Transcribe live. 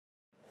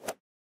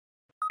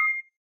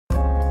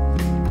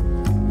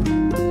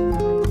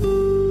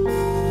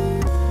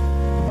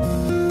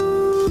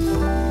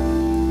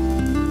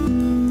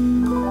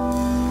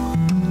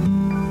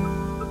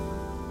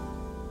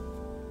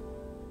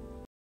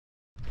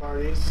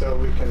parties, so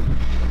we can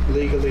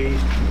legally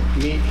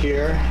meet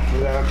here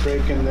without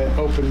breaking the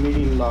open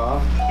meeting law.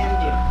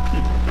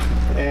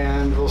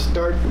 And we'll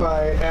start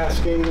by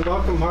asking,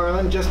 welcome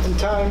Harlan, just in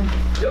time.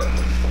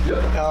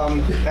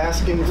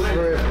 Asking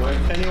for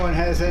if anyone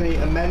has any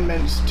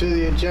amendments to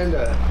the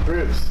agenda.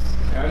 Bruce.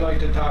 I'd like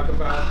to talk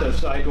about the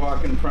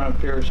sidewalk in front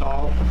of Pierce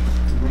Hall.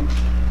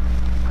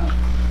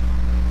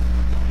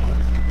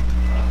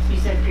 You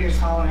said Pierce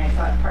Hall and I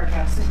thought Park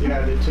House. Yeah,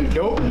 I did too.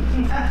 Nope.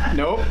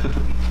 Nope.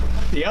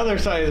 The other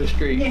side of the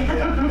street.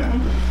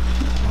 Yeah.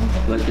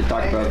 I'd like to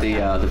talk about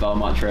the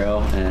Belmont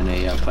Trail and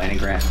a planning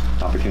grant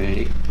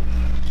opportunity.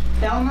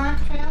 Belmont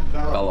Trail?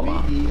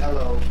 Belmont.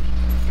 B-E-L-O.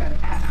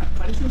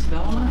 What is this,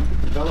 Belmont?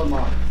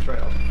 Belmont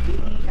Trail.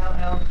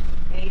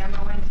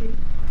 B-E-L-L-A-M-O-N-T?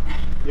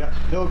 Yep,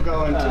 he'll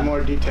go into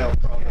more detail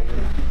probably.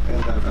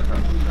 And,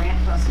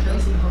 Grant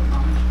possibility.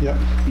 yep.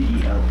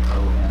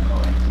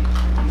 B-E-L-O-M-O-N-T.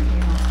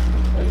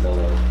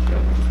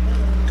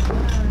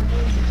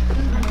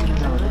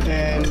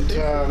 And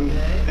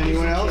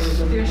anyone else?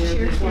 There's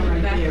chairs in the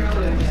back row.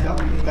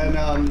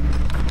 And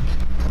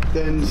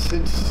then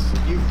since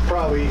you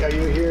probably, are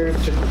you here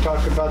to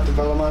talk about the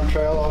Belmont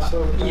Trail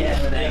also? Yeah,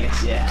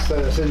 thanks, yeah.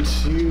 So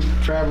since you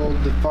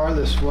traveled the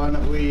farthest, why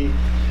don't we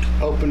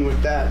open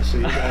with that so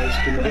you guys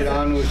can get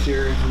on with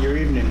your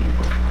evening?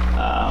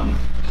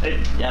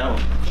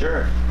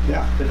 Sure.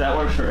 Yeah. If that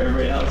works for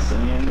everybody else, I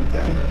mean.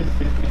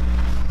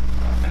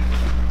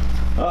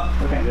 Oh,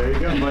 okay. There you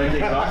go.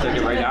 Take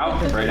it right now?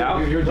 Right now?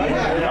 You're done. All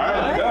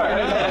right, go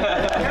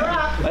ahead. You're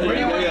up. I didn't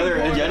have any other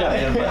agenda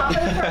item, but.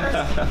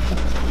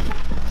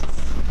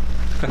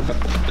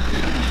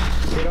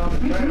 Get on the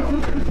trail.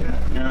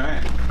 All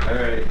right.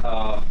 I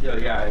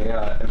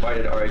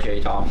invited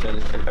R.J.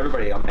 Thompson.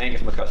 Everybody, I'm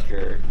Angus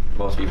McCusker.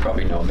 Most of you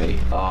probably know me.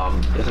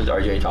 This is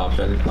R.J.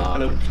 Thompson,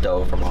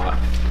 Stowe, Vermont.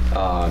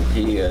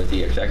 He is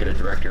the executive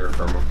director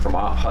for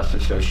Vermont Huts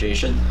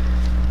Association.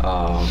 I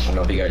don't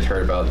know if you guys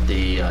heard about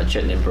the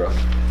Chittenden Brook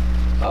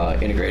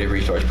Integrated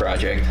Resource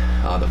Project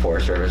the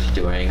Forest Service is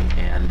doing,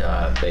 and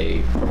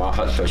Vermont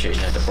Hut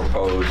Association has a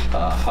proposed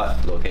hut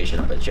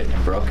location up at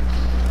Chittenden Brook.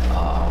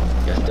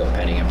 Just still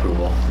pending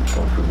approval. It's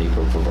going through the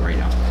approval right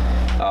now.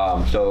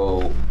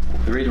 So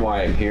the reason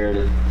why I'm here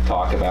to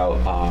talk about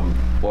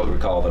what we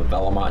call the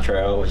Belmont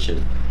Trail, which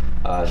is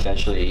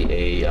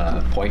essentially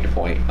a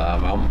point-to-point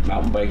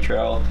mountain bike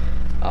trail,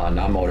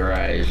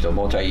 non-motorized, so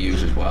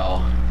multi-use as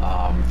well,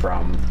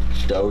 from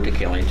Stowe to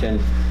Killington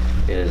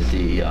is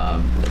the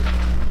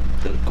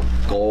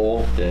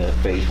goal, the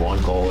phase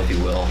one goal, if you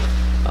will.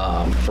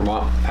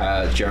 Vermont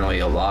has generally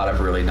a lot of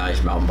really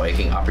nice mountain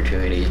biking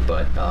opportunities,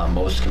 but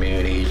most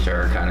communities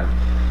are kind of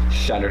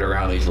centered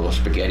around these little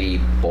spaghetti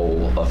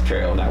bowl of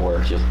trail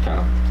networks, just kind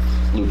of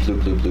loops.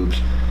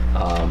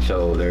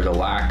 So there's a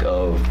lack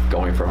of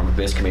going from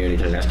this community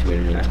to the next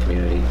community to the next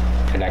community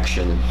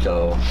connection.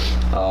 So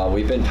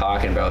we've been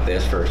talking about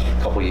this for a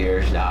couple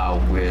years now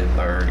with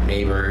our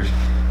neighbors,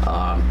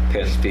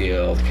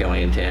 Pittsfield,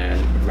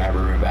 Killington,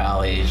 River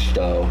Valley,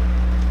 Stowe.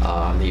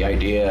 The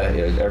idea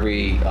is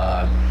every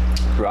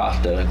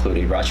ROSTA,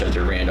 including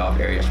Rochester Randolph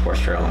Area Sports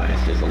Trail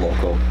Alliance, is a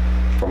local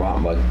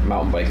Vermont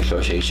Mountain Bike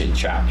Association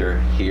chapter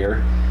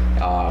here.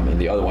 And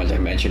the other ones I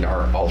mentioned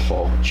are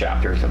also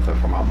chapters of the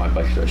Vermont Mountain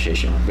Bike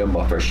Association,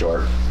 VMBA for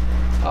short.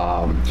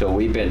 So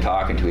we've been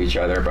talking to each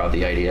other about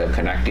the idea of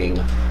connecting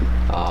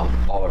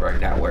all of our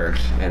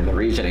networks, and the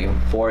reasoning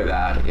for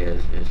that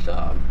is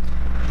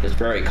it's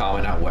very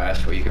common out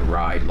west where you can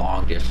ride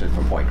long distance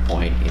from point to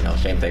point. You know,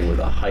 same thing with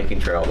a hiking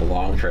trail, the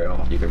long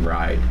trail. You can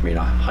ride,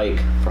 a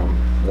hike from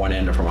one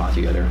end of Vermont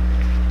to the other,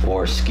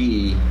 or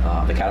ski,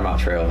 the Catamount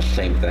Trail,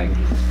 same thing,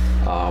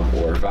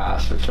 or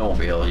fast, with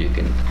snowmobile, you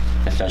can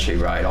essentially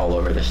ride all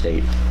over the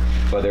state.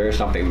 But there is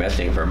something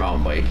missing for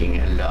mountain biking,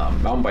 and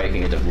mountain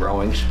biking is a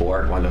growing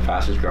sport, one of the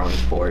fastest growing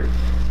sport,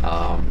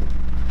 and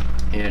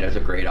it's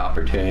a great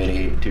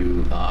opportunity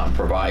to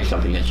provide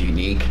something that's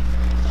unique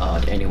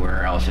to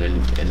anywhere else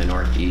in the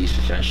Northeast,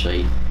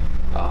 essentially.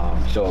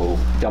 So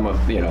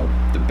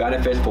the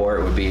benefits for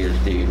it would be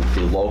the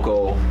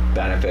local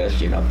benefits.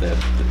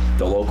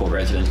 The local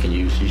residents can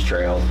use these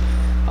trails,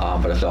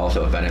 but it's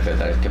also a benefit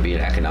that it can be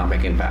an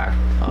economic impact.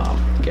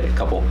 Get a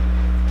couple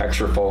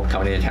extra folk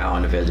coming into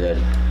town to visit,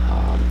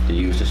 to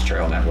use this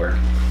trail network.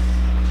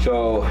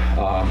 So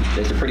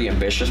it's a pretty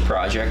ambitious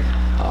project.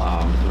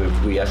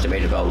 We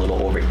estimate about a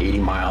little over 80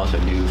 miles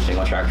of new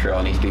single track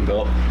trail needs to be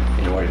built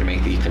in order to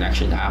make these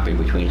connections happen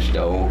between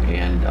Stowe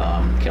and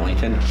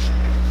Killington.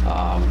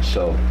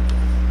 So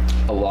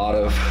a lot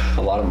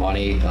of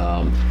money.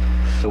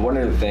 So one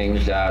of the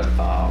things that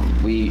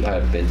we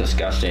have been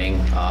discussing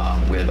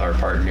with our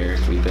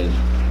partners, we've been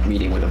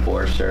meeting with the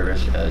Forest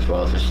Service as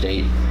well as the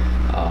state.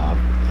 A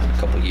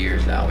couple of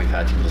years now, we've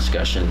had some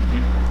discussion.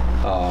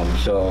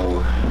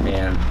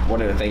 And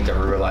one of the things that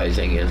we're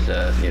realizing is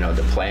that,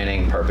 the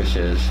planning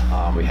purposes,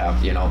 we have,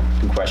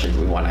 some questions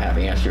we want to have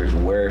answers.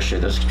 Where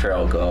should this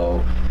trail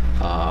go?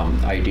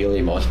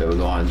 Ideally, most of it would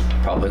go on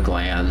public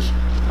lands.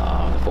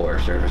 The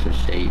Forest Service and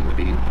state would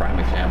be prime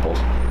examples.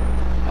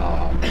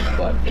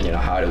 But,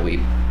 how do we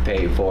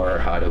paid for?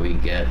 How do we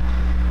get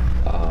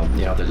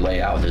you know, the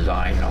layout,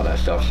 design, and all that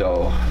stuff?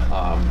 So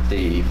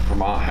the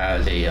Vermont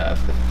has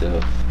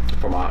the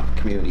Vermont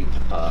Community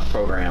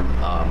Program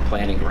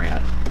Planning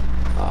Grant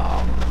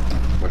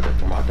with the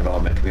Vermont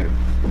Development Community.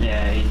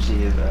 Yeah,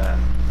 agency of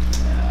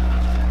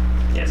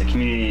yeah, it's a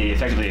community,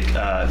 effectively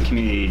the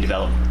community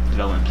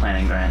development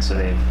planning grant. So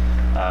they've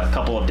a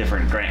couple of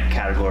different grant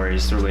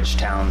categories through which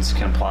towns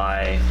can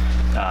apply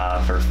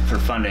for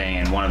funding,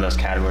 and one of those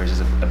categories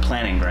is a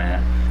planning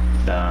grant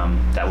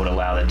that would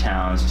allow the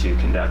towns to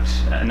conduct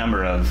a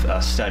number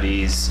of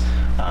studies.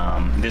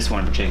 This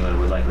one in particular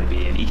would likely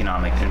be an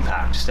economic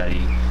impact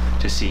study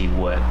to see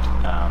what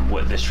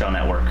this trail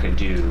network could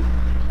do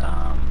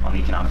on the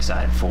economic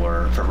side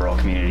for rural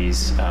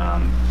communities.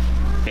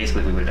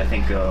 Basically, we would, I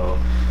think,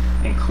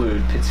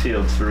 include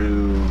Pittsfield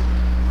through.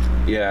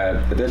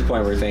 Yeah, at this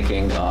point we're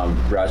thinking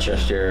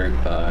Rochester,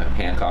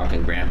 Hancock,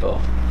 and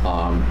Granville.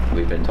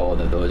 We've been told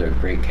that those are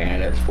great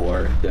candidates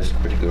for this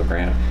particular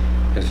grant.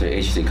 It's the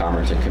Agency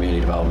Commerce and Community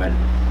Development,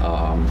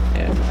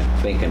 and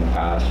I think in the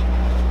past,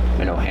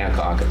 I know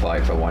Hancock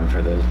applied for one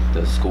for the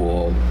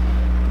school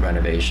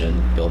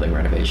renovation, building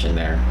renovation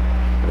there,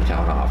 the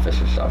town office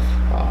and stuff.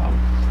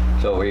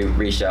 So we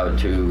reached out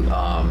to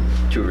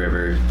Two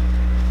Rivers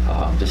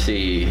to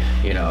see,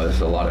 you know,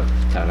 there's a lot of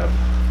kind of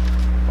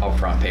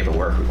upfront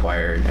paperwork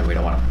required, and we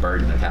don't want to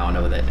burden the town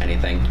with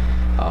anything.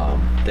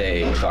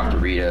 They talked to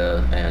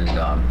Rita, and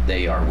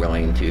they are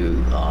willing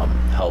to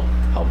help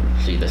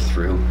see this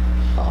through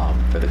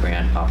for the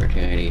grant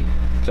opportunity.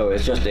 So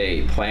it's just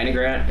a planning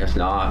grant. It's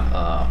not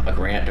a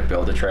grant to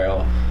build the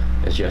trail.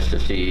 It's just to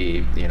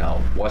see, you know,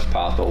 what's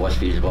possible, what's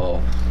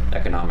feasible,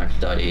 economic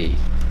study,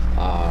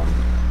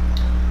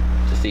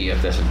 to see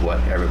if this is what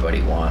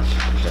everybody wants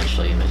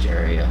essentially in this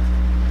area.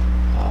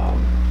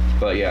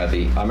 But yeah,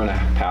 I'm gonna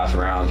pass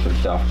around some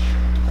stuff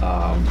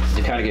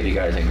to kind of give you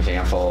guys an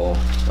example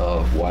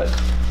of what,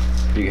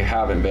 if you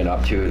haven't been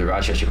up to the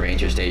Rochester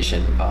Ranger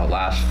Station,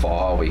 last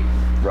fall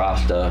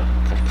Rasta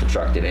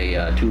constructed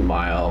a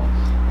 2-mile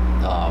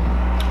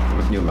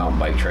new mountain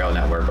bike trail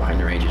network behind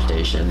the ranger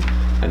station,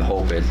 and the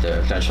hope is to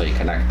essentially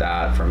connect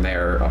that from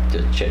there up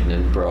to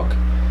Chittenden Brook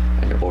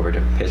and over to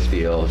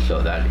Pittsfield,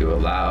 so that it will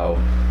allow,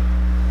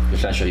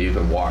 essentially you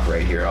can walk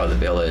right here out of the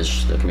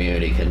village. The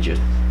community can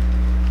just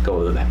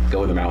go to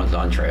the mountains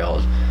on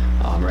trails.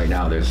 Right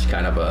now there's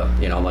kind of a,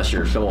 you know, unless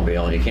you're a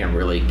snowmobile and you can't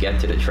really get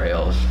to the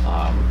trails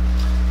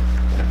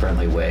in a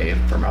friendly way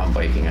for mountain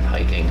biking and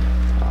hiking.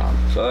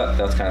 So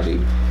that's kind of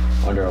the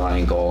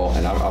underlying goal,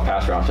 and I'll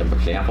pass around some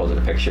examples of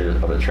the pictures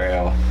of the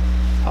trail.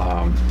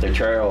 The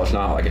trail is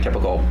not like a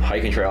typical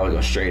hiking trail. It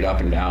goes straight up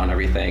and down.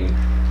 Everything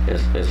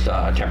is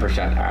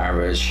 10%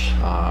 average,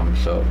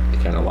 so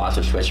kind of lots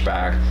of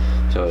switchback.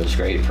 So it's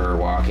great for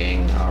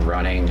walking,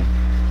 running.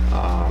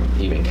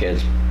 Even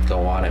kids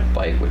go on it,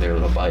 bike with their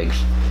little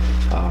bikes.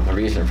 The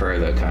reason for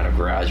the kind of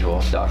gradual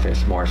stuff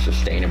is more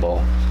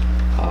sustainable.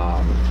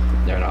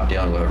 They're not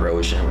dealing with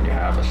erosion when you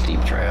have a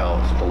steep trail.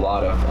 There's a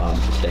lot of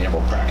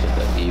sustainable practice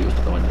that we use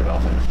to go into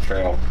development of the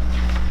trail.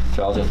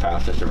 So I'll just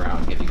pass this around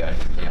and give you guys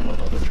an example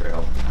of the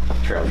trail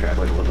track,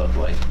 what it would look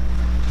like.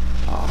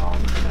 And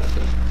it's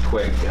a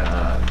quick,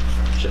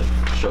 just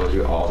shows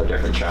you all the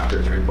different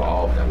chapters are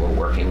involved that we're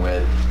working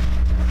with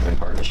in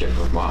partnership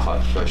with Vermont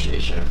Hut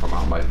Association and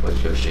Vermont Bike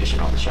Association,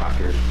 all the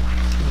chapters.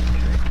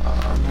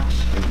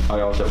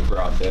 I also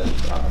brought this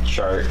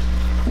chart.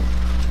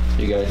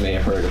 You guys may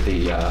have heard of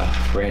the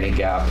Brandon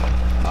Gap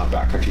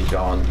backcountry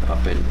zone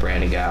up in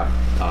Brandon Gap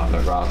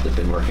that Ross has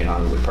been working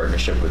on with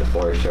partnership with the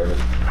Forest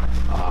Service.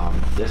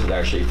 This is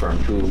actually from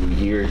 2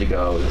 years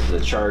ago. This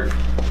is a chart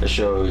that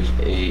shows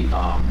a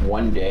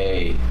one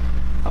day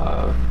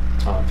on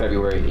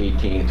February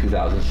 18,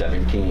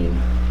 2017.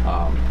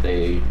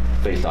 They,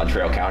 based on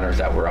trail counters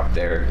that were up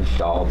there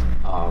installed,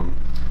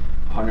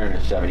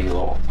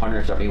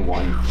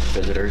 171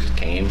 visitors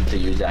came to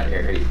use that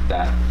area,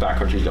 that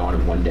backcountry zone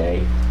in one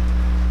day.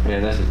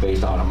 And this is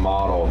based on a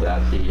model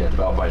that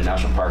developed by the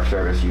National Park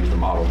Service, used to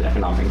model the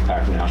economic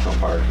impact of national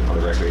parks and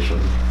other recreation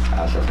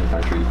assets in the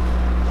country.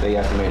 They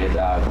estimated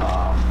that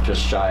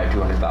just shy of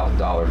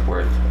 $200,000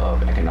 worth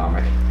of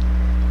economic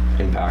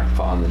impact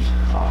funds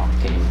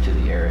came to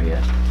the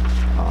area.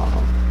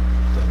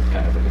 So it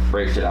kind of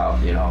breaks it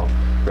out, you know,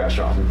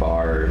 restaurants and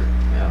bars,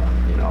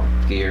 you know,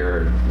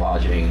 gear,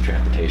 lodging,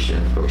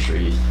 transportation,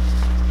 groceries.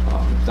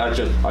 I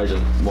just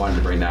wanted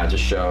to bring that to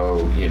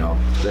show, you know,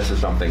 this is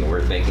something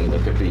we're thinking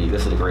that could be,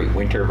 this is a great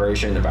winter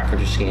version of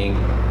backcountry skiing,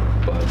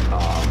 but,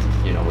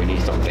 you know, we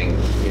need something,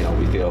 you know,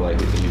 we feel like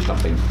we can do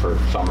something for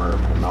summer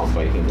mountain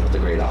biking. It's a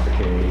great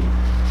opportunity.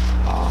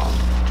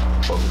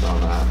 Focus on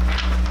that.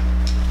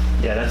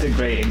 Yeah, that's a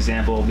great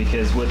example,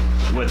 because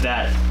what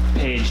that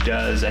page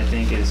does, I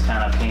think, is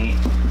kind of paint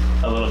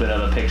a little bit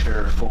of a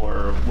picture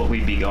for what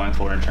we'd be going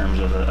for in terms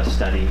of a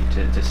study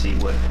to see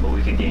what we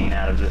could gain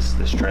out of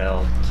this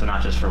trail. So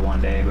not just for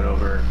one day, but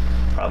over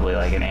probably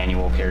like an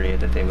annual period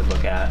that they would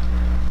look at.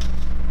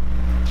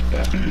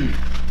 Yeah.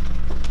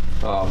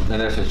 And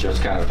this is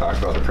just kind of talk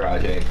about the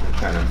project,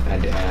 kind of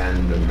end to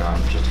end, and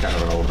just kind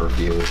of an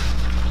overview.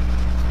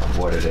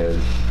 what it is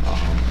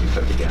we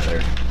put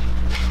together.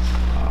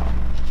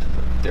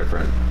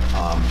 Different.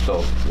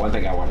 So one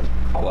thing I'll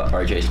let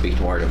RJ speak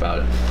more about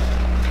it.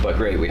 But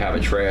great, we have a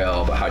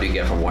trail, but how do you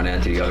get from one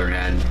end to the other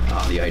end?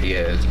 The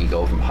idea is you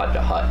go from hut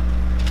to hut.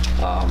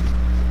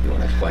 You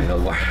want to explain a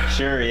little more?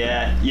 Sure,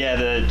 yeah. Yeah,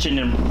 the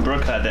Chittenden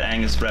Brook hut that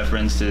Angus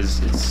referenced it's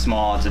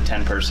small. It's a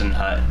 10-person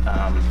hut,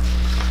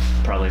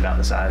 probably about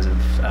the size of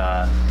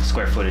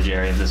square footage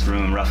area of this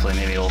room, roughly,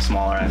 maybe a little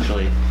smaller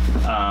actually.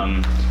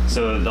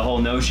 So the whole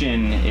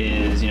notion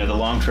is, the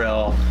Long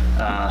Trail,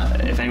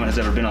 if anyone has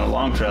ever been on the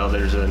Long Trail,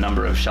 there's a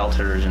number of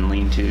shelters and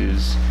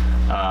lean-tos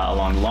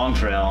along the Long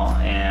Trail,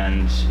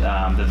 and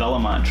the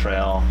Velomont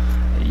Trail,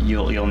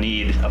 you'll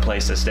need a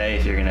place to stay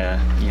if you're gonna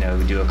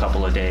do a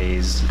couple of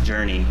days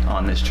journey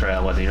on this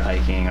trail, whether you're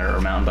hiking or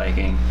mountain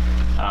biking.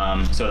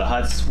 So the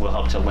huts will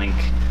help to link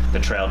the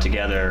trail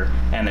together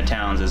and the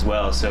towns as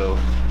well. So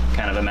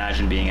kind of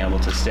imagine being able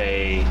to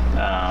stay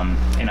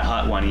in a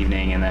hut one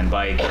evening and then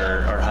bike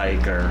or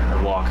hike or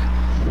walk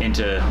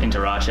into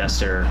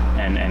Rochester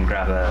and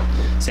grab a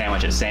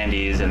sandwich at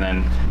Sandy's and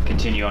then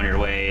continue on your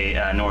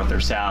way north or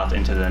south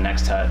into the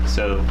next hut.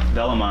 So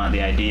Velomont,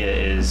 the idea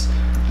is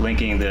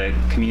linking the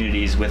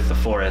communities with the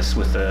forest,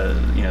 with the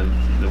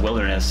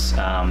wilderness.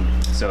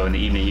 So in the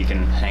evening you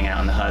can hang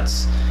out in the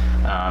huts,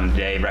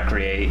 day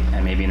recreate,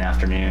 and maybe in the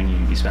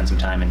afternoon you spend some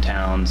time in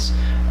towns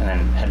and then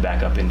head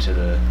back up into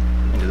the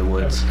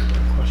woods.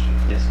 Question.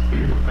 Yes.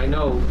 I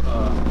know,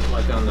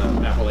 like on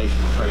the Appalachian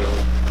Trail,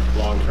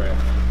 Long Trail,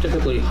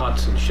 typically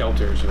huts and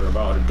shelters are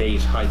about a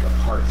day's hike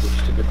apart, which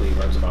typically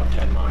runs about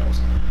 10 miles.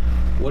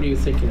 What are you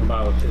thinking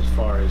about as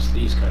far as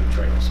these kind of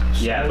trails?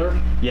 Similar?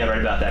 Yeah, right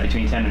about that,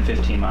 between 10 and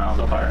 15 miles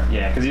apart.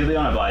 Yeah, because you'll be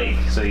on a bike,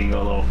 so you can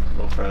go a little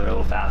further, a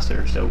little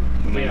faster. So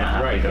we may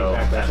not have to go.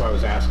 Exactly. That's why I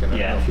was asking. I don't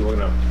know if you were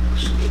going to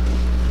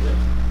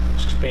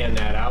expand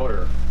that out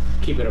or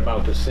keep it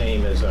about the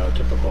same as a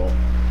typical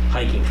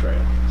hiking trail.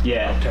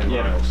 Yeah, about 10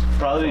 miles.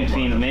 Probably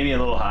between maybe a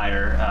little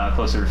higher,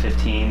 closer to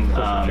 15.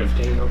 Closer to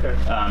 15,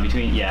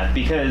 okay.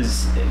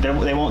 Because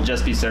they won't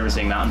just be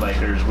servicing mountain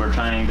bikers. We're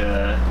trying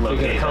to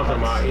locate.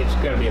 It's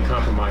got to be a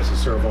compromise to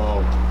serve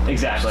all.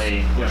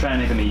 Exactly. We're trying to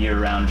make them a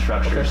year-round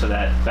structure so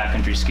that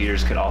backcountry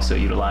skiers could also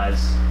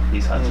utilize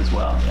these huts as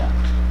well. Yeah.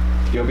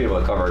 You'll be able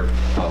to cover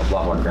a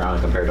lot more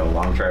ground compared to a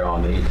long trail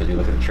on these, because you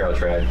look at the trail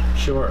tread.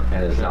 Sure.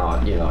 And it's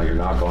not, you're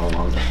not going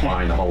along the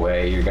line the whole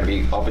way. You're going to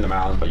be up in the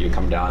mountains, but you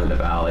come down in the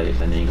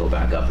valleys, and then you go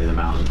back up in the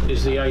mountains.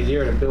 Is the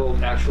idea to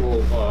build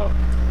actual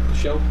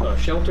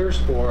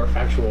shelters or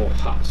actual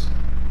huts?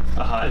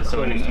 A hut,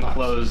 so an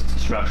enclosed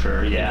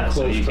structure, yeah.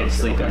 So you can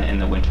sleep in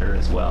the winter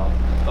as well.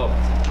 Oh,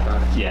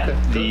 got it. Yeah.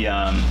 Okay.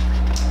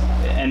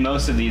 And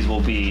most of these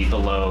will be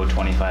below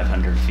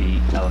 2,500 feet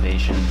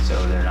elevation,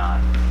 so they're not.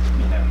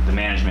 The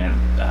management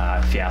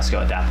fiasco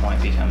at that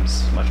point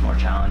becomes much more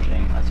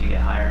challenging as you get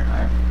higher and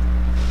higher.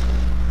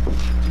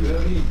 Do you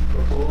have any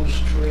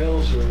proposed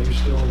trails, or are you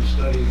still in the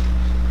study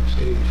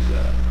stage of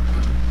that?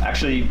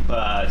 Actually,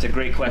 it's a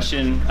great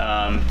question.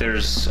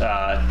 There's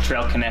a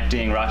trail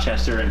connecting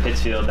Rochester and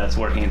Pittsfield that's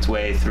working its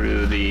way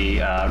through the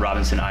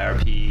Robinson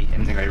IRP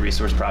Integrated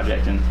Resource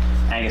Project, and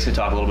Angus could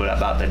talk a little bit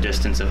about the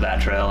distance of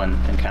that trail and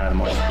kind of the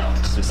more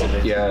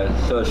specific. Yeah,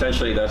 so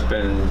essentially that's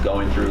been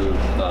going through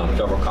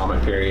several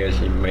comment periods.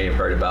 You may have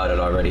heard about it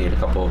already. We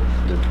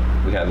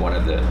had one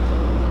at the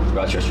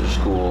Rochester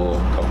School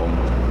a couple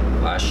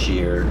last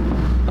year,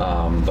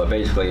 but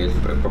basically it's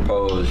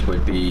proposed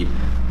would be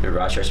the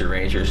Rochester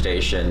Ranger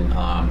Station.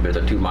 There's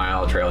a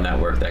 2-mile trail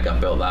network that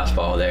got built last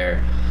fall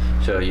there.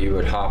 So you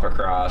would hop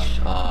across,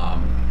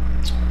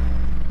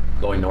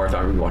 going north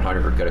on Route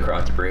 100, we're good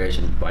across the bridge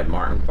and by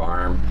Martin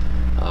Farm.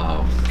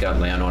 Got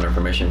landowner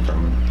permission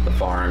from the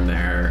farm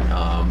there,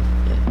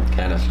 in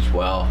Kenneth as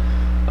well.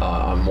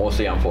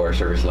 Mostly on Forest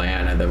Service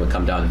land, and then we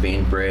come down to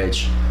Bean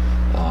Bridge,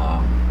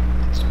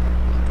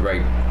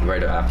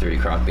 right after you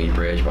cross Bean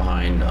Bridge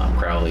behind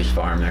Crowley's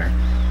farm there.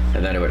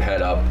 And then it would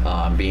head up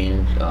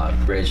Bean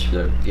Bridge,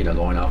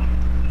 going up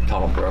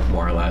Tunnel Brook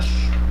more or less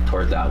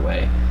toward that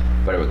way.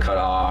 But it would cut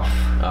off.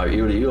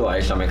 You would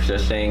utilize some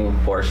existing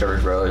Forest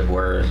Service roads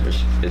where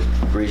it's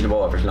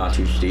reasonable if it's not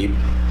too steep.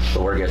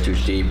 But where it gets too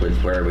steep is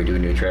where we do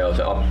new trails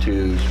up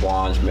to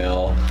Swans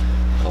Mill,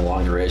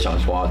 along the ridge on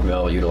Swans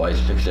Mill,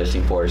 utilize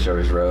existing Forest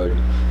Service road,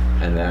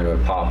 and then it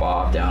would pop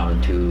off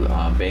down to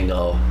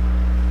Bingo,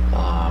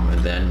 and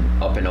then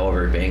up and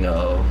over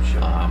Bingo,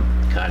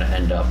 kind of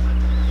end up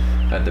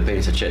at the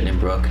base of Chittenden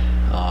Brook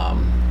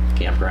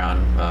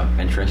campground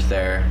entrance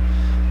there,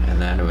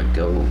 and then it would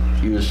go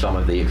use some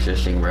of the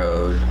existing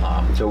road.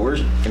 So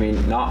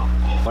not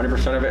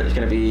 100% of it is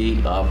going to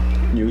be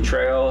new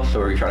trail,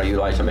 so we try to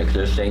utilize some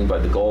existing,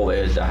 but the goal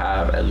is to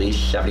have at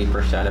least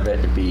 70% of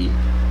it to be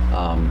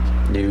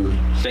new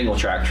single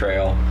track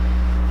trail.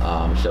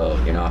 So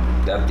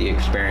that the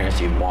experience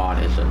you want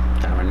is a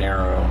kind of a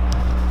narrow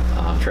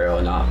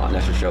trail, not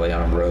necessarily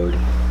on a road.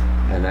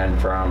 And then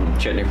from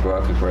Chittenden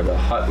Brook is where the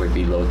hut would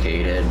be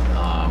located,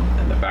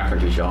 in the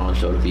backcountry zone,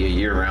 so it would be a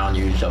year-round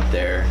use up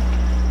there.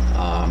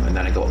 and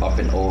then I go up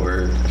and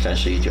over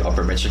essentially to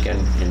Upper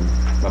Michigan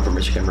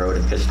Road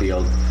in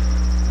Pittsfield,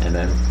 and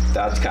then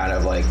that's kind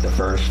of like the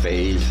first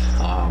phase.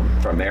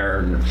 From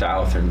there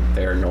south and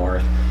there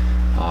north,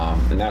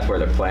 and that's where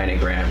the planning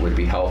grant would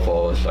be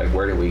helpful. It's like,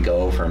 where do we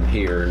go from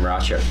here in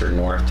Rochester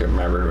north to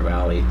River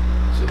Valley?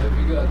 So have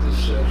you got this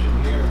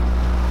section here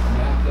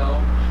mapped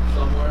out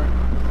somewhere?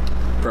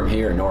 From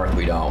here north,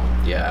 we don't.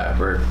 Yeah,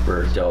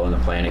 we're still in the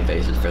planning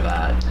phases for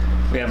that.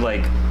 We have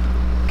like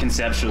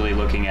conceptually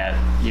looking at,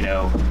 you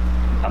know,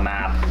 a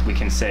map, we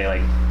can say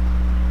like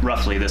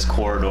roughly this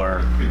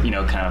corridor, you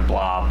know, kind of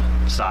blob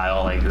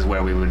style, like is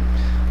where we would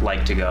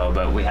like to go,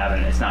 but we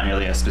haven't, it's not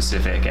nearly as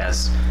specific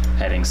as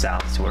heading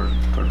south toward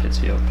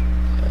Pittsfield.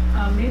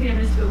 Maybe I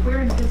missed, but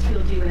where in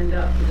Pittsfield do you end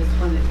up for this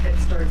one that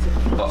starts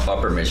at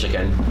Upper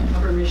Michigan.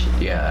 Upper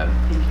Michigan? Yeah,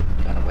 Thank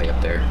you. kind of way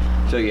up there.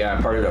 So yeah,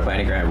 part of the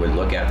planning grant would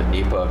look at the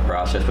NEPA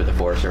process with the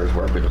Forest Service,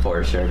 work with the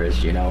Forest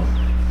Service, you know.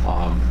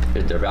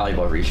 It's a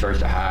valuable resource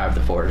to have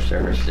the Forest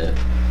Service.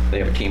 They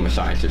have a team of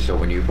scientists, so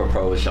when you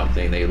propose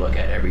something, they look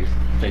at every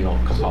single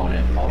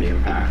component, all the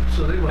impact.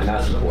 So they must and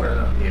that's have some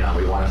important. kind of- You know,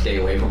 we want to stay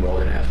away from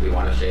wilderness. We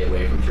want to stay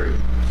away from tree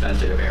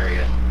sensitive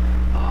area.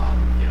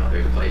 You know,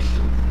 there's a place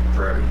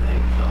for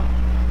everything.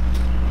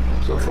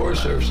 So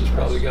Forest Service has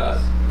probably got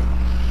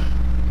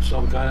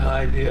some kind of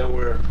idea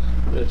where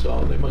it's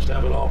all, they must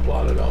have it all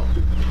plotted out.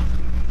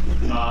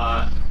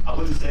 I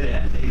wouldn't say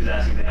that. He was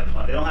asking if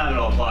they don't have it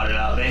all plotted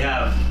out. They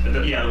have,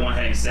 the one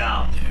heading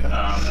south.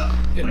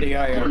 In like the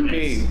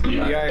IRP,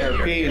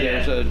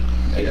 coordinates.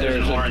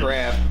 there's a orange.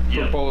 draft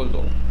Yeah.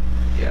 proposal.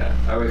 Yeah,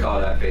 I would call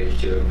that phase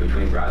 2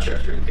 between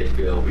Rochester and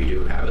Pittsfield. We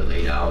do have it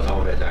laid out. Some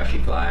of it's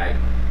actually flagged.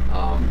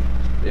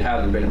 It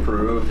hasn't been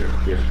approved.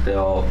 You're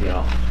still, you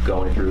know,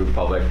 going through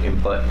public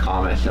input,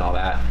 comments, and all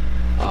that.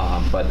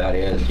 But that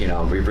is, you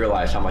know, we've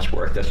realized how much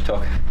work this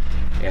took,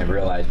 and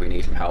realized we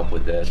need some help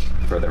with this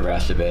for the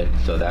rest of it.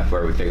 So that's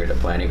where we figured a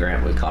planning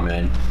grant would come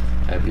in,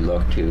 and we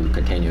look to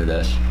continue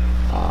this.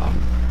 Yeah,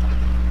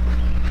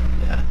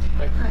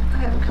 I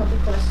have a couple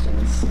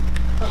questions.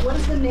 What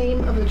is the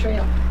name of the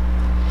trail?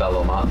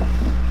 Belomont.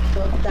 So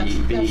that's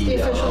the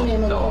official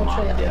name of the whole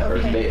trail. Yeah, or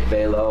Okay.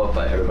 Belo,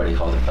 but everybody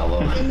calls it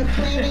Belomont. In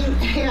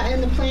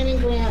the planning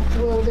grant,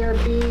 will there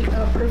be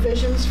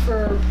provisions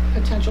for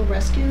potential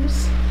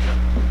rescues?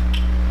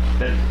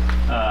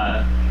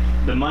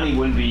 The money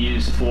wouldn't be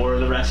used for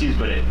the rescues,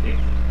 but it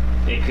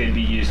could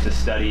be used to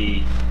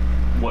study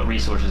what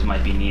resources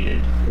might be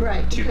needed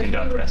Right. to because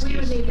conduct we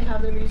rescues. would need to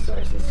have the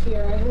resources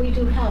here, and we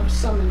do have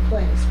some in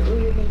place, but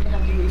we would need to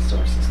have the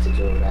resources to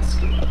do a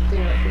rescue up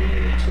there if we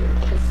needed to,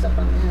 because it's up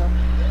on the hill.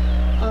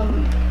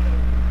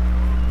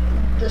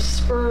 The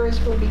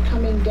spurs will be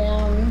coming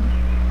down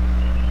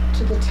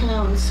to the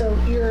town, so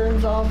you're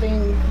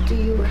involving, do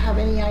you have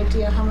any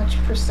idea how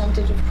much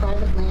percentage of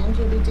private land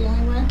you'll be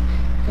dealing with?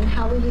 And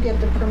how will you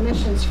get the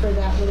permissions for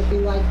that? Would it be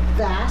like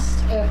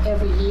vast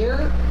every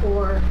year,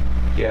 or?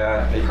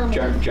 Yeah,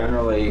 Permanent.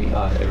 generally,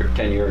 every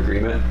 10-year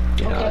agreement,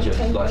 you know, Okay, just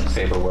 10 lots of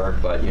years.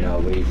 paperwork, but, you know,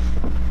 it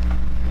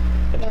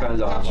depends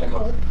on, That's your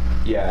hope?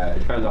 yeah, it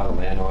depends on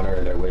the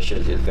landowner, their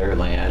wishes, it's their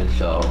land,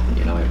 so,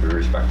 you know, if we're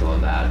respectful of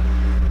that.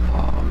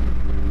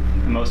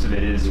 Most of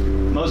it is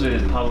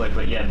public,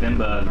 but yeah,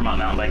 Vermont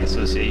Mountain Bike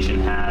Association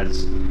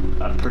has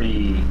a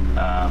pretty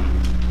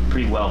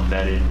well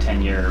vetted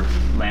 10-year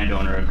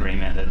landowner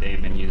agreement that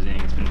they've been using.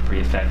 It's been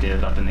pretty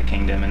effective up in the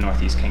Kingdom and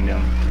Northeast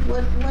Kingdom.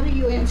 What do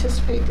you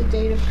anticipate the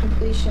date of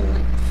completion,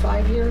 like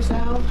 5 years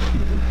out?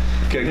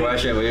 Good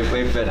question.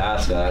 We've been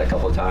asked that a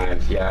couple of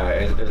times. Yeah,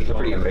 it's a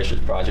pretty ambitious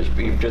project.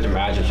 You just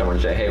imagine someone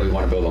say, hey, we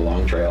want to build a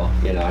long trail.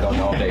 You know, I don't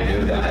know if they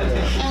do that.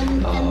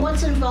 And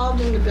what's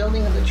involved in the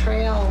building of the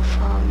trail?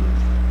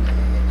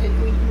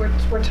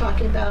 We're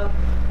talking about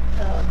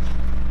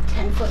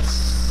 10-foot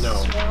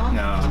swath?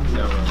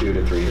 No. 2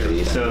 to 3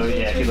 feet. So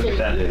yeah, if you look at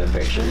that, in the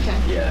picture.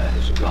 Okay. Yeah.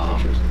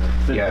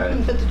 Yeah.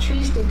 But the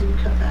trees need to be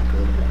cut back a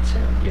little bit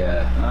too.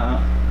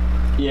 Yeah.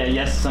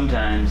 yes,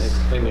 sometimes.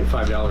 They made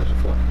 $5 a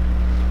foot.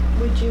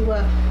 Would you,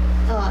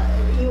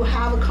 you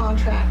have a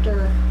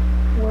contractor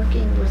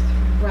working with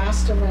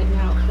Rasta right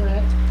now,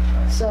 correct?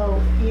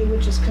 So you would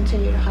just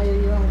continue to hire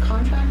your own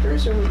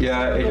contractors, or would you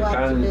Yeah, it go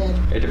out to bid?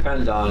 depends. It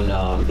depends on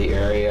the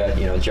area.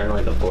 You know,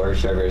 generally the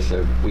Forest Service.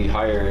 We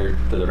hire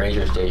for the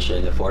ranger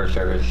station. The Forest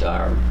Service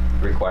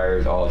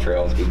requires all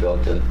trails to be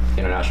built to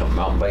International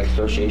Mountain Bike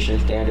Association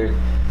standard,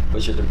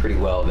 which is a pretty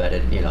well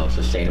vetted, you know,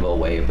 sustainable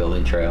way of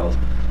building trails.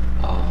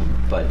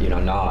 But you know,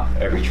 not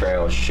every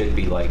trail should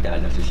be like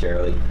that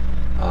necessarily.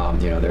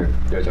 You know,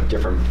 there's a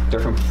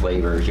different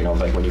flavors. You know,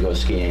 like when you go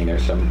skiing,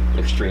 there's some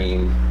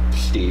extreme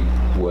steep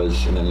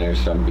woods, and then there's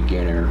some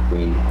beginner,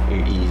 green,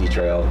 easy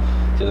trail.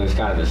 So there's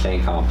kind of the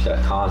same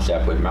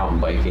concept with mountain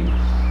biking.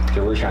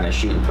 So we're trying to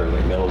shoot for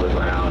like middle of the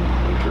ground,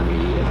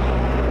 intermediate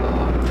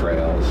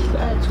trails.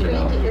 It's great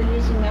that you're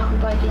using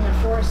mountain biking and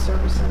Forest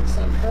Service in the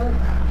same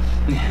paragraph.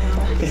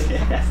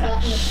 That's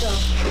that in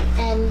itself.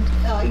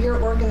 And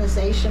your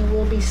organization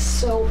will be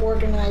so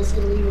organized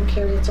it'll even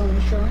carry its own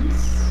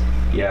insurance?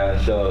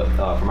 Yeah, so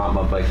Vermont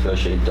Mountain Bike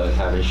Association does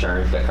have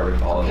insurance that covers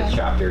all of its Okay.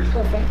 chapters.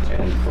 Perfect.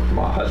 And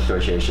Vermont Hut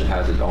Association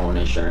has its own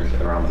insurance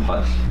around the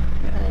huts.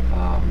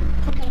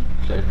 Okay.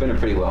 So it's been a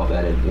pretty well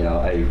vetted. You know,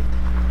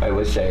 I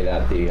would say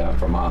that the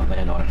Vermont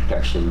Landowner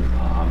Protection,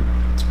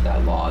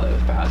 that law that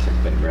was passed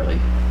has been really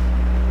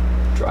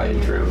tried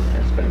and true.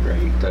 It's been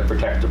great to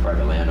protect the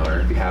private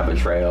landowner. If you have a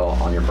trail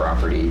on your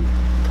property,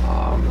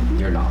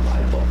 you're not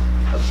liable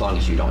as long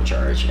as you don't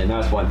charge. And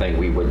that's one thing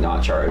we would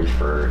not charge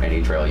for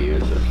any trail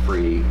use. It's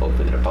free,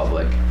 open to the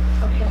public.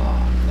 Okay.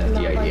 That's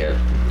Not the like- idea.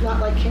 Not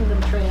like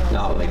Kingdom Trails.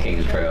 Not like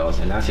King's Trails,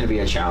 and that's going to be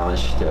a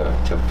challenge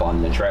to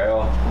fund the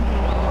trail.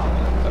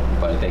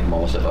 But I think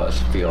most of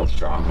us feel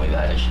strongly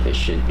that it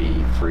should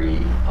be free,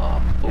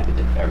 open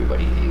to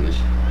everybody to use.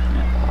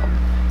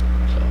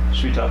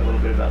 Should we talk a little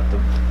bit about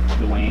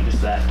the Wayne,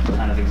 just that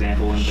kind of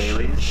example in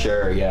Bailey?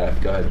 Sure, yeah.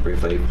 Go ahead,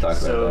 briefly talk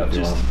So about that.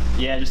 if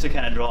you want. just to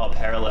kind of draw a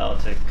parallel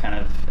to kind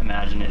of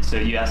imagine it. So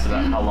you asked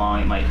about how long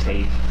it might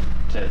take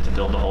to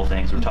build the whole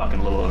thing. So we're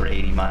talking a little over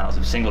 80 miles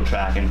of single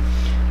track. And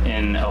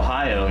in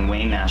Ohio, in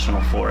Wayne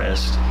National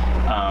Forest,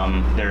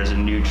 there's a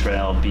new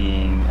trail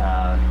being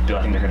built.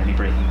 I think they're going to be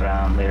breaking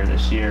ground later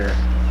this year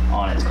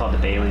on it. It's called the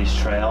Bailey's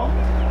Trail,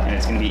 and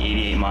it's going to be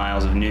 88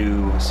 miles of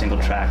new single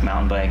track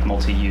mountain bike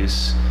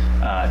multi-use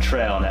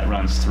trail that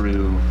runs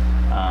through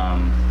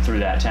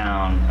that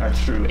town, or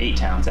through 8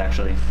 towns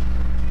actually.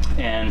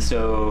 And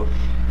so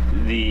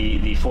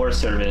the Forest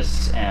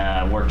Service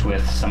worked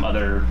with some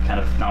other kind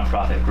of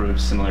nonprofit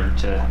groups similar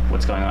to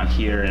what's going on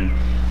here, and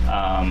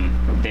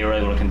they were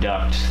able to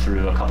conduct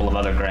through a couple of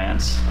other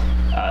grants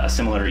a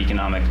similar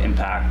economic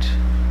impact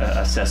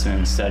assessment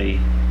and study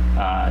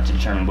to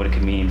determine what it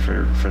could mean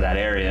for that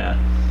area.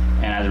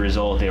 And as a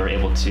result, they were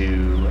able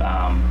to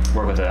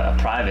work with a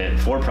private,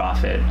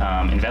 for-profit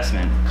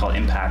investment called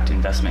Impact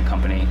Investment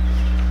Company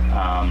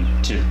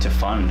to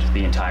fund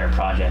the entire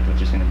project,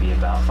 which is going to be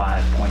about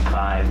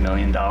 $5.5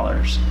 million.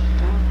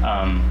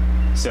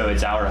 So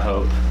it's our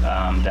hope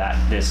that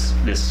this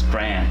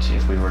grant,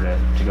 if we were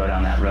to go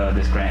down that road,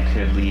 this grant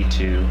could lead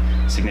to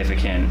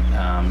significant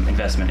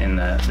investment in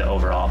the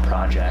overall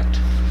project.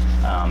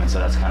 And so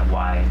that's kind of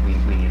why we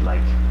need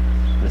like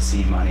the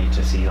seed money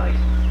to see like,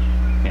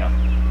 you know,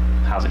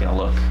 how's it going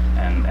to look,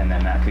 and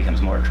then that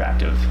becomes more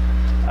attractive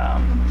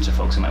to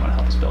folks who might want to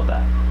help us build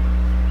that.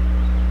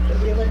 The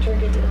realtor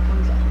give you a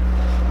thumbs up.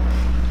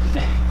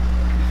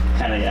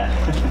 Kind of, yeah.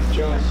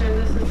 Joe? Sure,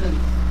 this isn't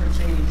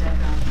pertaining to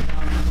economic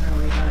development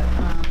really,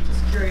 but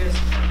just curious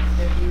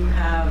if you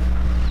have,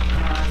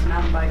 as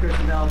mountain bikers,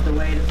 developed a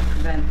way to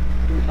prevent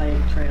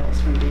bootleg trails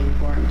from being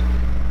formed,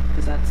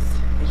 because that's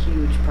a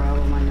huge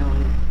problem I know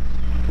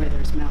where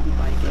there's mountain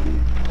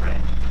biking. Right.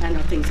 I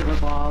know things have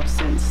evolved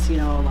since, you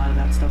know, a lot of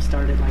that stuff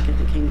started like at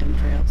the Kingdom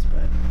Trails,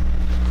 but.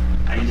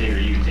 I can take it or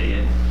you can take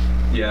it.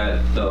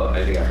 Yeah, so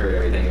I think I heard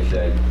everything you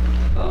said.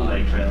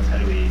 Bootleg trails, how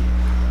do we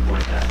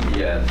avoid that?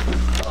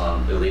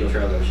 Yeah, illegal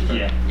trails, what you said?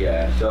 Yeah.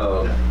 Yeah,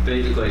 so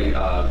basically,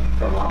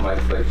 Vermont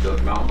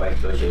Mountain Bike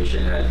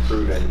Association has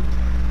proven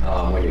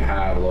when you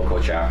have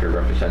local chapter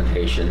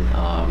representation,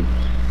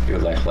 you're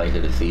less likely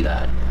to see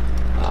that.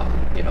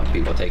 You know,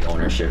 people take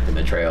ownership in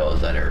the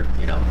trails that are,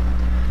 you know,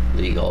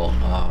 legal.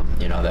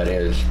 You know, that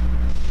is,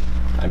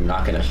 I'm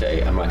not gonna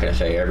say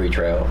every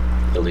trail,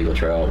 illegal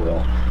trail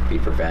will be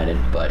prevented,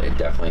 but it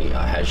definitely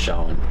has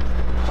shown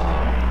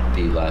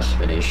be less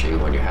of an issue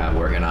when you have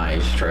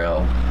organized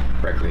trail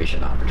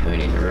recreation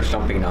opportunities. If there's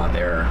something not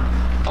there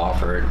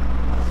offered,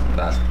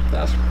 that's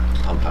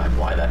sometimes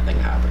why that thing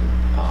happened.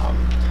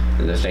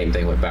 And the same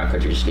thing with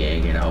backcountry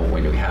skiing. You know,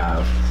 when we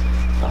have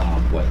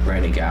what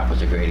Brandon Gap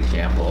was a great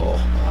example.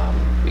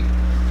 We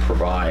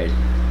provide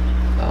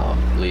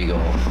legal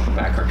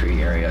backcountry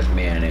areas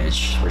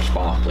managed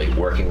responsibly,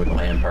 working with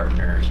land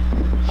partners.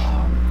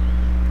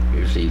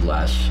 You see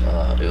less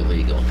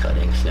illegal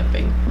cutting,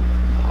 snipping.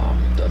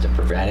 Does it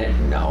prevent it?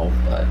 No,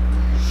 but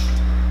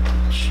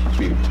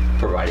we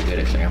provide a good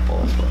example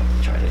is what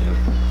we try to do.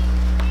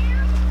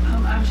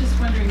 I'm just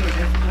wondering if,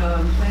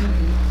 when,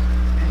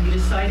 have you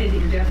decided that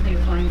you're definitely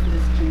applying for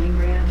this training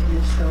grant, and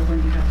if so, when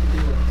do you have to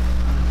do it?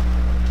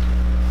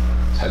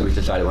 Have we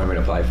decided when we're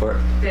going to apply for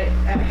it?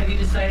 Have you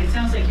decided, it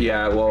sounds like.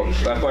 Yeah, well,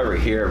 that's why we're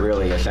here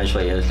really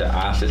essentially is to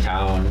ask the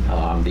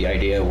town. The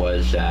idea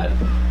was that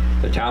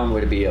the town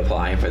would be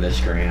applying for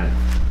this grant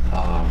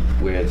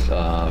with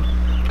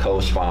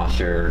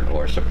co-sponsor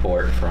or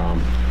support from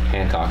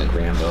Hancock and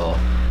Granville.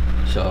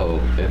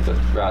 So if the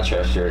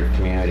Rochester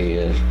community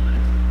is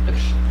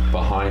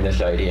behind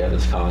this idea,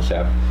 this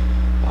concept,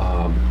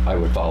 I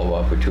would follow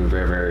up with Two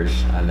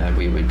Rivers, and then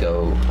we would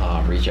go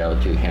reach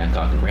out to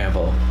Hancock and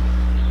Granville,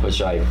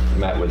 which I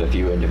met with a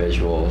few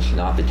individuals,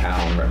 not the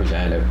town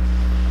representative.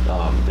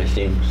 There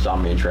seemed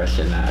some interest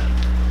in that.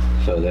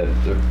 So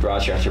the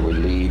Rochester would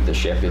lead the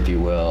ship, if you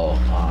will,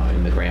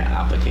 in the grant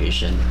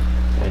application.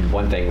 And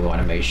one thing we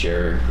want to make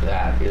sure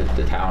that is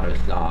the town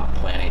is not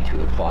planning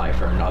to apply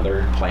for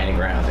another planning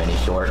grant of any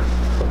sort.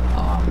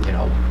 You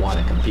know, want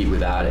to compete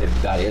with that.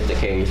 If that is the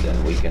case,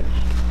 then we can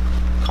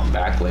come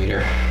back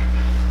later.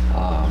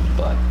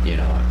 But, you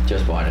know,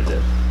 just wanted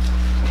to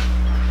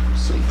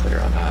So be clear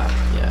on that,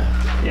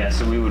 yeah. Yeah,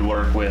 so we would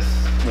work with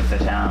the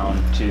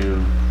town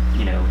to,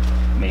 you know,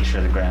 make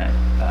sure the grant,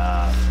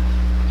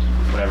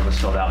 whatever was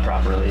filled out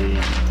properly,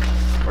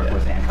 and work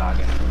with Hancock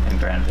and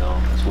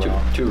Granville as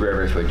well. Two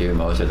Rivers would do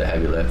most of the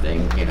heavy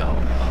lifting, you know,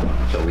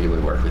 so we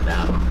would work with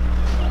them.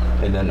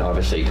 And then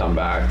obviously come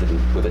back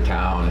with the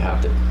town,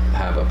 have to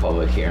have a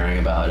public hearing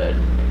about it.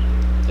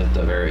 It's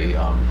a very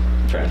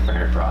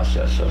transparent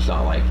process, so it's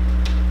not like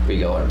we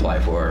go and apply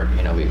for it,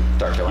 you know, we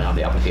start filling out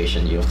the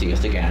application, you'll see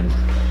us again,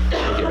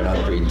 we'll give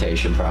another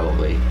presentation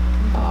probably.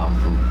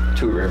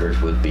 Two Rivers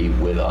would be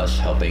with us,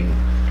 helping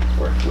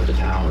work with the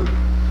town.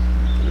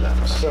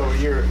 So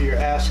your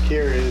ask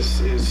here is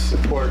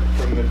support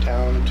from the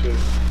town to,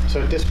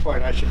 so at this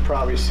point I should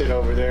probably sit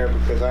over there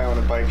because I own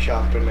a bike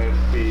shop and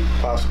it'd be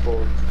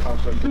possible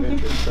conflict of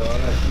interest, so I'll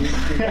let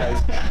you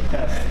guys.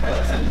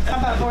 How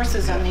about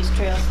horses on these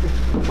trails?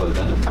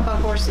 How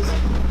about horses?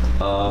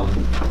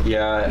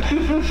 Yeah,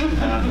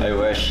 I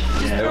wish.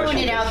 Throwing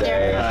it out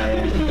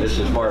there. This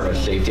is more of a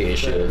safety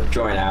issue.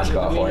 Join ask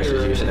about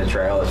horses using the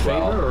trail as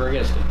well. Favor or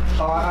against it?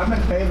 Oh, I'm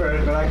in favor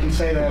of it, but I can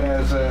say that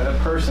as a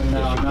person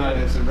now, not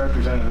as a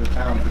representative of the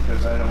town,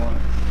 because I don't want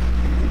to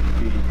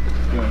be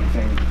doing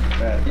anything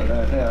bad. But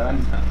yeah,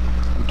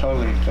 I'm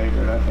totally in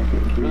favor. I think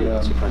it would be.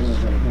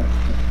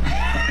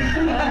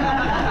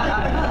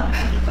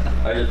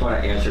 I just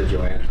want to answer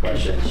Joanne's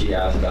question. She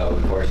asked about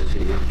horses who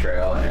use the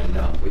trail,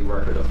 and we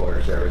work with the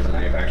Forest Service, and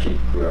I actually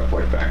grew up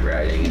horseback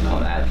riding and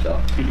all that.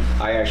 So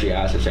I actually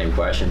asked the same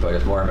question, but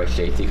it's more of a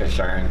safety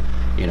concern.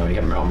 You know, you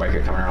have a mountain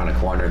biker coming around a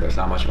corner, there's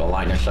not much of a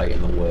line of sight in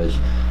the woods.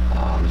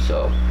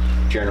 So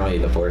generally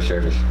the Forest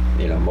Service,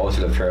 you know, most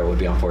of the trail would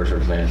be on Forest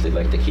Service lands. They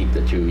like to keep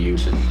the two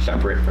uses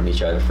separate from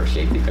each other for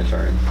safety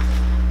concerns.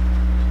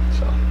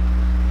 So.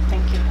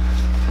 Thank you.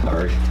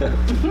 Sorry.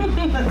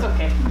 That's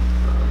okay.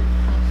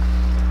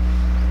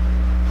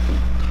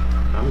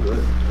 I'm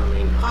good. I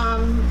mean,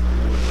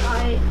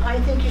 I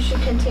think you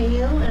should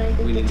continue, and I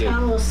think the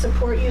town will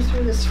support you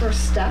through this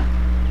first step.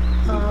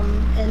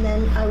 And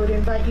then I would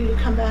invite you to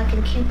come back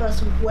and keep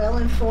us well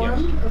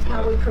informed of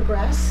how we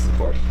progress. Of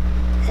course.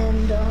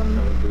 And I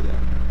would do that.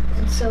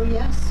 and so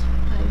yes,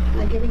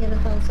 I'm giving it a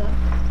thumbs up.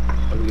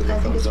 I would give it a I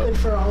think it's thumbs good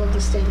up. for all of the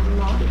state of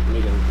Vermont.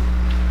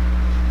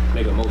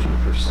 Make a motion to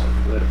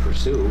let it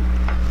pursue.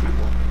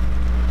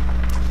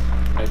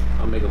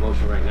 I'll make a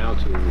motion right now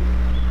to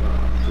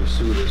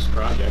pursue this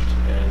project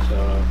and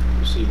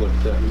see what,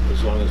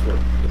 as long as we're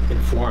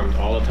informed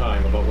all the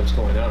time about what's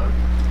going on.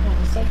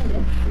 I'll second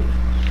it.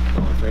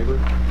 All in favor?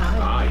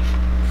 Aye.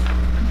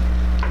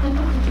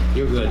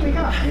 You're good. I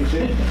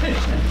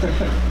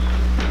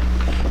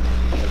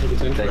think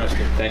it's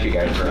interesting. Thank you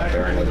guys for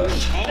bearing with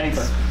us.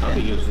 Thanks. I'll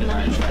be using it.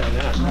 Try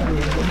that.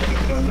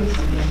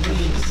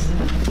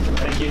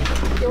 Thank you.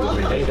 You're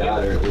welcome. Take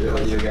that or leave it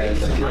with you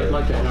guys. I'd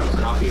like to have a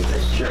copy of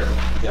this. Sure.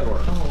 Yep.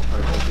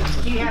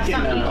 Do you have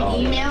something you can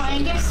email,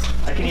 Angus?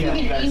 I can If email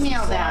you you can guys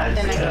email that,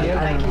 then I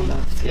can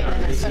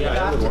send it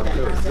Yeah, off that to would work them.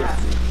 too. How's that?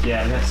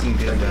 Yeah, that's some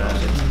good.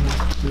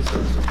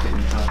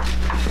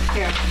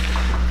 Here.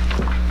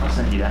 I'll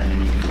send you that and then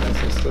you can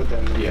just But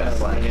then we have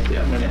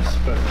minutes,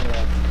 but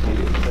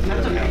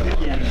That's okay.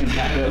 Yeah, you can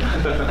pack it.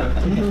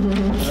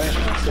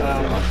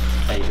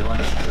 How you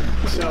doing?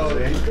 so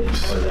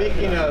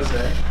speaking of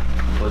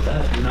What's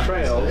that?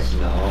 trails,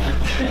 No.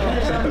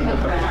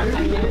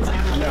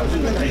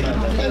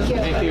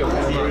 thank you.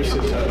 Bruce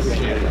is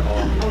appreciate it.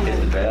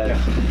 It's bad.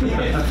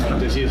 I'm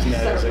just using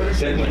that as a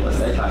segue.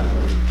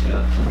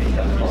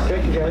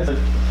 Thank you guys.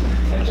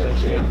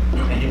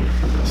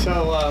 So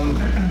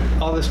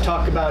all this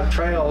talk about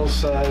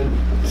trails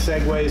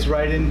segues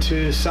right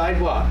into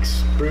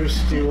sidewalks. Bruce,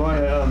 do you want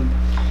to?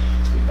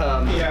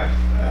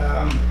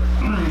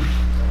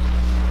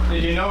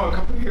 Did you know a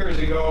couple of years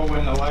ago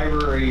when the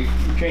library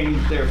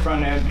changed their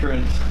front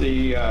entrance,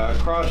 the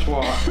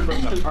crosswalk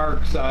from the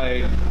park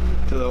side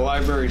to the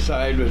library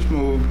side was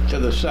moved to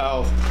the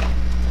south.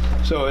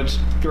 So it's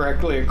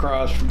directly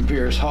across from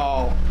Pierce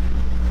Hall.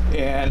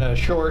 And a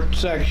short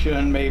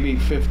section, maybe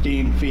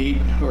 15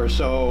 feet or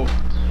so,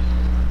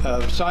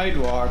 of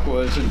sidewalk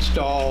was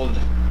installed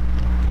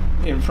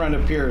in front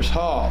of Pierce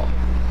Hall.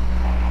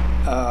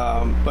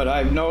 But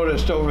I've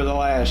noticed over the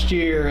last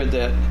year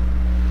that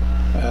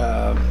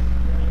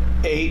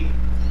 8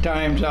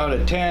 times out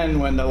of 10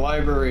 when the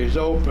library is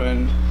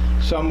open,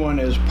 someone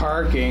is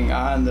parking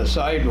on the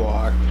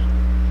sidewalk,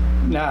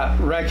 not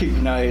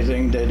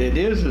recognizing that it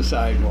is a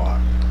sidewalk.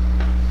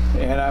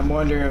 And I'm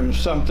wondering if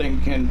something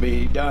can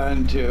be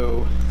done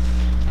to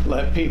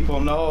let people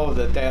know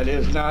that that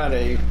is not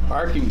a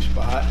parking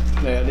spot,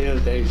 that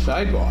is a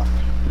sidewalk.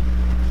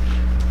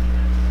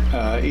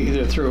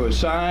 Either through a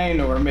sign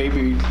or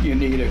maybe you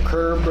need a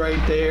curb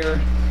right there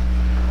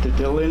to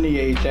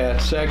delineate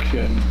that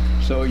section.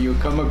 So you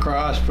come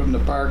across from the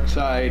park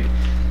side,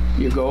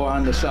 you go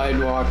on the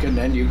sidewalk, and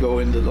then you go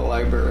into the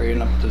library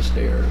and up the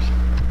stairs.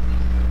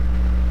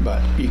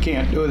 But you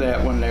can't do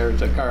that when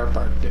there's a car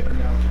parked there.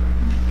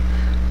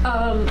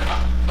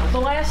 the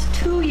last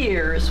 2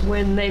 years,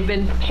 when they've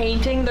been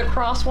painting the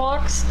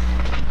crosswalks,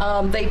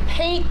 they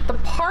paint the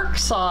park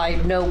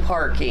side no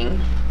parking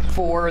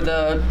for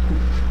the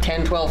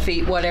 10, 12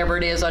 feet, whatever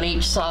it is on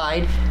each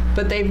side,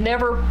 but they've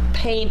never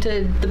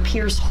painted the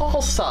Pierce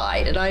Hall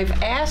side. And I've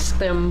asked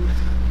them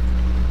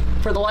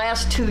for the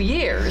last 2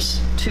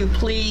 years to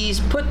please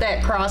put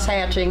that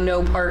cross-hatching,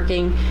 no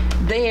parking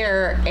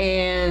there,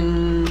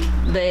 and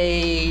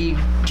they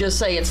just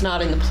say it's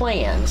not in the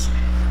plans.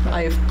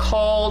 I've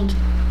called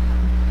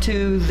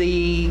to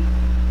the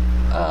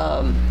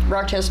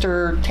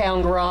Rochester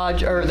Town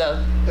Garage, or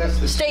That's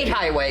the State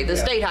Highway, the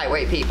yeah. State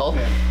Highway people.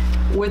 Yeah.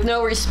 With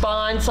no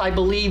response. I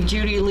believe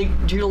Julie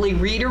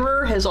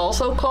Reederer has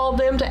also called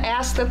them to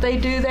ask that they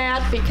do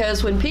that,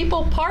 because when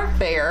people park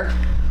there,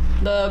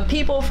 the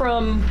people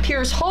from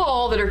Pierce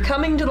Hall that are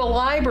coming to the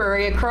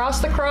library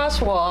across the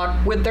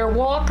crosswalk with their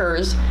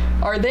walkers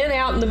are then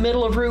out in the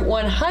middle of Route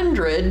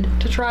 100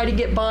 to try to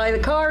get by the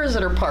cars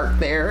that are parked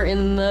there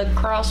in the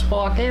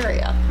crosswalk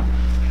area.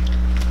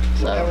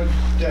 So That would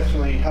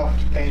definitely help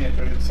to paint it,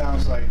 but it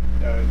sounds like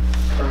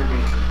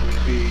curbing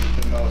would be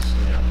the most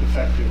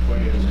effective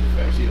way of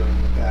dealing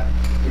with that,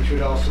 which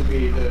would also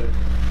be the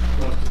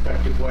most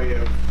effective way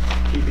of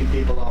keeping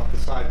people off the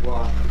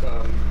sidewalk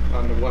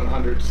on the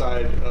 100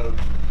 side of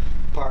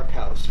Park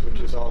House,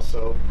 which is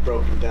also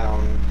broken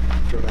down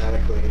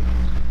dramatically.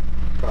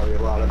 Probably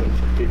a lot of it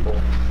for people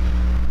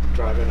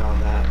driving on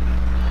that.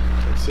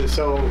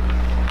 So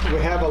we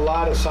have a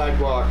lot of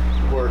sidewalk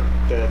work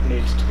that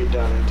needs to be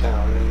done in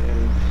town,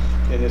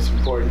 and it's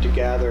important to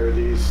gather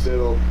these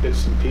little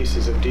bits and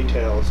pieces of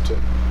details to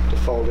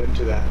fold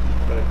into that.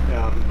 But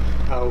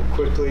how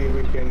quickly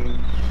we can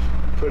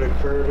put a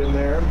curve in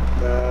there,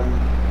 I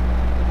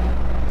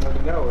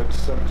don't know. It's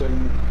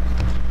something.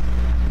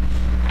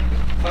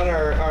 On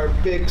our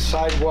big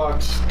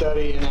sidewalk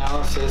study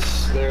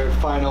analysis, their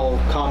final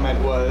comment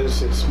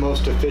was it's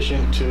most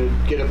efficient to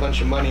get a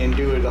bunch of money and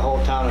do it the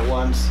whole town at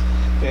once.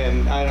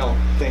 And I don't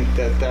think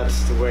that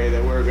that's the way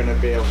that we're going to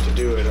be able to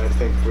do it. I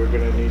think we're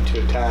going to need to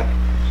attack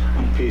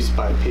piece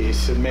by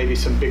piece, and maybe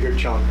some bigger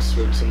chunks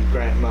with some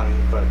grant money.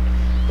 But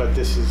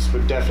this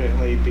would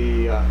definitely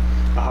be a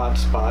hot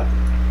spot,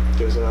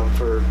 because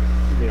for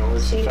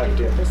it's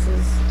effective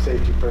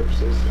safety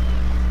purposes.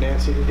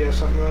 Nancy, did you have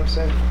something you want to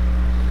say?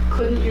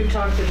 Couldn't you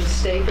talk to the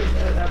state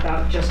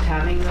about just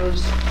having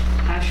those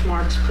hash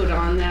marks put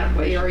on that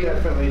We should area?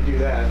 definitely do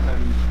that.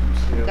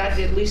 That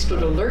at least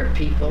would alert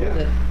people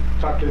that.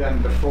 Talk to them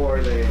before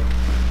they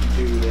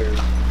do their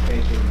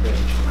painting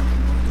thing.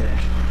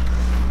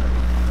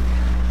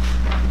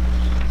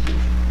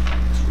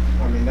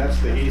 I mean, that's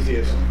the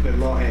easiest, the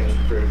low-hanging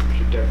fruit. We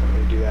should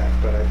definitely do that.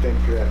 But I think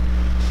that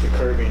the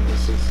curbing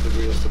is the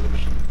real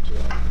solution to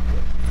that.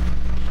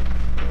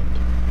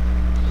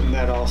 And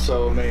that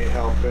also may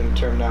help in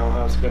terms now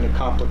how it's going to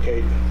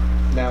complicate.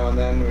 Now and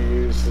then we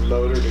use the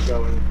loader to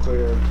go and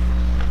clear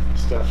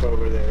stuff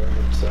over there.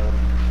 It's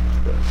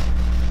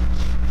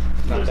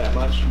not that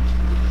much.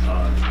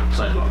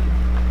 Sidewalk.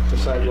 The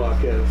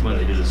sidewalk is. When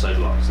they do the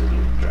sidewalks, they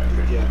do drag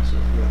right. Yeah. So.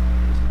 Yeah.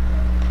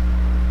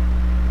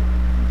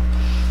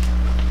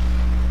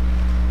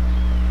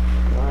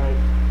 All right.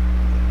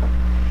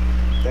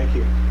 Thank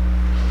you.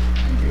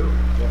 Thank you.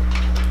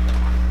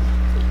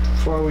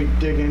 Before we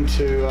dig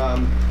into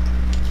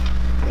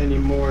any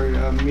more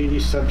meaty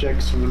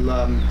subjects, I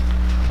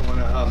want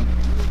to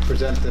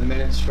present the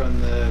minutes from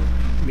the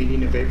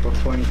meeting of April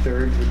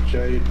 23rd, which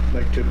I'd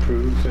like to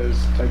approve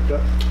as typed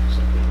up.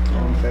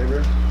 All in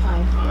favor?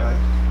 Aye. Aye.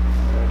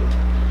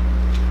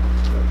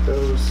 Got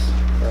those.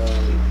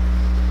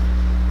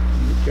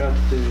 We've got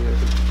the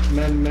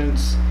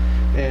amendments,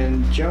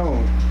 and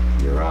Joan,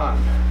 you're on.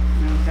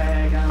 Okay,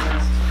 I got a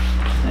list.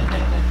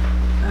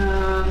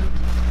 I'm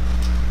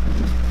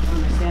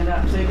gonna stand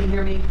up so you can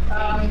hear me.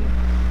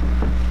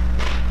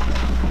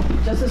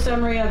 Just a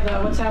summary of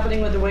what's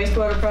happening with the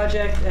wastewater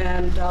project,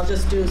 and I'll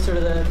just do sort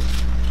of the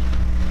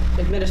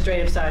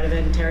administrative side of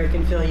it, and Terry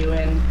can fill you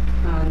in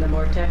on the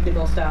more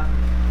technical stuff.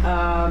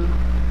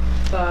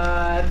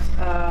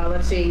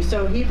 Let's see.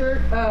 So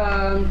Hebert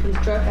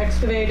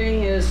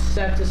Excavating is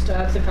set to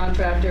start. The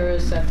contractor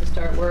is set to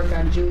start work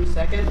on June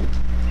 2nd,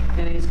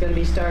 and he's going to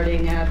be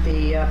starting at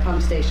the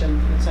pump station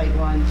at Site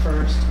 1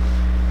 first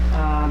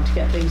to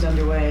get things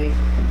underway.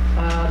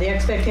 The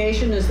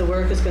expectation is the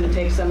work is going to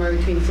take somewhere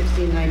between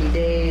 60 and 90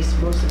 days.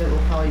 Most of it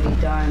will probably be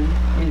done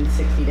in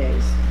 60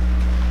 days.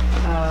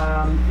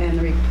 And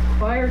the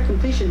required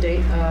completion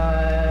date,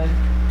 I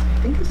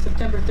think it's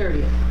September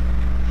 30th.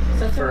 Is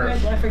that the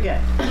right? I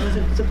forget. Was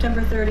it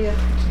September 30th?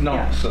 No,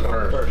 Yeah. it's the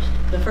first.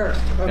 The 1st,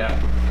 okay. Yeah.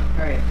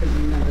 All right,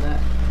 couldn't remember that.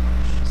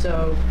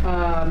 So,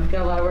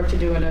 got a lot of work to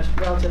do in a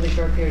relatively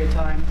short period of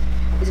time.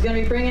 He's going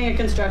to be bringing a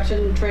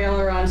construction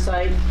trailer on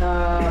site.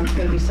 It's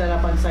going to be set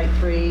up on Site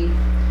 3.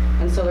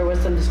 And so there was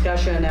some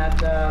discussion at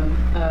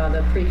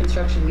the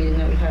pre-construction meeting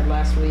that we had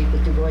last week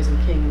with Du Bois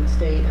and King in the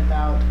state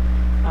about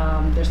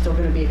there's still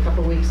going to be a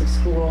couple weeks of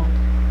school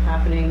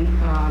happening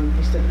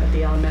just at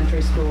the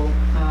elementary school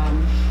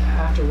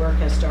after work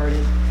has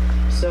started.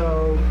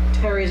 So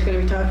Terry's going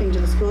to be talking to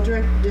the school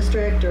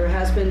district, or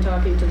has been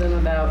talking to them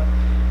about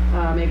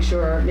making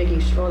sure,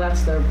 oh,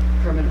 that's the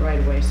permanent right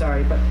of way,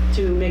 sorry, but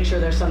to make sure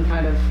there's some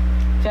kind of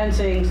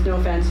fencing,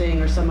 snow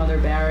fencing, or some other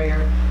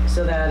barrier,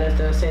 so that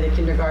if say the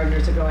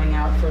kindergartners are going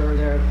out for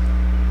their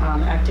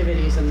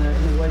activities in the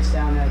woods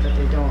down there, that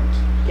they don't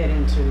get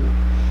into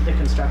the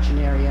construction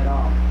area at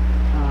all.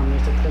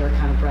 There's a clear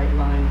kind of bright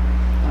line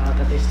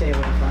that they stay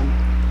away from.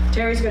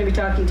 Terry's going to be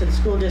talking to the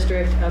school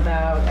district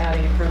about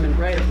adding a permanent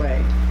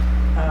right-of-way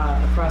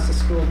across the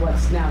school,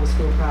 what's now the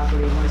school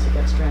property, once it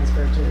gets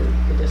transferred to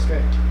the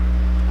district.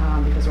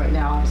 Because right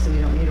now, obviously,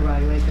 we don't need a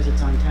right-of-way because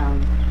it's on town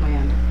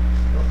land.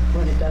 But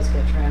when it does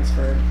get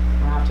transferred,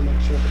 we'll have to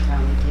make sure the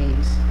town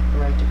retains the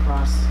right to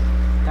cross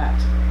that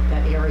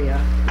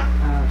area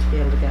to be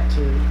able to get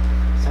to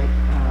Site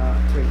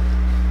 3.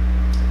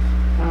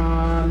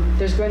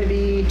 There's going to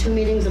be 2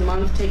 meetings a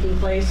month taking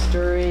place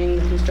during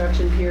the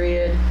construction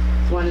period.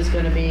 One is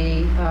going to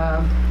be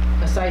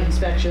a site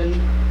inspection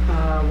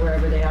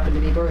wherever they happen to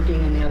be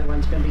working, and the other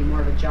one's going to be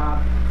more of a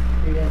job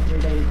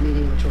related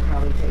meeting, which will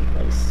probably take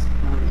place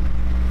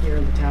here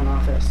in the town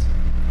office.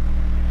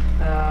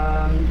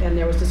 And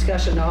there was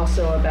discussion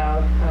also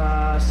about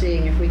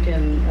seeing if we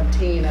can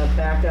obtain a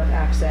backup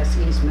access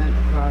easement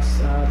across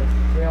the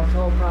rail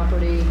toll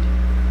property,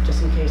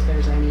 just in case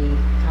there's any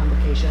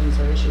complications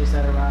or issues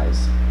that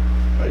arise.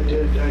 I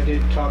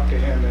did talk to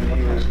him, and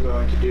he was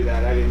willing to do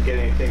that. I didn't get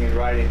anything in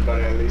writing,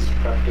 but I at least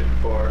prepped it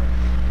for.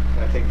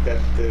 I think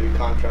that the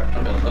contractor.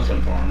 I've been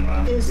looking for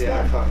him. Is Yeah,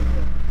 I that found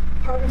him.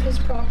 part of his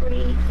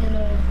property in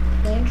a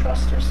land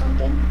trust or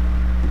something?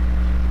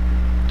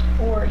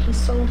 Or he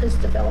sold his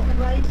development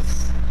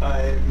rights?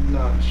 I'm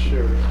not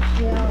sure.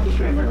 Yeah.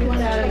 Sure. I want to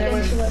Yeah, check there into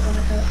was- it when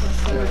it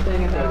happens. Another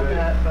thing about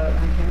that, but I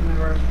can't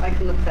remember. I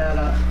can look that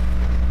up.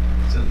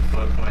 It's in the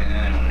floodplain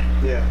anyway.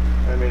 Yeah,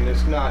 I mean,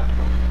 it's not.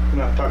 We're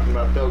not talking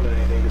about building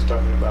anything. Just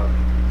talking about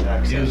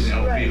access. Using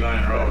old Right.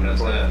 Beeline Road, that's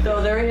it. So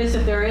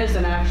if there is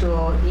an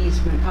actual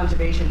easement,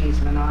 conservation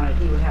easement on it,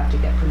 he would have to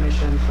get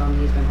permission from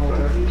the easement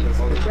holder,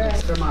 Right.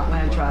 Vermont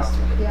Land Trust,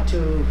 Yeah.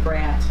 to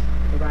grant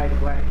the right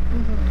of way.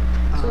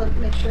 So let's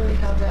make sure we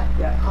have that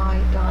Yeah.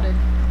 I dotted.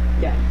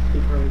 Yeah,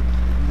 before we.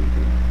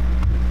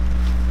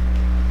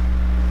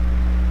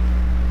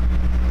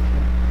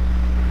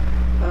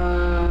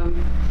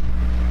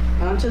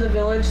 On to the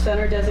village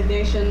center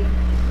designation.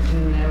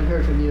 I haven't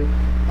heard from you.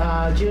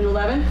 June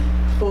 11th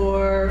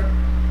for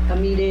a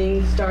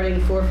meeting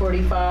starting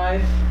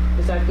 4:45.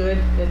 Is that good?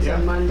 It's Yeah. a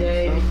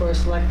Monday before a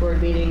select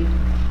board meeting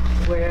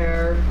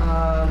where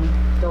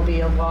there'll be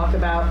a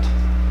walkabout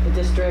the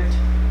district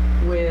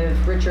with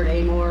Richard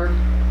Amor,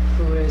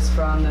 who is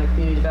from the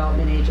Community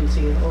Development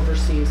Agency that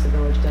oversees the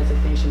village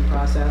designation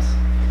process.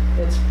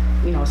 It's,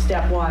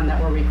 step one that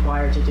we're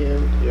required to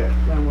do Yeah.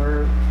 when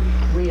we're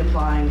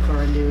reapplying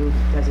for a new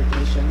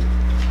designation.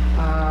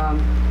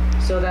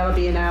 So that'll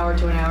be an hour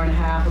to an hour and a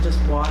half. We'll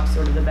just walk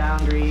sort of the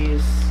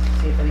boundaries,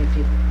 see if any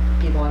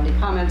people have any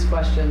comments,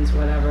 questions,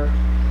 whatever.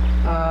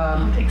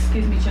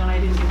 Excuse me, John, I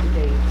didn't get the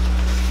date.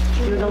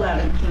 June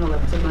 11th. June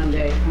 11th. It's a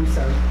Monday. I'm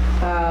sorry.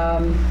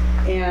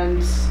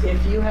 And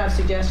if you have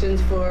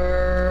suggestions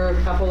for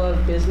a couple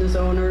of business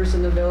owners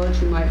in the village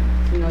who might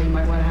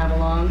want to have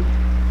along,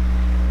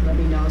 let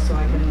me know so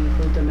I can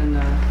include them in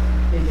the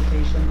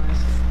invitation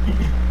list.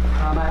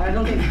 I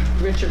don't think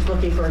Richard's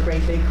looking for a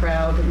great big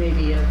crowd, but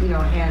maybe a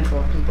handful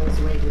of people is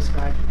the way to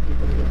describe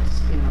people who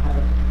have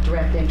a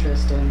direct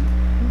interest in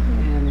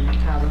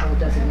how the whole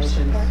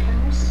designation. Park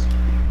house.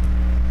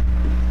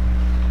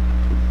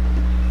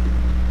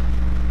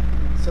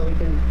 So we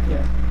can,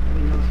 let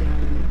me know if you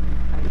have any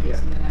ideas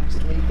in the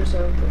next week or so,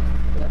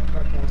 but that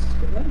park house is a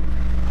good one.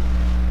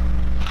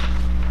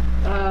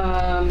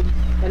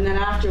 And then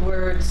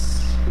afterwards,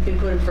 we can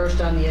put him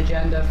first on the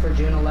agenda for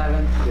June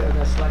 11th for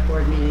the select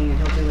board meeting, and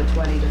he'll do a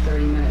 20 to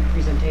 30-minute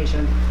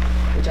presentation,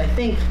 which I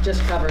think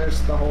just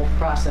covers the whole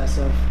process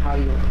of how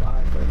you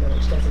apply for a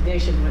village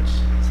designation, which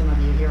some of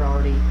you here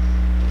already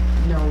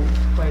know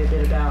quite a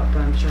bit about,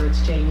 but I'm sure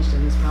it's changed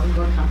and it's probably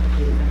more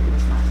complicated than it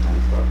was last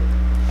time. So,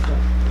 that's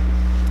that.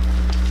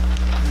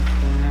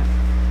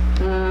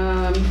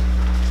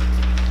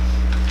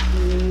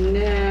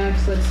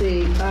 Next, let's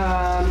see.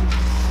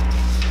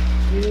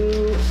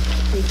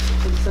 I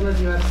think some of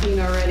you have seen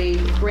already,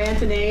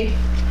 Grant and Aid,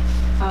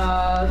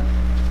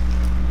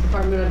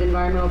 Department of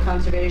Environmental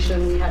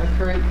Conservation. We have a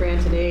current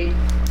Grant and Aid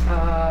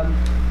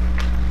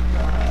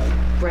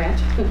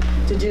grant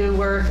to do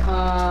work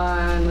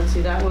on, let's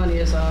see, that one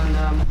is on,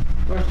 I've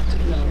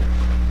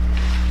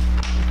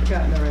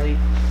forgotten already.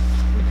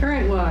 The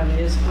current one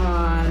is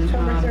on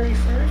October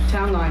 31st.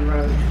 Town Line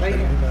Road, right?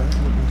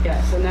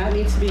 Yes, and that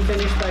needs to be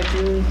finished by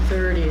June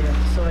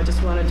 30th. So I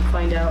just wanted to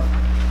find out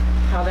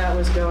how that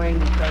was going,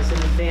 because in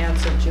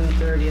advance of June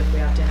 30th, we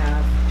have to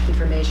have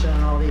information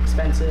on all the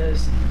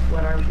expenses,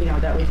 what are,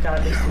 that we've got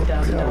at least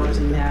 $2,000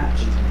 in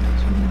match.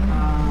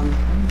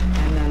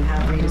 And then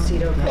have Rita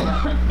Cito come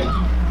up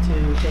to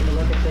take a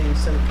look at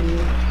things. So can you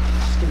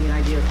just give me an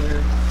idea of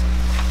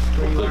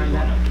where you are in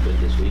that?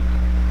 This week.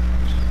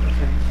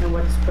 Okay, and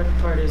what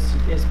part is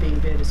being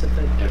bid? Is it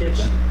the ditch?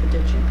 Everything. The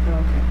ditching?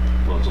 Oh, okay.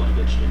 Well, it's only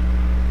ditched in 2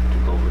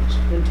 culverts.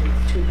 Then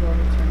two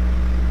culverts, right?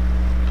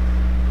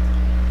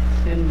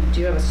 And do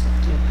you have an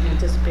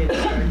anticipated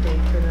start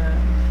date for that?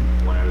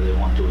 Whenever they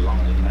want to, as long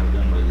as they can have it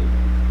done by the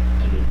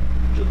end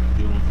of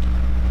June.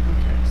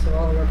 Okay, so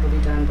all the work will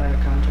be done by a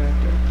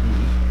contractor?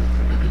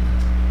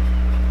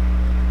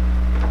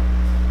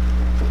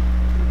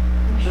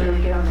 Make sure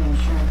we get on the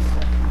insurance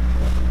stuff.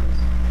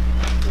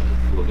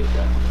 We'll get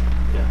that.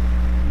 Yeah.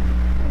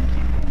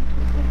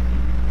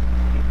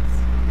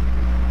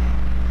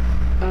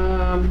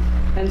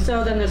 And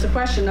so then there's a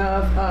question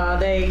of,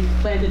 they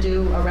plan to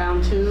do a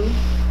round 2,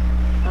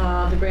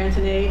 the grant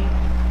and aid,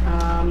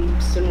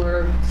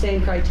 similar,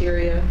 same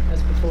criteria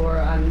as before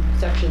on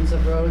sections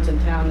of roads in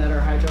town that are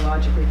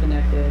hydrologically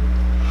connected.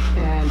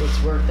 And it's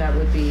work that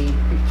would be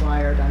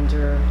required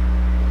under,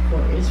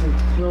 or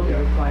will be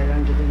required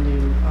under the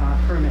new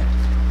permit.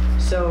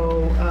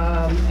 So,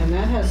 and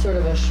that has sort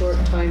of a short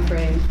time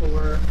frame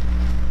for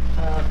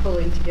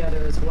pulling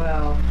together as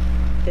well.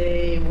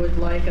 They would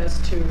like us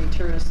to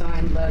return a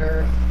signed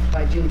letter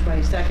by June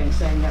 22nd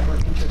saying that we're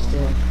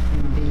interested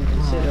in being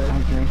considered.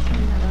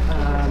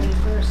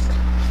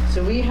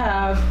 So we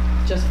have,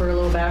 just for a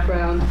little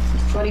background,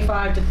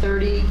 25 to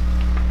 30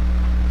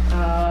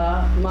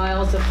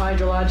 miles of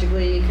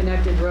hydrologically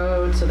connected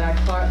road, so that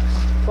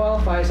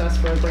qualifies us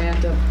for a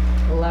grant of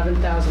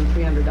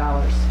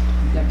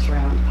 $11,300 next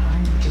round,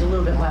 which is a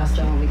little bit less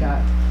than when we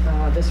got,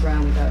 this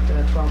round we got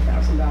a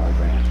 $12,000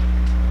 grant.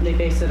 They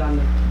base it on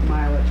the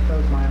mileage,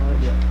 road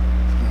mileage.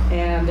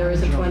 And there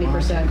is a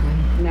 20%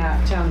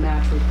 town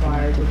match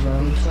required, which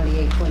will be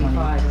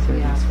 $28.25 if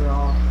we ask for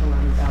all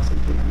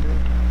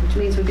 $11,300, which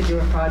means we could do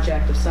a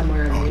project of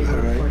somewhere in the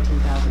neighborhood of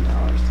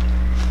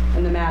 $14,000.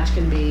 And the match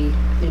can be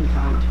in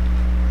kind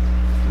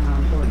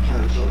or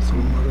cash.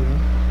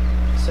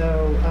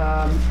 So,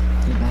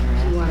 you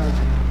want to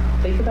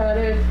think about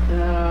it?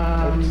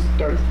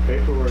 Start the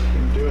paperwork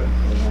and do it.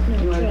 We have no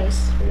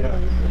choice, really. Yeah.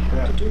 We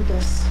have to do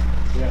this.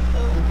 Yeah.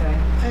 Okay.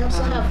 I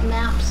also have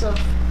maps of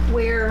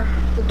where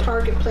the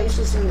target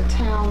places in the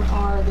town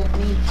are that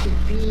need to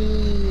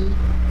be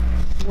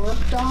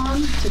worked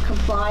on to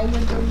comply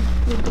with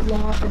the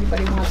law. If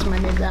anybody wants them, I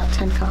made about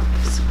 10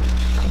 copies.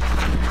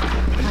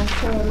 I'm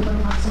sure everybody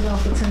wants to know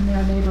if it's in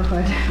their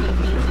neighborhood.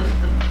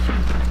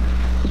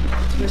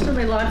 There's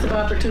certainly lots of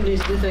opportunities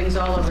to do things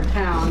all over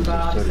town,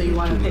 but obviously you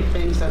want to pick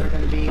things that are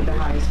going to be the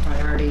highest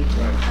priority.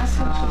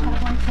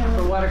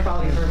 For water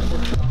quality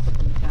purposes, also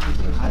for the town.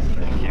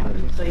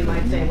 So you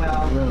might say,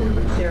 well,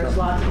 there's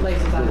lots of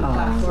places on the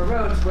Class 4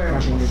 roads where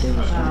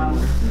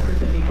there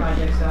could be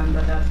projects done,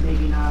 but that's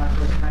maybe not a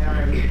first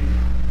priority.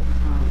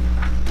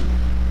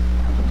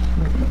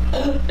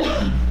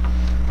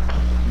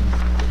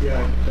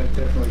 Yeah, that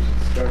definitely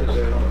should start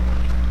there.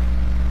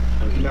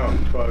 No,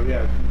 well,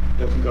 yeah,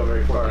 doesn't go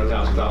very far.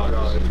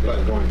 $14,000 but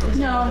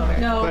No,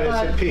 But it's a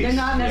but piece. they're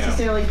not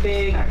necessarily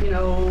big,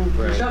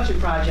 construction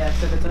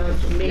projects. If it's a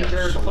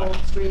major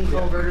stream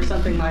culvert or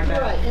something like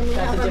that, Right, and we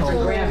that's have a different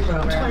until grant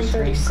program.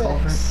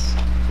 2036.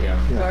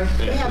 Sorry?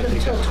 We have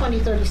until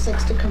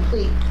 2036 to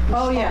complete.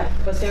 Oh, yeah,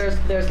 but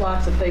there's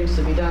lots of things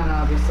to be done,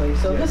 obviously.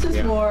 So this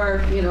is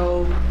more,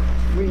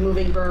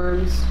 removing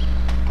berms,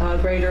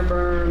 greater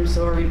berms,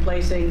 or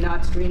replacing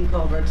not stream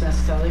culverts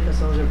necessarily, because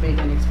those are big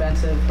and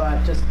expensive,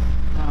 but just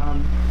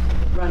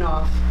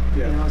runoff,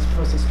 as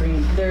opposed to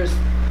stream. There's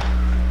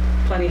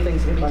plenty of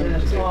things that can be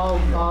done. It's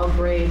all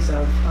grades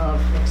of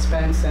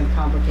expense and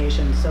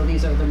complications. So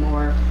these are the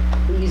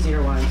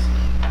easier ones.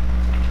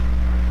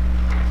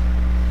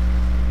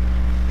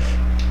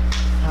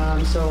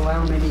 So I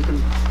don't know, maybe you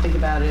can think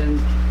about it, and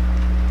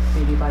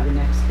maybe by the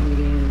next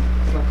meeting,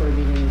 select board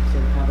meeting,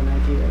 to have an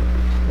idea.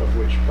 Of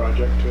which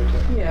project to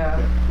attend? Yeah,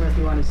 or if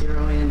you want to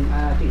zero in,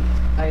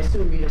 I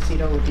assume Rita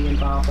Cito would be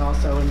involved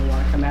also, and will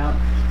want to come out.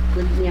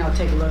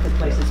 Take a look at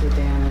places with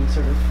Dan and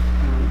sort of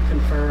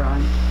confer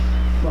on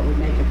what would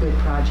make a good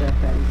project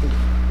that we could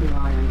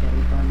rely on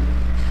getting funded.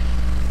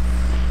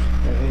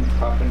 Anything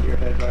pop into your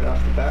head right off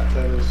the bat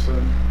that is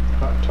a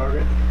hot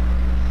target?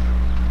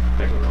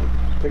 Pickle Road.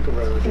 Pickle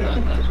Road, yeah.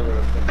 Pickle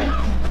Road.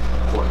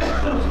 $14,000, we're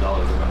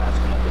gonna have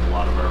to come up with a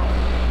lot of our own.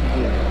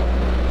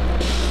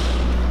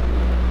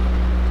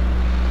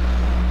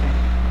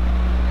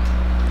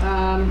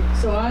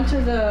 So on to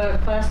the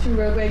Class 2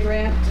 roadway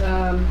grant.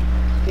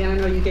 Dan, I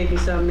know you gave me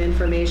some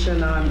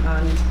information on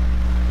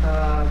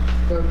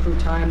road crew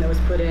time that was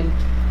put in,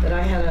 but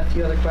I had a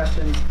few other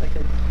questions I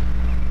could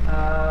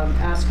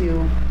ask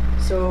you.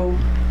 So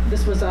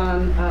this was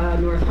on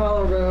North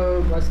Hollow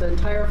Road. Was the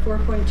entire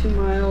 4.2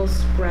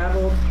 miles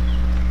gravel?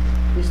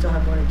 You still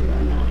have more to do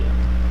on that?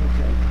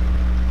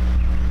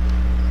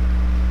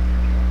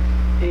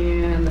 Okay.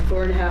 And the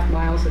 4.5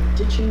 miles of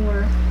ditching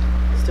work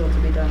still to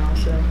be done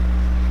also.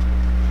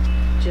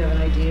 Do you have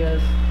an idea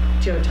of,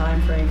 do you have a time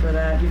frame for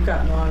that? You've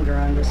gotten longer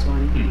on this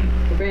one.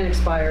 The grant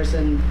expires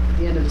in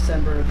the end of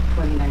December of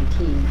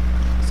 2019.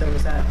 So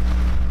is that?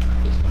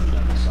 It's gonna be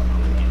done this summer,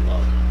 we ain't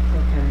love.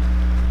 Okay.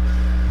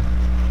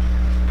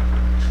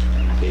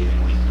 And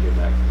paving, we can hear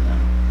back from them.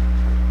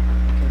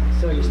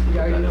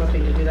 Are you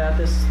hoping to do that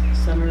this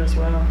summer as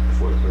well?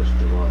 Before the 1st of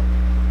July.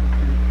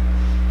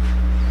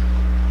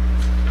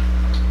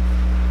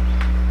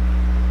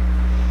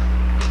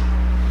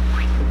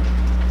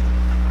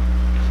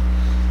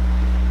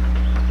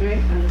 All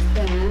right,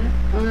 understand.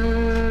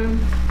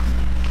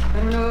 I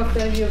don't know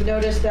if you've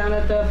noticed down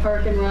at the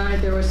Park and Ride,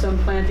 there was some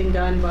planting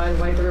done by the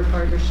White River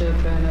Partnership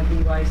and a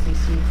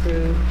BYCC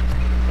crew.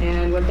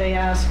 And what they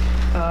ask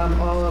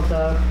all of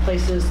the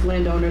places,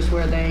 landowners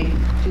where they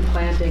do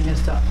planting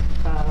is to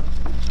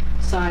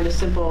sign a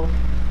simple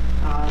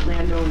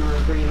landowner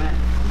agreement,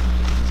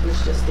 which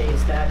just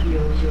states that you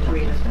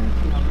agree to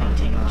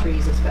maintain the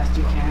trees as best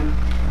you can.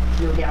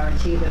 No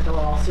guarantee that they'll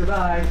all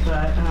survive,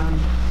 but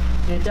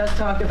it does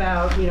talk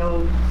about,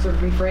 sort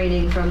of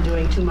refraining from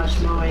doing too much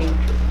mowing.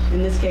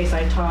 In this case,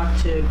 I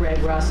talked to Greg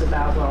Russ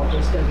about, well,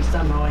 there's going to be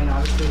some mowing,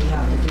 obviously, we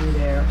have to do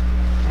there.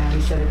 And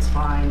he said it's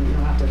fine, you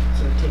don't have to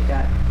sort of take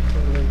that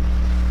totally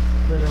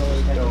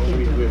literally. That Don't you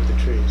weed can't do- with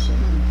the trees.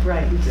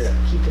 Right, you just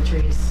keep the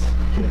trees.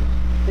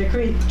 They're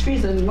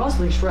trees and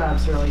mostly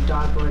shrubs, really,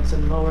 dogwoods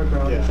and lower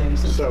growth Yeah,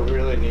 things. so we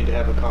really need to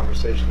have a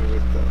conversation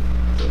with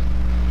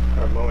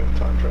our mowing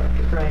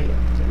contractor. Right,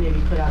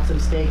 maybe put out some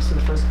stakes for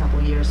the first couple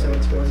of years so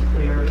it's really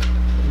clear,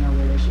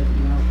 where they should,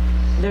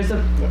 There's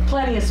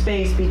plenty of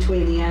space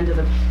between the end of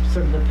the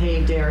sort of the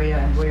paved area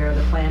and where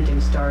the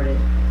planting started.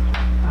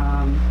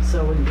 So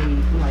it wouldn't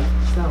be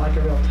it's not like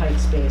a real tight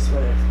space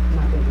where it's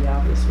not going to be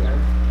obvious where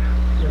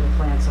the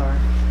plants are.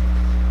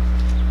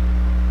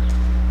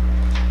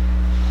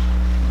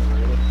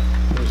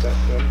 Is that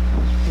good?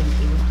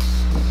 Thank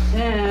you.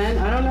 And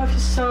I don't know if you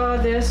saw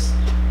this,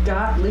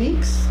 DOT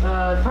leaks.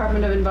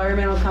 Department of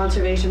Environmental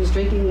Conservation's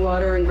Drinking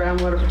Water and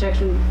Groundwater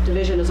Protection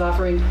Division is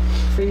offering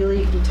free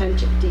leak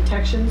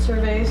detection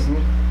surveys.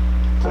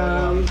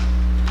 Mm-hmm.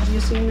 Have you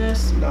seen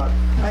this? Not.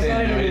 I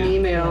got it in an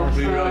email.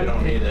 We really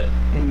don't need it.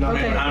 Not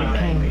Okay. I'm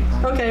angry.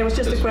 Okay, it was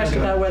just a question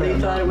about whether you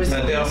thought it was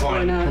That they'll useful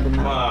or find,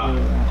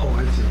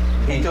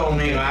 not. he told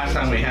me last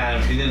time we had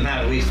him, she didn't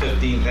have at least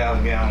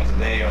 15,000 gallons a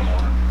day or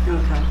more.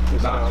 Okay,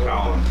 It's Not Colin.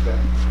 all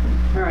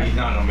He's right.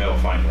 not gonna be able to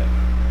find it.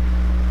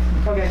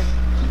 Okay,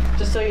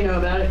 just so you know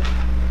about it.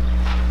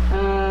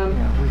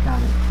 Yeah, we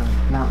got it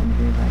for Mountain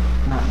View,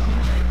 but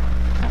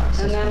not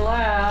And then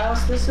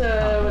last, this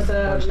was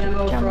a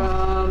memo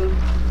from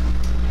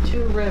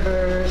Two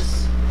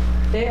Rivers.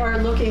 They are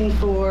looking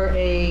for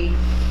a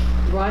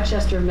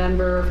Rochester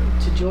member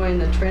to join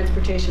the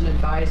Transportation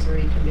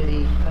Advisory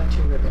Committee of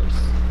Two Rivers.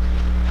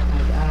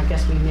 I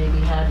guess we maybe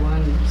had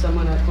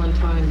someone at one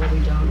time, but we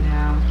don't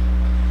now.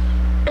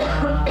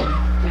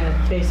 And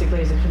it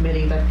basically is a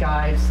committee that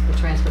guides the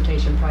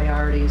transportation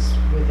priorities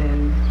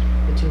within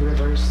the Two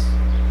Rivers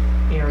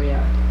area.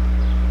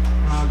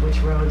 Which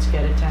roads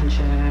get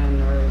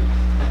attention or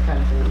that kind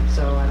of thing.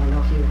 So I don't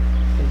know if you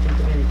can think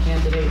of any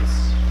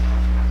candidates,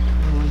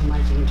 anyone who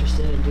might be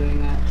interested in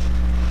doing that.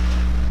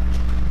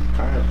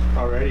 Kind of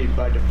already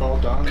by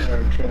default on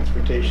their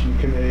transportation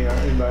committee,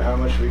 aren't we, by how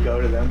much we go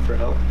to them for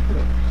help?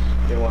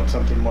 They want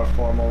something more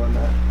formal than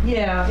that.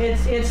 Yeah,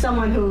 it's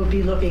someone who would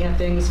be looking at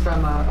things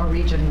from a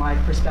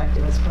region-wide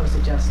perspective as opposed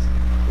to just,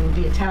 it would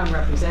be a town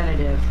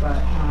representative, but,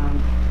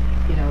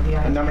 the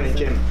idea. Nominate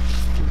Jim.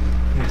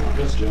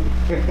 Yes, Jim.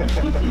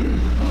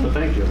 Well,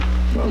 thank you.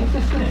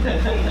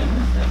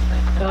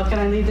 Well, can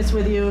I leave this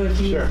with you if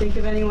you Sure. think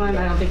of anyone?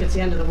 I don't think it's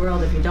the end of the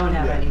world if you don't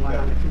have Yeah, anyone yeah.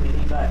 on the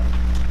committee, but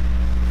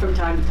from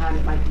time to time,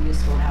 it might be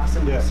useful to have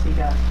someone Yeah. to speak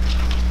up.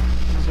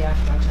 Yeah,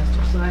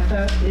 Rochester. So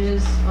that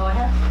is all I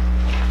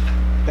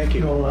have. Thank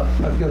you.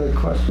 I've got a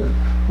question.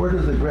 Where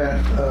does the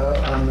grant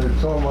on the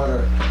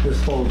stormwater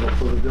disposal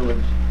for the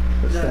village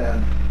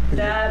stand?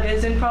 That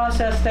is in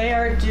process. They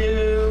are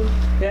due,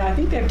 I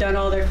think they've done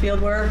all their field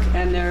work,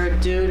 and they're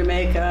due to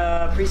make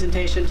a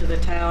presentation to the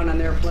town on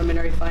their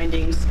preliminary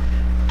findings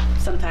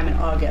sometime in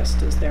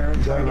August is their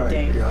Is that target right?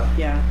 date.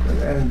 Yeah.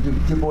 And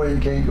Du Bois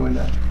and Kane doing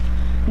that?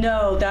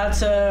 No,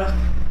 that's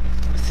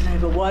what's the name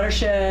of a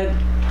watershed?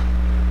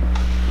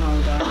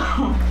 Oh,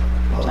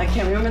 God. I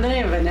can't remember the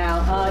name of it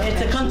now.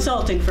 It's a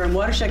consulting firm,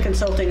 Watershed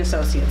Consulting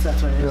Associates,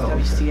 that's what it is, Yeah,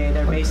 okay. WCA.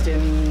 They're based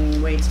in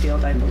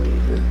Waitsfield, I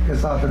believe.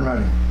 It's off and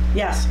running.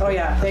 Yes, oh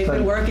yeah, they've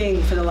been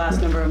working for the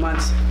last number of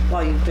months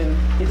while you've been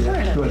getting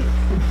started. Good.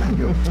 Thank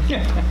you.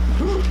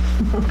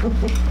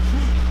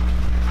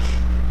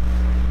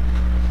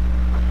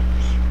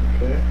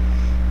 Okay.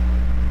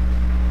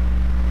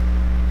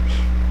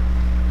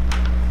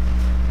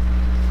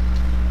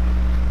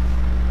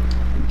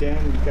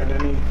 Dan, you got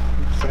any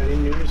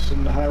exciting news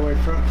in the highway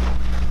front?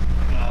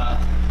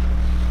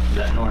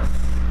 That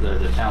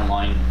the town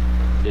line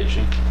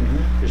ditching.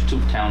 There's two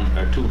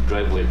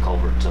driveway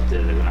culverts up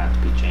there that are gonna have to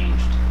be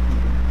changed.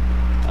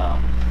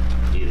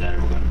 Either that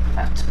or we're gonna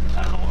have to,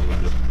 I don't know what we're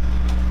gonna do.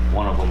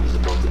 One of them is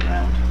above the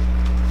ground,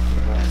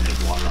 and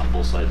there's water on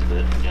both sides of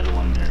it, and the other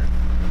one there's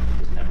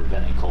never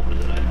been a culvert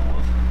that I know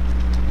of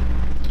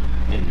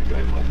in the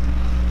driveway.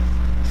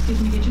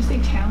 Excuse me, did you say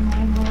town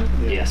line road?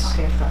 Yes.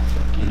 Okay, I thought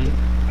so.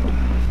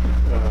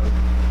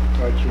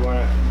 Do you want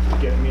to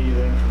get me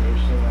the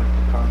information and I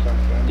can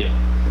contact them? Yeah.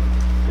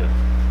 Yeah.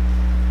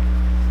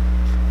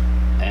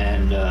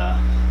 And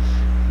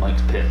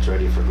Mike's pit's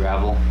ready for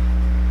gravel.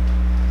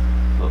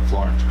 But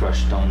Florence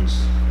crushed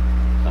stones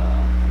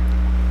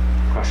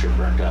crusher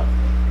burnt up.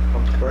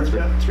 Burnt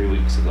up? 3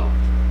 weeks ago.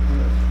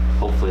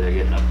 Hopefully they're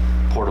getting a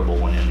portable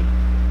one in.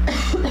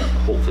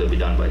 Hopefully it'll be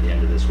done by the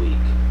end of this week,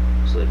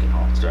 so they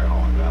can start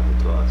hauling gravel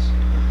to us.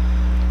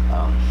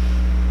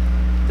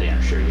 They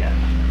aren't sure yet.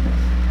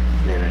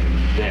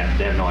 They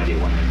have no idea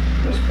when.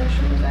 Which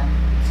crusher was that?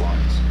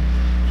 Florence.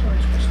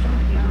 Florence crusher.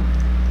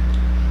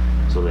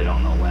 So they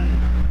don't know when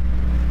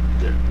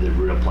the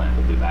real plant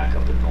will be back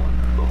up and going,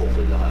 but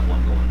hopefully they'll have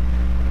one going.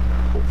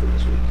 Hopefully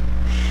this week.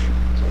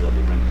 So they'll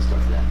be bringing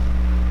stuff then.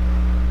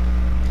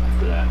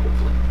 After that,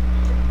 hopefully.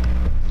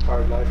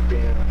 Hard life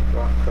being a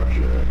rock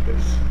crusher like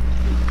this.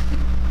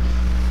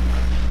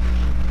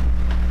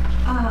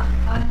 I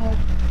have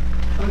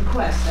a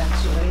request,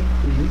 actually.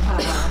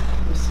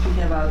 We're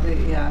speaking about the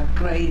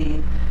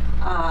grading.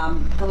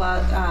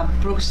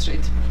 Brook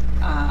Street.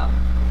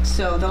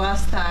 So the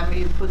last time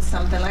we put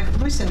something, like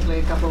recently,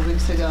 a couple of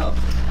weeks ago,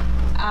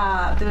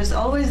 there's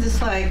always this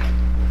like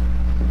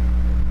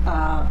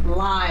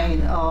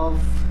line of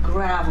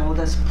gravel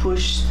that's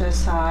pushed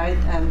aside,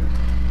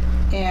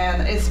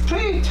 and it's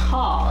pretty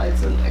tall.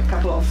 It's a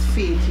couple of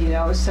feet, you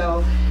know.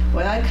 So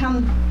when I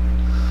come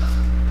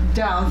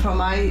down from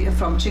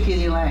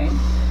Chickadee Lane,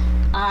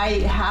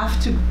 I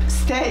have to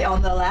stay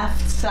on the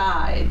left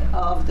side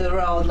of the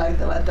road, like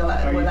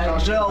when I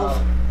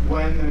drove.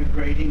 When the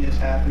grading is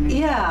happening?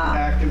 Yeah.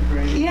 Active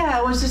grading? Yeah,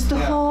 it was just the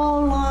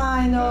whole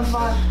line of.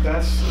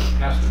 That's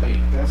has to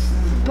be.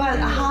 But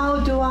how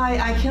do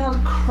I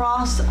cannot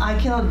cross, I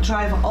cannot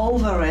drive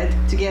over it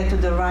to get to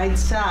the right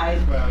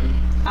side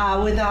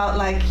without,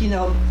 like, you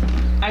know,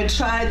 I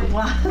tried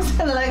once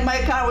and like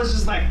my car was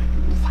just like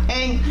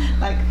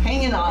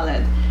hanging on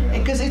it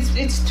because it's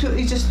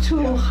just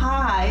too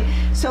high.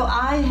 So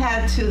I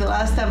had to, the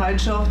last time I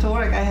drove to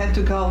work, I had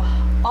to go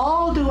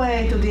all the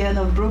way to the end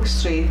of Brook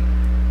Street,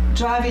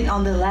 driving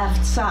on the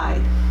left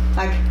side,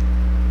 like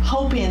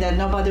hoping that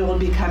nobody will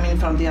be coming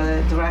from the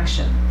other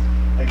direction.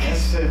 I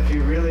guess if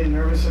you're really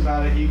nervous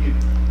about it, you could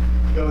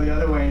go the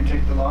other way and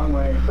take the long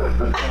way.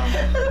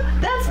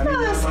 That's I mean,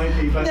 not. that might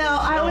be, but No,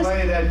 there's no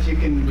way that you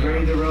can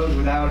grade the road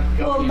without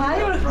going.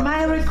 Well,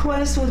 my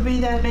request would be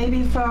that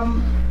maybe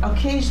from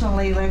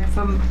occasionally, like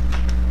from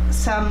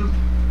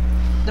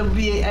there would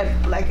be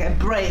like a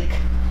break.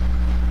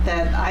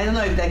 That I don't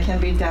know if that can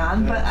be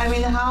done, but I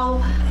mean,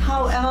 how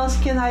else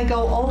can I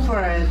go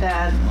over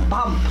that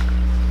bump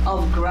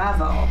of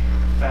gravel?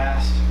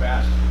 Fast.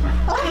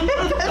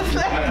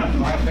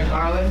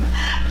 Harlan?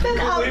 You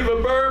can leave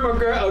a berm of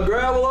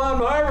gravel on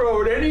my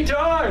road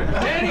anytime.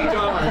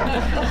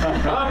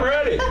 I'm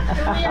ready.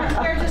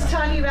 We're just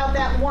talking about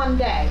that one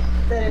day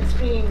that it's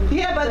being.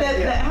 Yeah, but that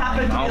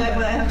happened to me, like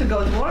when I have to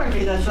go to work.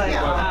 That's like.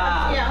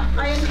 Yeah,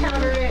 I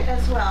encountered it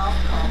as well.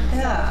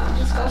 Yeah.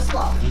 So just go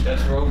slow.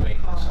 That's road maintenance.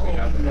 It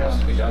has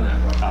to be done that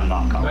way. I'm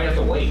not You might have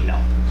to wait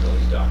until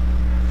he's done.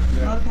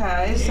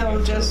 Okay,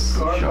 so just.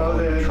 Or go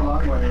the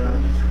long way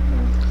around.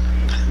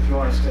 If you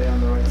want to stay on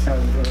the right side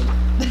of the road.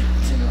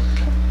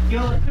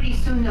 Pretty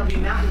soon there'll be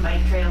mountain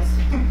bike trails.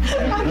 There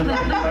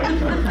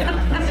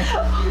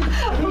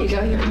you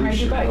go, you can ride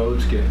your bike.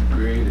 Roads getting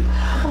graded.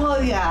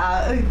 Well,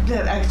 yeah,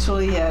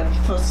 actually,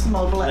 for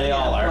small They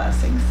all are.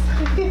 blessings.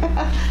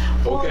 Yeah.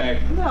 Well, Okay.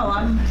 No,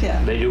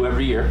 They do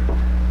every year.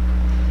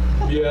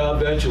 Yeah,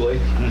 eventually.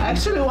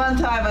 Actually, one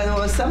time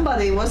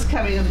somebody was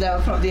coming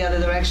down from the other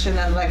direction,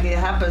 and like it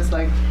happens,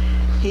 like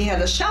he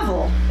had a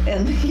shovel,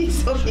 and he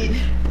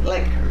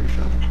like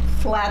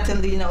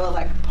flattened, you know,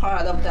 like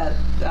part of that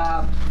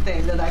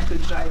thing that I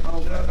could drive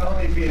over. It'll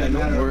only be a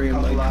matter of a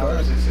couple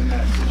hours it's in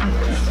that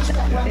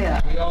situation.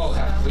 Yeah. We all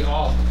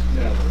deal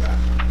with that.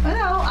 I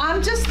know. I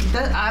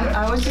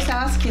was just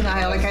asking.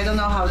 I don't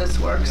know how this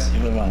works.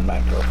 You live on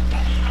back road.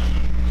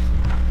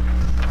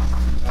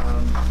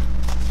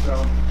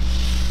 So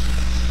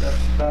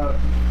that's about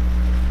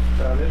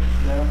it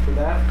now for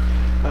that.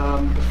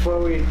 Before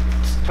we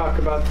talk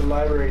about the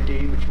library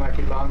deed, which might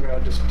be longer,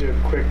 I'll just do a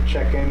quick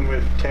check-in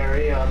with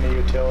Terry on the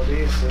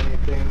utilities.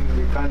 Anything,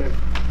 we kind of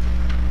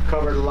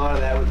covered a lot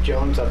of that with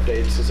Joan's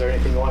updates. Is there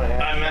anything you want to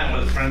add? I met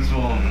with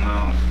principal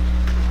and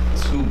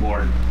school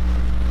board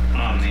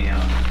on the,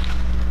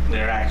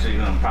 they're actually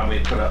going to probably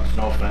put up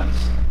snow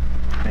fence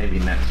maybe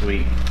next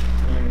week.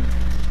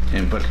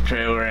 And put the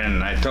trailer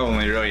in. I told them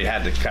they really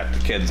had to cut the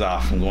kids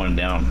off from going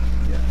down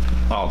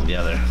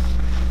altogether.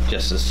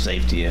 Just a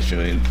safety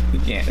issue. You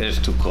can't, it's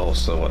too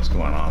close to what's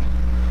going on.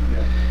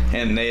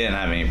 And they didn't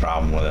have any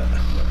problem with it.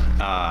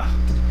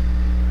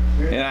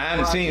 And I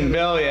haven't seen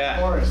Bill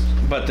yet,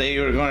 but they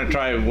were going to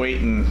try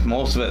waiting.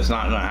 Most of it's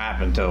not going to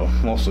happen till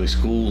mostly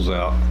school's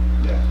out.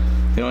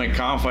 The only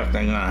conflict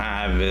I'm going to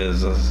have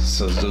is a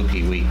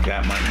Suzuki week.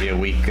 That might be a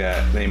week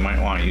that they might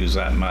want to use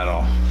that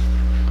metal.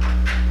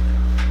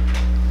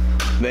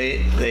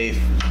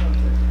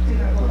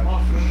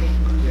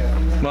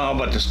 Well,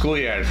 but the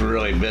schoolyard's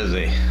really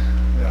busy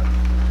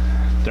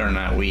during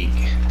that week.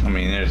 I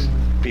mean, there's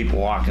people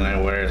walking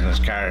everywhere and there's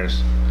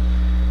cars.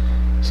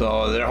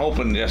 So they're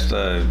hoping just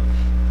to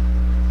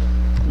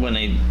when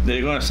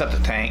they're going to set the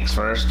tanks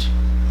first.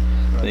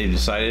 They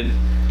decided,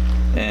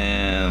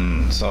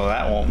 and so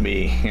that won't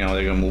be, you know,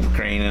 they're going to move a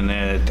crane in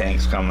there. The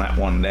tanks come that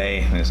one day,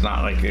 and it's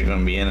not like they're going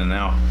to be in and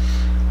out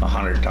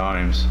 100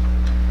 times.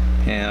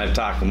 And I've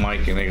talked to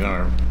Mike, and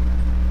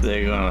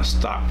they're gonna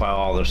stockpile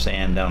all their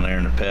sand down there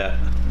in the pit.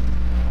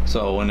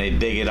 So when they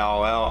dig it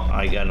all out,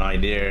 I got an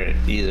idea.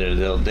 Either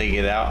they'll dig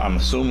it out, I'm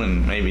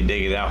assuming maybe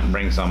dig it out and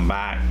bring some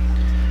back,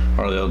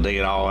 or they'll dig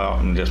it all out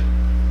and just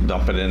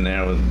dump it in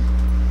there with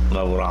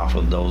level it off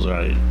with dozer.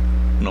 I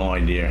no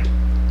idea.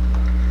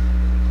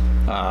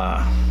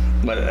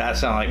 But that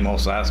sounds like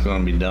most of that's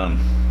going to be done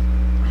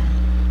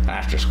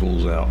after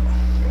school's out.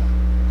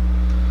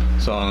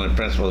 So the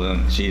principal,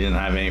 she didn't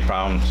have any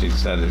problems. She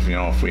said, if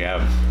we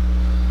have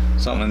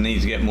something that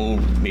needs to get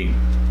moved, he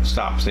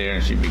stops there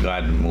and she'd be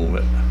glad to move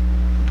it.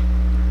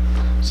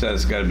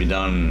 Says it's got to be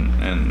done,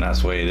 and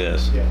that's the way it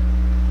is. Yeah.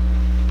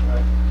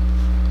 Right.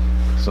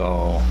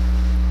 So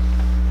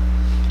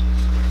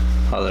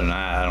other than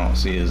that, I don't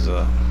see as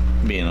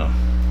being a.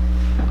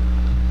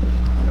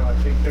 No, I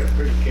think they're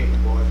pretty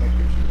capable. I think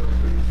they should go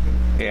pretty soon.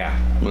 Yeah,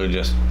 we'll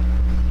just,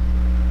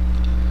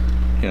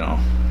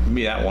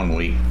 be that 1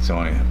 week. It's the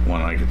only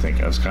one I could think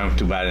of. It's kind of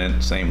too bad in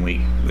the same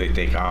week they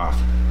take off.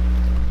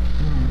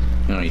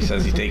 He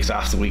says he takes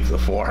off the week of the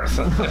 4th.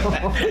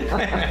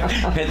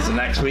 It's the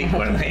next week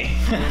when they.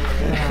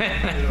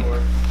 It'll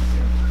work.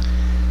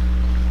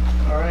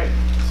 All right,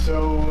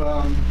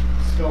 so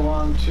let's go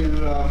on to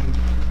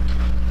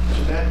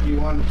Jeanette. You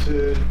want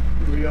to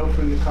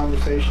reopen the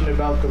conversation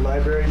about the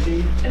library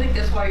deed? I think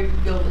that's why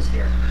Bill was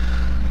here.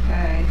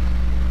 Okay.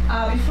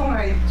 Before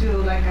I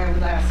do,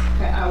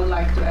 I would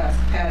like to ask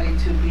Patty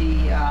to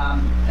be,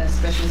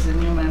 especially as a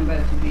new member,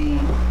 to be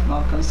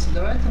more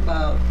considerate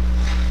about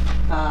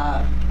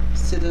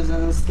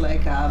citizens'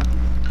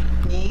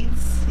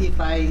 needs.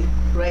 If I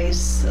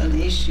raise an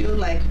issue,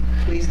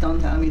 please don't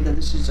tell me that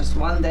this is just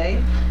one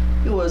day.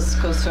 It was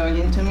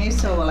concerning to me,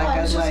 so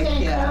I was just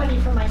getting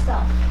clarity for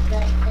myself.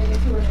 That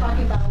if you were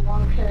talking about a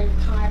long period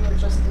of time or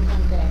just in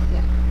one day.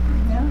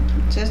 Yeah.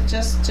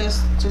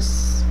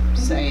 Just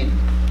saying.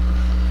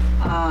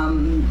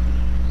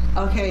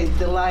 Okay,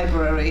 the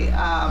library.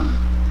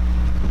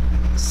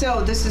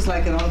 So this is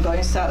like an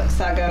ongoing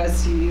saga,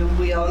 as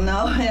we all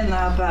know,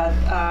 but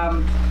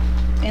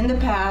in the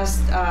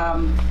past,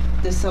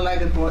 the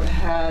select board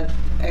had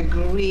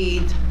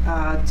agreed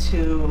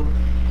to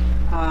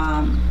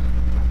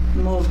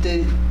move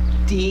the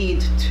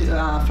deed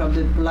from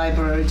the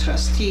library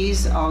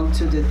trustees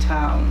onto the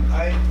town.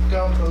 I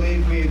don't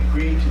believe we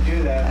agreed to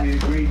do that. We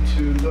agreed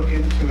to look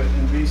into it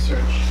and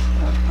research.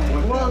 Okay.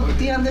 Well,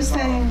 the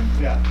understanding.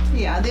 Yeah.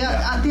 The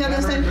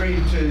understanding. Never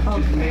agreed to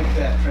make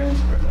that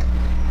transfer.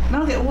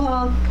 Okay.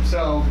 Well.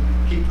 So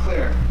keep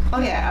clear.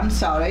 Okay, I'm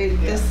sorry.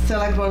 The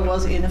select board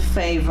was in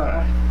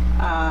favor.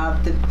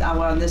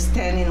 Our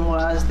understanding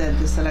was that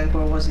the select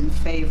board was in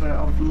favor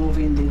of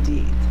moving the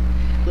deed.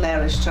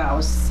 Larry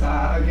Strauss.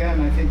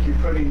 Again, I think you're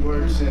putting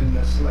words in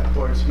the select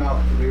board's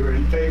mouth. We were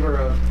in favor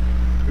of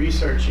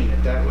researching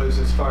it. That was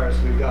as far as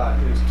we got,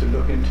 is to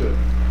look into it.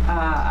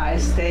 I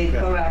stayed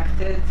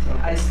corrected.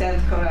 Okay. I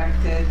stand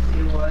corrected.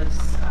 It was,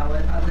 our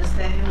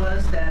understanding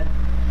was that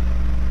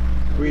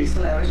Larry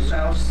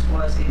Strauss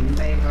was in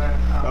favor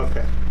of,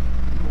 of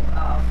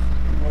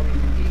moving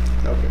the deed.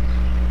 Okay.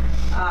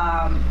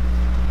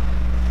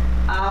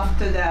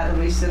 After that,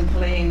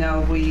 recently,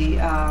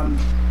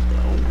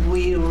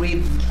 we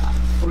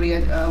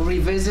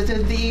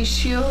revisited the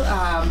issue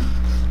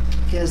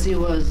because it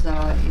was,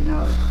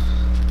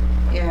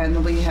 and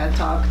we had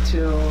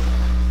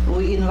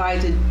we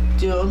invited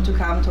June to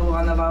come to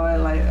one of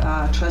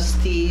our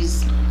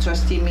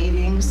trustee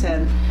meetings,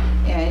 and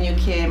you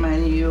came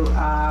and you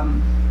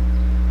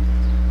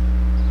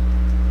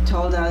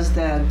told us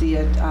that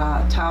the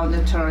town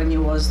attorney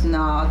was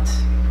not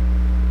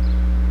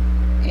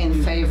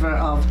in favor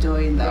of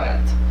doing that.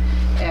 Right.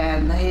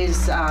 And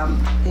his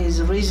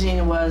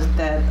reasoning was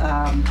that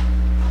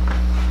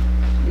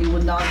he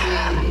would not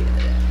be.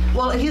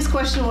 Well, his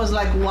question was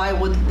why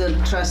would the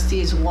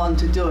trustees want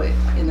to do it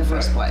in the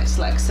first place?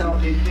 So.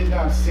 He did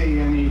not see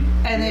any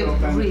real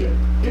benefit.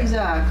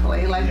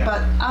 Exactly.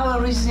 But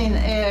our reasoning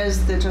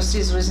is, the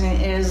trustees'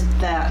 reasoning is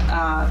that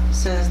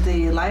since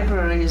the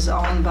library is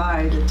owned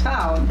by the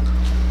town,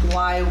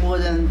 why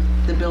wouldn't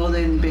the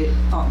building be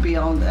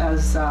owned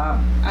as? All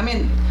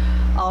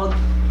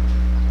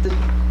the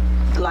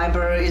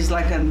library is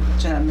maybe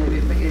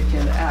you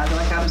can add,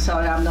 I'm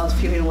sorry, I'm not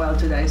feeling well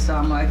today, so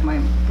I'm my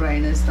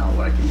brain is not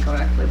working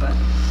correctly, but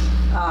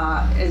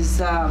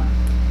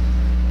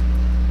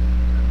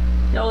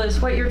Is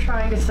what you're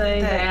trying to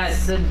say that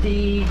the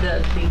deed,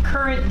 the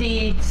current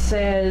deed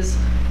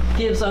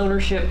gives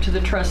ownership to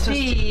the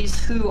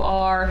trustees, who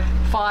are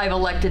 5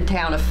 elected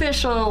town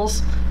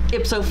officials,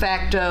 ipso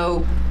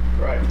facto,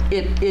 right.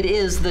 It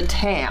is the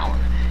town.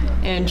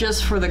 And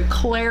just for the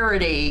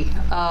clarity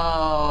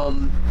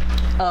of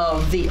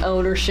the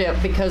ownership,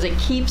 because it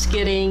keeps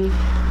getting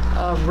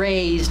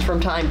raised from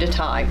time to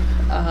time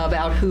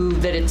about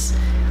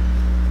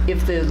if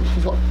if the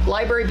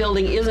library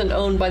building isn't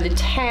owned by the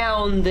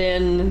town,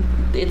 then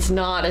it's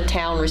not a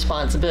town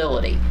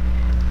responsibility.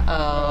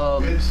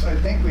 I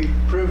think we've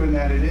proven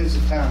that it is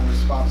a town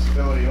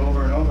responsibility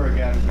over and over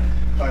again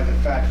by the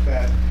fact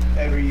that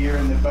every year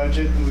in the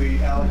budget we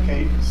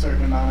allocate a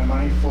certain amount of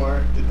money for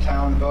it. The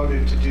town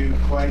voted to do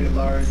quite a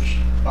large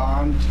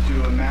bond to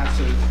do a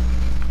massive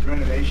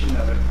renovation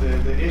of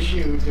it. The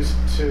issue, just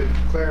to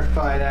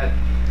clarify that,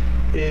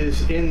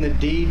 is in the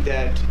deed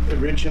that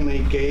originally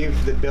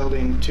gave the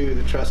building to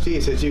the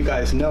trustees. As you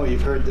guys know,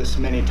 you've heard this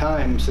many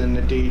times, and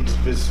the deed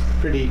was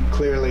pretty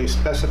clearly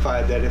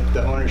specified that if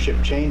the ownership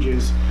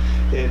changes,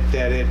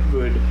 that it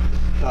would,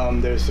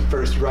 there's the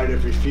first right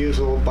of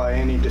refusal by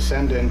any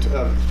descendant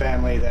of the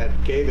family that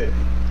gave it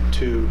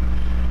to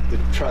the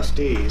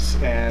trustees.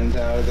 And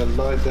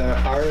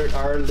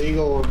our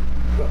legal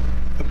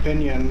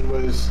opinion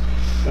was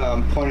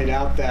pointed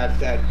out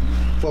that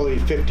fully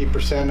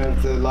 50%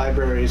 of the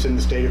libraries in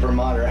the state of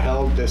Vermont are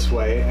held this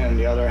way, and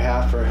the other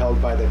half are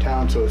held by the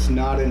town. So it's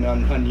not an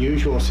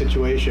unusual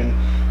situation.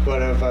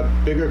 But of a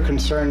bigger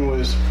concern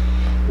was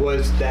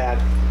that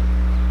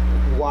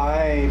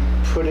why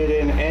put it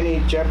in any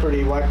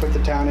jeopardy? Why put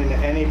the town into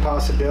any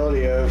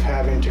possibility of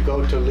having to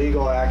go to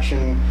legal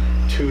action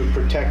to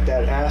protect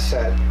that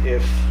asset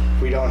if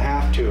we don't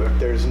have to? If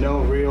there's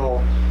no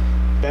real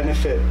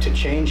benefit to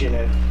changing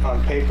it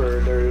on paper,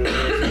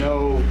 there's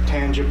no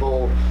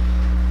tangible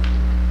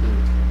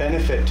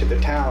benefit to the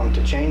town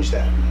to change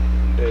that.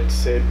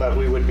 But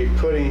we would be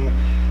putting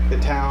the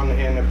town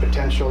in a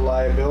potential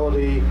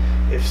liability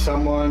if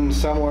someone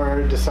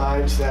somewhere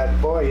decides that,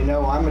 boy, you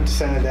know, I'm a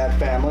descendant of that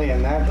family,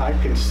 and that I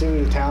can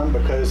sue the town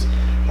because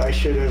I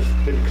should have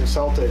been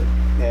consulted.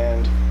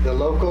 And the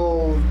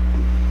local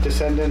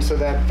descendants of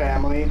that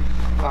family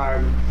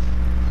are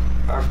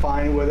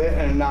fine with it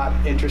and not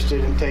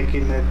interested in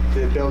taking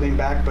the building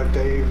back, but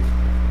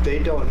they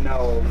don't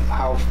know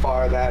how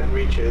far that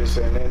reaches.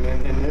 And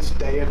in this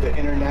day of the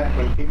internet,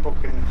 when people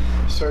can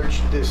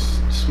search this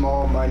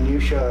small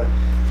minutia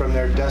from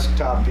their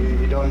desktop,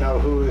 you don't know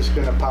who is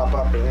going to pop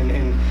up.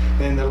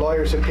 And the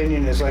lawyer's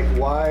opinion is like,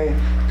 why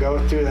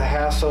go through the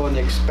hassle and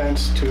the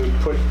expense to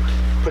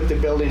put the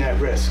building at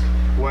risk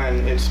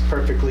when it's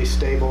perfectly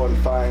stable and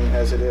fine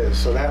as it is?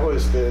 So that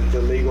was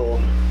the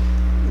legal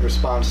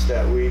response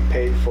that we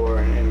paid for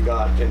and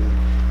got in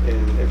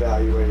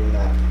evaluating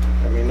that.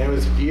 I mean, there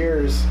was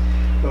years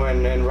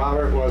when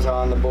Robert was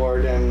on the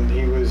board and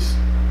he was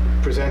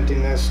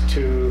presenting this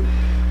to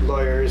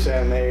lawyers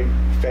and they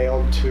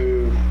failed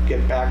to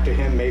get back to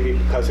him, maybe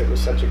because it was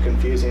such a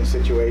confusing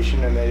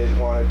situation and they didn't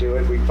want to do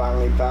it. We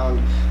finally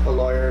found a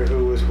lawyer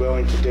who was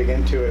willing to dig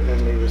into it,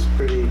 and he was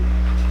pretty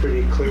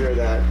clear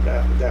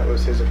that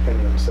was his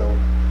opinion. So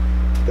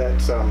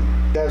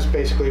that's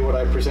basically what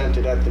I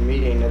presented at the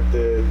meeting at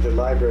the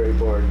library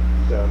board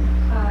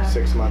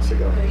 6 months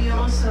ago. You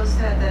also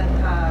said that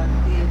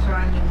the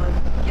attorney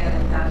would get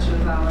in touch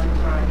with our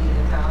attorney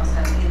in the town,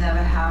 and it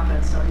never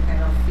happened. So you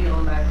kind of feel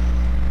like,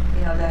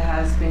 you know, there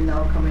has been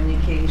no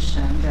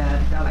communication,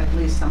 that at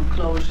least some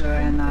closure,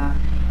 and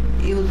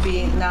it would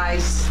be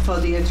nice for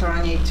the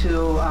attorney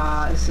to,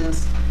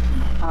 since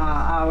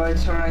our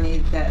attorney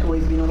that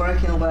we've been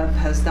working with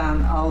has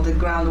done all the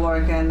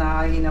groundwork and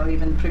you know,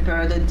 even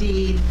prepared the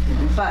deed,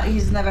 but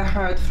he's never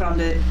heard from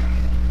the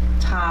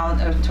town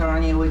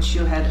attorney, which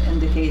you had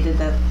indicated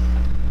that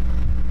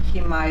he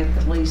might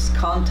at least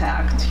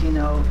contact, you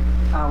know,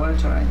 our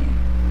attorney.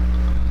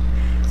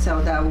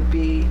 So that would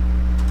be,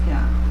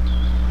 yeah,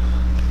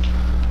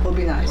 would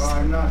be nice. Well,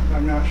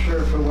 I'm not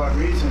sure for what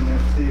reason.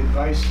 If the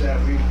advice that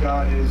we've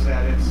got is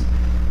that it's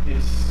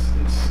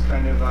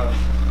kind of a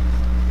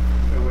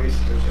waste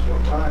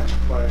of time.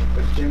 But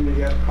Jim, did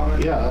you have a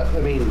comment? Yeah,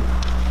 I mean,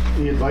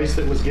 the advice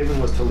that was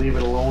given was to leave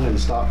it alone and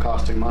stop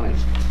costing money.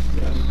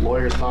 Yes.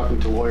 Lawyers talking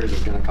to lawyers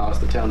is going to cost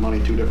the town money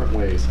two different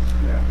ways.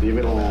 Yeah. Leave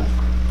it alone.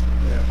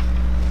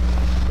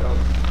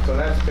 Yeah. So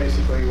that's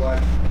basically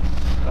what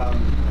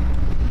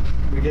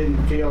we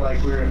didn't feel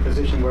like we were in a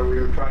position where we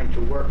were trying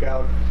to work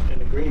out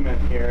an agreement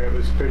here. It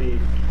was pretty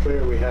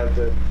clear we had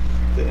the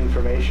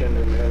information,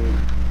 and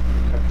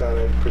I thought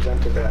I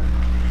presented that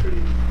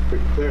pretty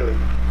clearly.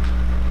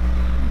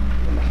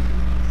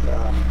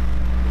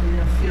 You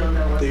didn't feel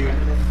that was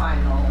like the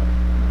final.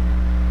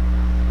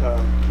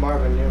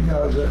 Marvin,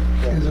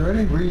 is there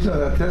any reason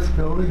that this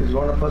building is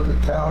going to put the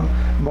town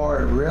more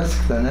at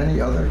risk than any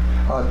other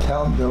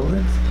town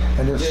buildings?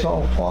 And if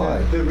so,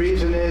 why? The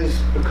reason is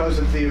because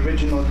of the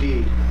original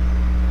deed.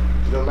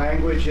 The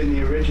language in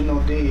the original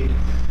deed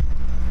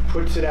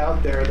puts it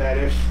out there that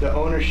if the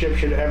ownership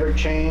should ever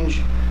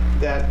change,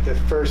 that the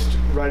first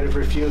right of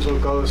refusal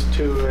goes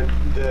to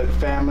the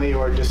family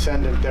or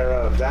descendant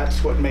thereof.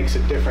 That's what makes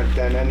it different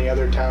than any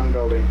other town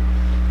building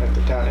at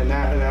the town. And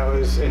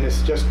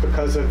it's just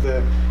because of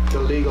the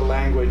legal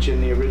language in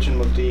the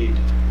original deed.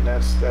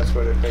 That's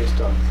what it's based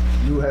on.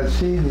 You have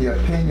seen the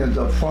opinions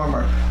of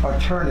former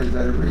attorneys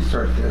that have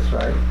researched this,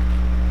 right?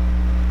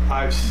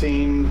 I've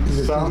seen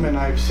some, and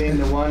I've seen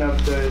the one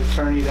of the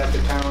attorney that the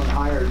town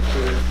hired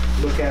to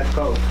look at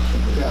both.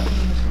 Yeah.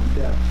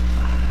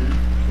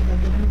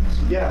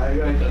 Yeah,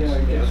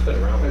 it's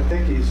been around. I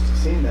think he's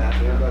seen that,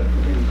 but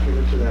we can give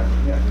it to that,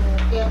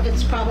 yeah. Yeah,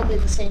 it's probably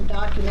the same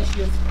document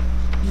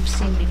you've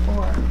seen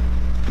before.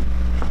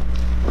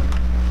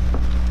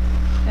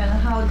 And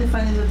how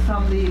different is it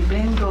from the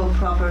bingo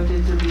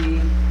property to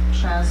be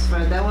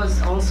transferred? That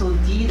was also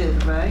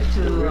deeded, right,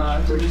 to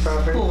the Which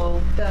property?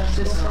 school?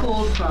 The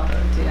school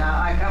property.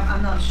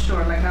 I'm not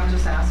sure. Like, I'm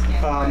just asking.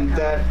 How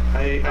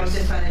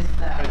different is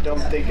that? I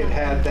don't think it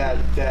had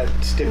that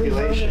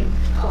stipulation. Reversion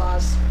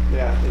clause.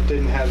 Yeah, it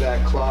didn't have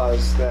that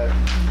clause that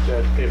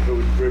it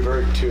would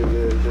revert to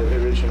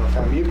the original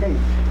family. You can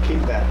keep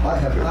that. I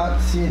have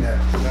not seen it,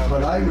 No,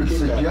 but I would keep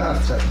that.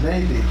 suggest that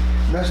maybe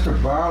Mr.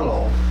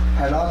 Barlow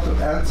had ought to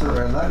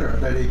answer a letter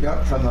that he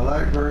got from the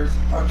library's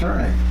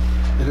attorney.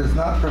 It is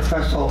not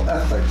professional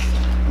ethics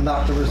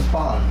not to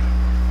respond,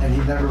 and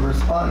he never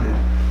responded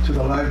to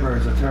the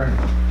library's attorney.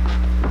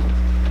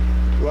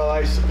 Well,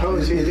 I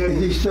suppose he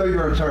didn't. Is he still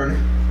your attorney?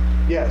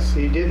 Yes,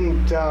 he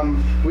didn't.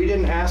 We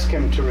didn't ask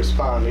him to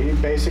respond. He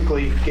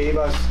basically gave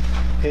us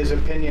his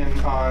opinion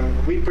on.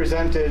 We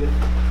presented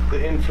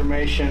the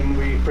information.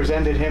 We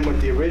presented him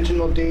with the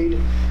original deed,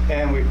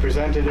 and we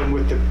presented him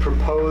with the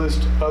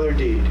proposed other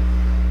deed,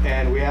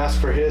 and we asked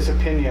for his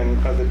opinion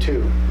of the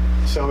two.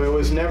 So it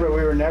was never.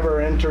 We were never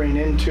entering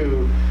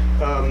into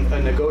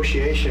a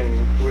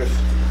negotiation with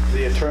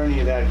the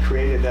attorney that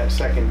created that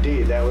second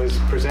deed. That was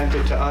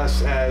presented to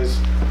us as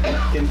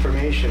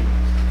information.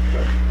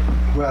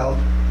 Well,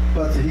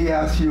 but he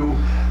asked you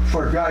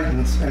for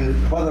guidance and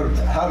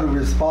how to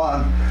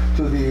respond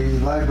to the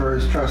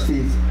library's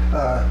trustee's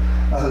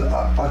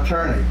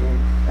attorney,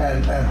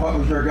 and what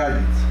was your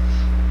guidance?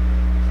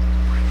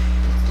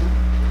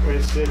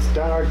 It's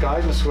done. Our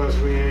guidance was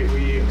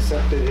we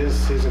accepted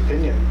his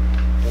opinion.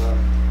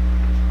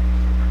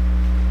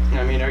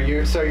 I mean,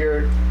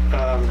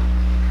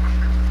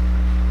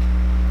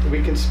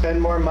 we can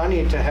spend more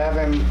money to have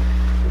him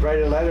write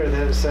a letter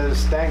that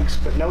says thanks,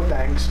 but no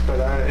thanks.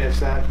 But I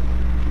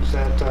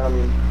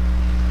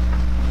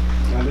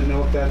don't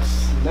know if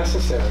that's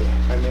necessary.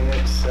 I mean,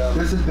 it's.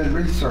 This has been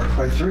researched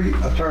by 3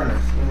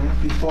 attorneys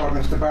before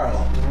Mr.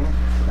 Barlow.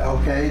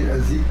 Okay,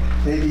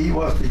 maybe he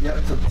wants to get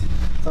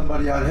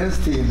somebody on his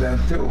team then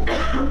too,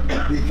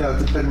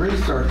 because it's been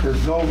researched.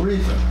 There's no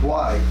reason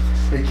why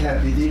it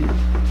can't be deeded.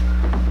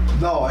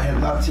 No, I have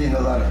not seen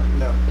the letter.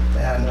 No.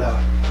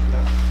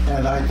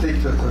 And I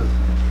think that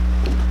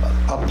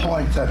a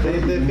point that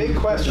the big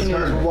question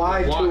is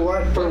why, to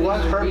what, for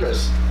what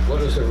purpose?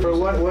 What is the reason?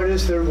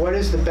 For what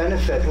is the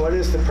benefit? What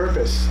is the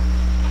purpose?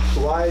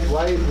 Why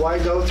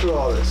go through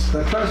all this?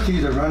 the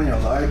trustees are running a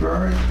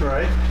library,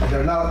 Right. and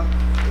they're not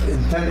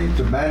intending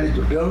to manage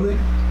a building,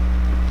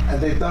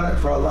 and they've done it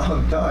for a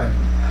long time,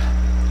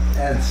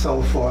 and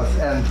so forth.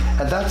 And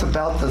that's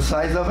about the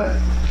size of it.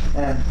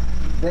 And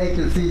they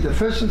can see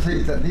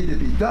deficiencies that need to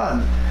be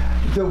done.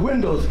 The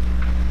windows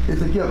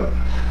is a given.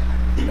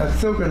 That's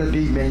still going to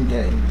be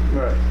maintained.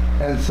 Right.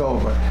 And so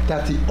forth.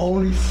 That's the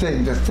only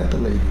thing that's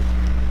stipulated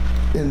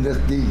in this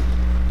deed.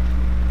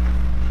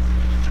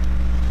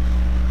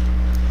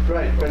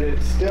 Right, but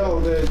it's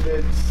still it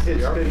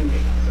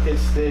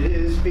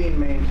is being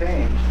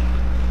maintained.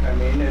 I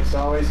mean, it's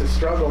always a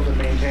struggle to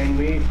maintain.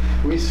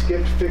 We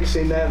skipped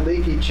fixing that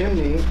leaky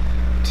chimney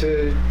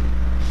to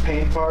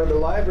paint part of the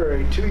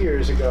library 2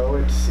 years ago.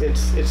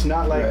 It's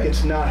not like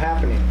it's not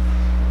happening.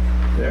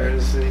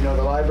 There's, the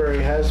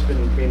library has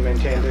been being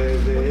maintained.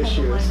 The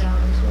issue is.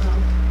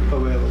 Oh,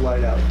 we have a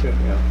light out too,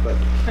 yeah, but.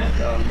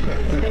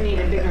 They need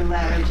a bigger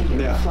ladder to get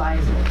the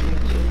flies in.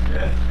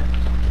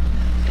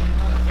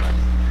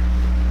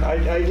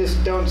 I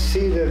just don't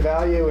see the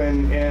value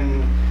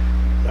in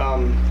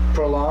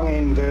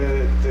prolonging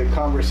the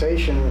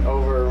conversation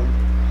over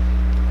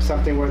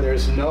something where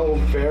there's no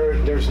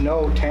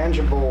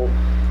tangible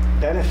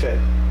benefit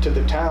to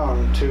the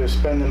town to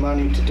spend the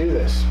money to do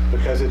this,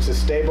 because it's a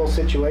stable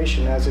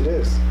situation as it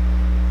is.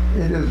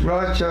 It is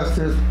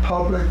Rochester's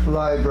public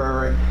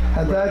library,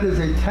 and that is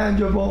a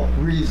tangible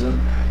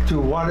reason to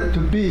want it to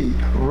be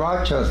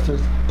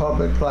Rochester's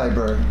public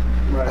library.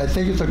 Right. I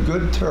think it's a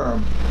good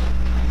term.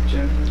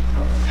 Jim?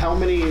 How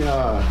many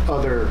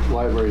other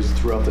libraries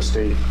throughout the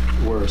state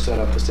were set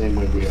up the same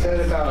way we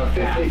Said are? about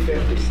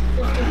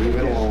 50-50. Leave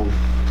it alone.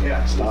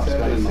 Yeah, Stop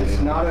spending money.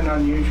 it's not an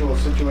unusual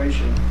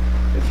situation.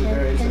 It's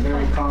a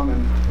very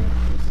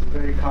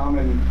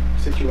common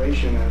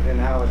situation in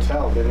how it's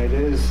held, and it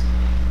is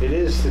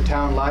the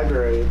town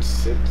library.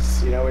 It's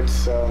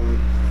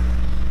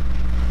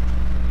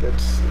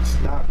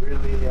not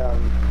really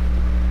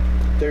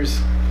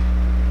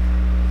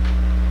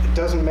it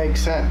doesn't make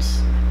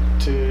sense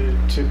to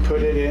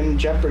put it in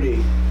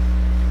jeopardy.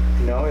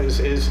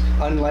 As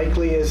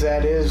unlikely as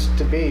that is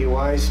to be,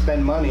 why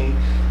spend money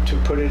to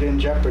put it in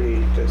jeopardy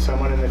that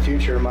someone in the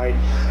future might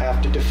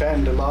have to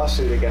defend a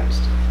lawsuit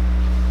against?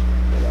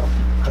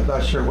 I'm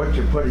not sure what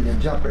you're putting in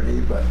jeopardy,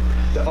 but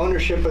The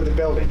ownership of the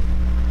building,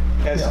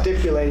 as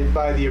stipulated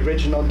by the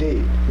original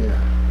deed. yeah.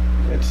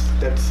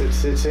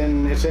 It's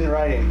in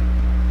writing,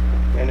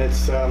 and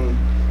it's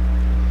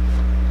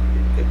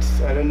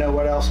I don't know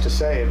what else to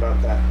say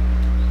about that.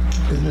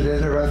 Isn't it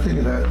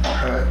interesting that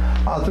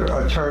other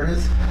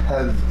attorneys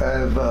have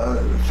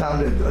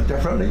found it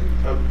differently?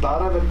 A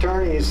lot of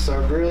attorneys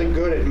are really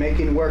good at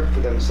making work for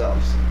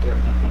themselves. You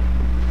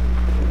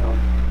know,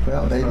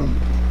 Well,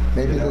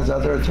 maybe there's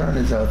other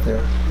attorneys out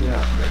there.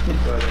 yeah,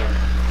 but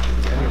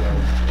anyway,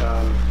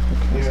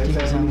 you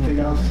guys have anything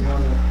else you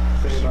want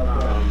to say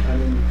about that? I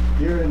mean,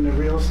 you're in the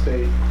real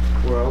estate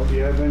world. Do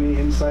you have any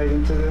insight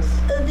into this?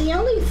 The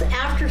only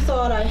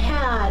afterthought I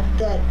had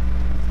that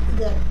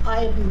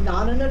I'm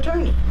not an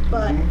attorney,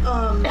 but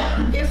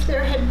if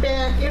there had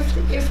been,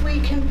 if we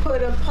can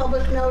put a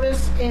public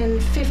notice in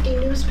 50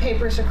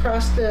 newspapers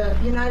across the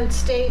United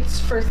States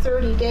for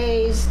 30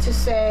 days to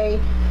say,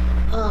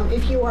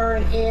 if you are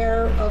an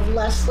heir of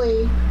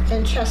Leslie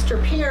and Chester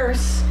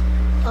Pierce,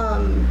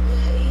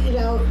 you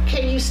know,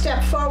 can you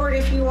step forward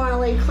if you want to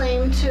lay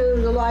claim to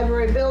the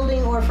library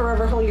building or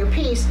forever hold your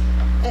peace?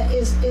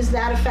 Is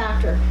that a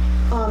factor?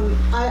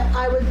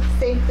 I would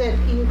think that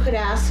you could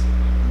ask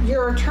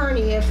your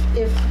attorney if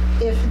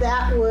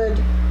that would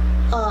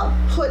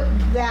put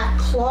that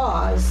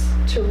clause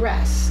to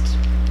rest.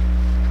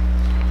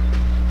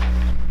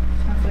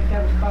 Sounds like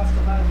that would cost a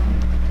lot of money.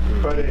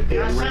 But it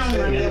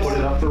Put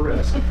it up for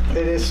risk.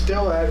 It is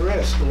still at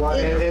risk. Why,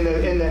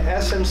 in the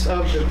essence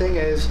of the thing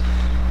is,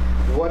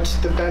 what's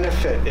the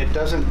benefit? It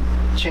doesn't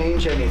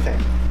change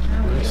anything.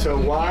 So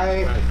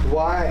why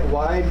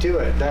do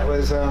it? That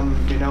was,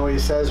 you know, he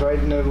says right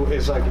in the,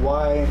 it's like,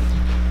 why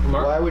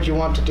would you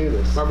want to do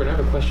this? Marvin, I have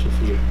a question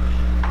for you.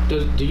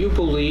 Do you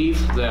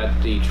believe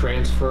that the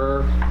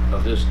transfer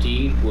of this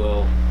deed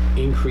will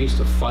increase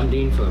the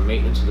funding for the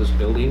maintenance of this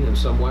building in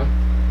some way?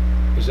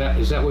 Is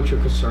that what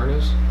your concern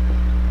is?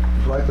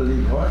 Do I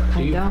believe what?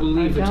 Do you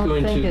believe it's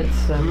going to?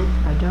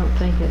 I don't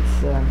think it's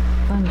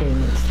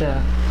funding. It's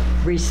the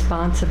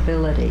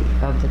responsibility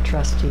of the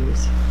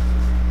trustees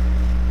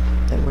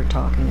that we're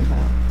talking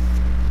about.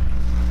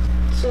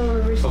 So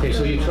Okay,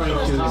 so you're trying to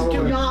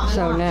You're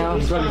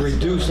trying to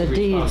reduce the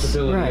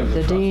responsibility right, of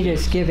the deed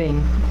trustees. is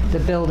giving the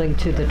building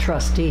to the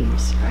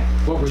trustees.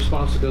 What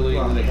responsibility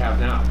do they have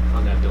now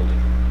on that building?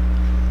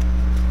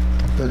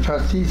 The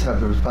trustees have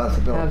the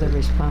responsibility. Have the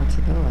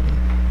responsibility.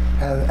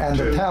 And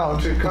the town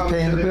to is come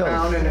paying to the the bills.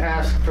 town and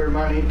ask for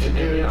money to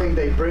do. I think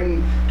they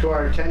bring to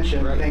our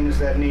attention things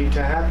that need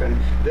to happen.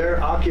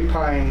 They're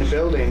occupying the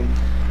building.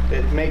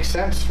 It makes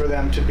sense for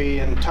them to be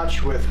in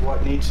touch with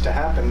what needs to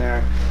happen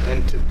there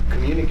and to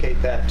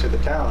communicate that to the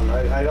town.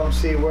 I don't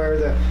see where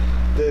the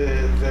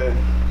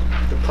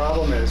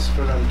problem is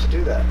for them to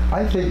do that.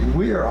 I think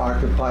we are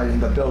occupying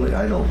the building.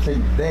 I don't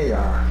think they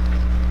are.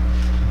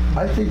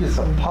 I think it's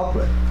the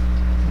public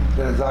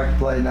that is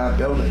occupying that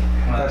building.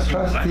 The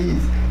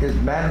trustees is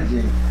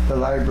managing the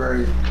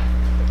library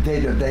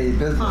day-to-day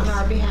business. on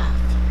our behalf.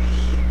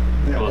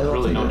 Well, it's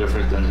really no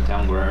different than the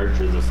town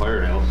garage or the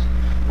firehouse.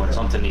 When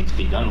something needs to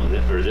be done with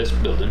it, or this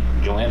building,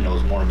 Joanne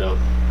knows more about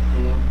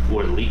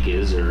where the leak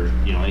is, or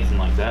you know, anything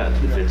like that.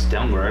 If it's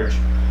town garage,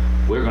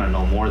 we're gonna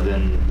know more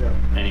than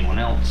anyone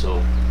else.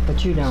 So.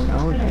 But you don't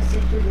own it.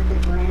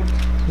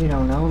 You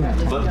don't own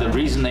it. But the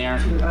reason they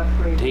aren't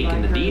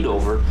taking the deed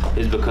over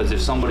is because if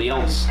somebody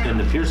else in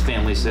the Pierce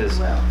family says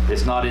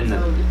it's not in the,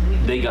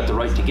 they got the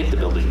right to get the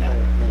building now.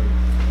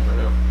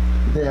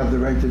 They have the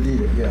right to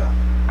deed it, yeah.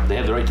 They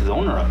have the right to the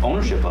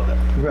ownership of it.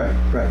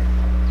 Right.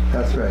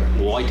 That's right.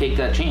 Well, why take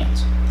that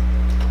chance?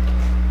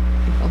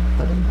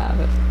 Let them have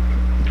it.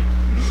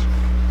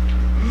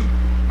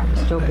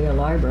 It'll still be a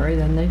library,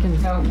 then they can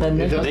fund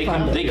it. They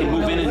can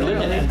move in and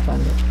live in it.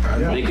 Fund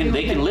it.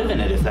 They can live in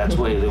it if that's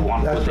what they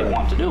want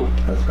to do.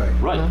 That's right.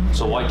 Right.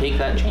 So why take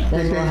that chance?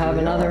 Then we'll have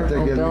another,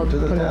 They give it to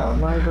the town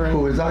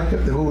who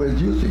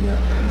is using it.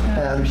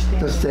 And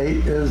the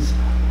state is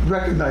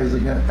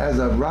recognizing it as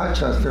a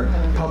Rochester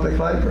public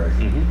library.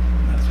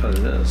 That's what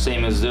it is.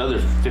 Same as the other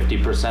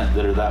 50%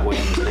 that are that way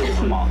in the state of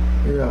Vermont.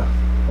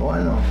 Yeah. Oh,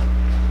 I know.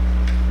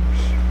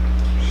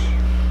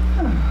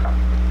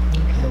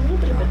 There's a little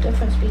bit of a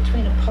difference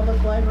between a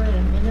public library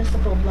and a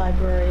municipal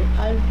library.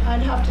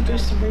 I'd have to do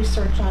some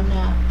research on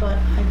that, but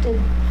I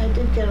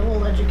did get a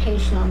little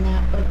education on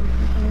that, but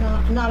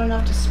not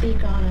enough to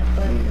speak on it.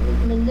 But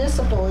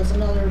municipal is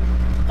another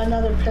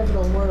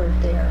pivotal word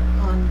there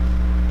on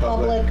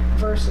public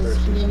versus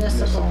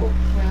municipal.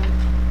 Yeah.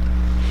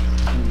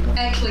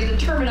 Actually, the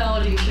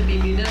terminology should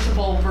be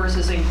municipal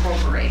versus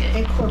incorporated.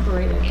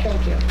 Incorporated.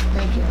 Thank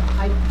you.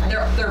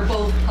 They're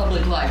both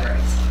public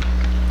libraries.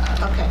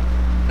 Okay.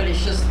 But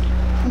it's just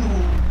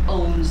who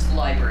owns the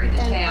library, the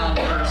town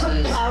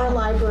versus... Our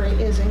library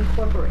is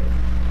incorporated.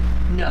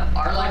 No,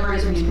 our library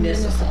is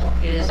municipal.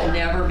 It has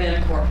never been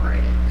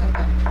incorporated.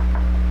 Okay.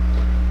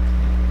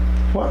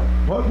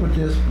 What would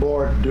this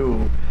board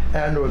do,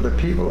 and or the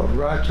people of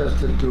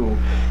Rochester do,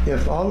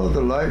 if all of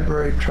the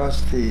library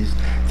trustees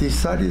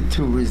decided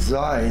to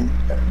resign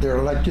their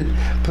elected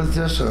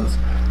positions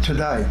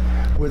tonight?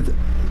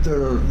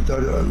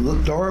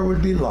 The door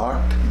would be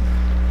locked,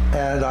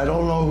 and I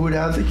don't know who'd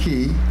have the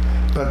key,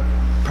 but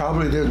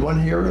probably there's one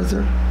here, is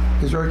there?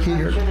 Is there a key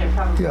here? I'm sure there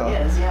probably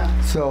is,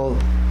 yeah. So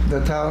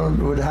the town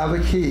would have a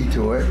key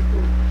to it,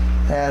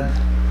 and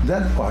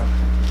then what?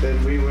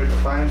 then we would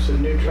find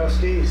some new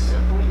trustees.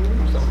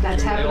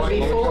 That's happened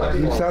before.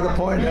 You start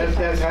appointing.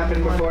 That's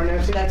happened before,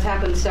 Nancy? That's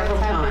happened several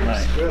times.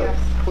 Right. Really?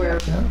 Where,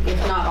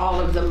 if not all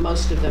of them,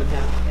 most of them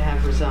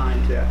have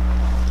resigned. Yeah.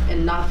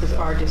 And not the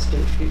far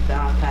distant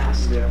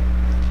past. Yeah.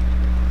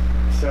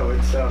 So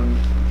it's, that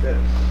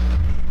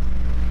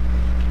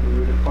we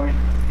would appoint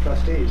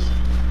trustees.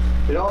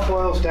 It all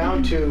boils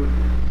down to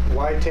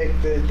why take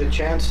the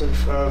chance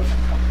of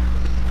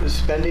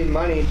spending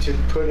money to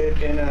put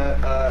it in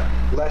a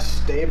less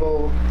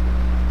stable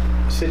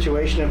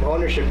situation of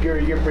ownership.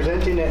 You're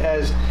presenting it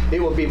as it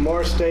will be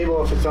more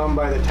stable if it's owned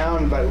by the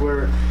town, but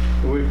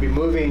we'd be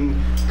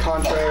moving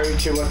contrary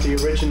to what the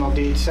original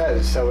deed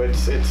says. So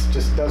it's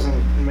just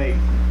doesn't make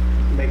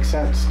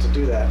sense to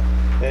do that.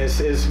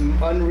 As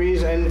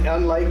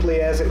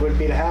unlikely as it would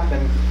be to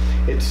happen,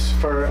 it's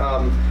for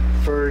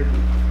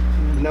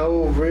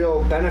no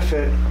real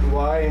benefit.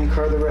 Why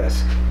incur the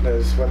risk?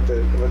 Is what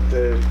the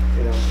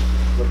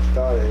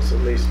thought is, at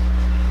least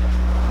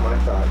my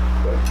thought.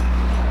 But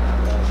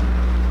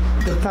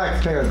The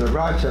taxpayers of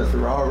Rochester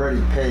are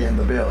already paying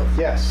the bills.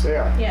 yes, they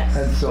are. Yes.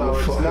 And so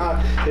it's forth.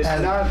 not. It's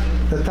And not.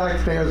 the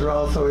taxpayers are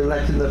also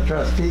electing the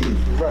trustees.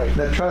 Right.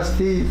 The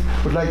trustees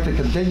would like to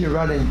continue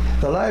running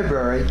the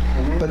library,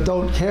 but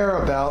don't care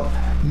about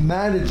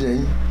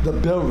managing the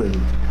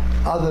building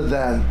other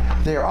than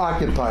they're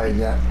occupying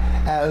it,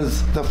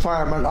 as the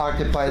firemen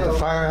occupy the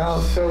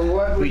firehouse. So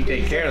what We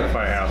take care of the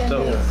firehouse,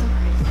 too. Yeah. It's,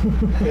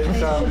 They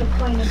should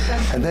appoint a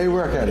trustee. And they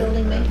work at it.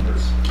 Building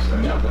maintenance.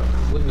 Yeah, but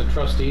wouldn't the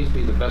trustees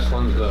be the best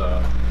ones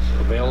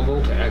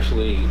available to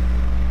actually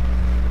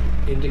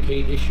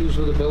indicate issues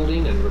with the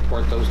building and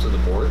report those to the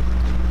board?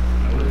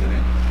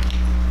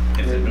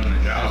 If they're doing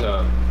a As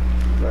job.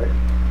 right.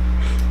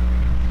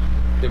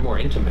 They're more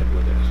intimate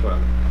with it, is what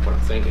I'm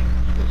thinking.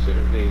 Is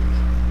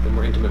they're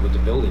more intimate with the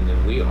building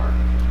than we are.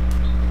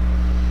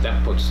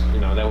 That puts,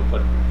 that would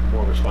put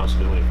more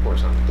responsibility, of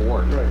course, on the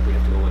board. Right. We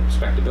have to go and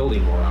inspect the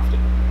building more often.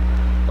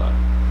 But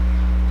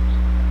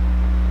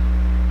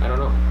I don't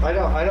know.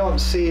 I don't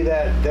see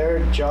that their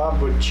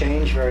job would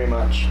change very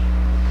much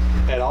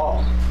at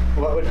all.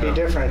 What would be No.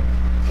 different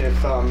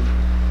if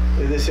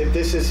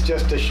this is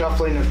just a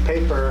shuffling of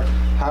paper?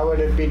 How would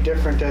it be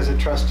different as a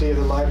trustee of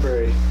the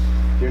library?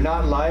 You're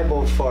not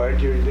liable for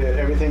it.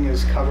 Everything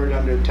is covered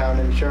under town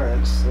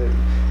insurance.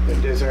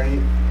 Is there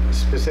any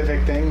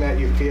specific thing that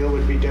you feel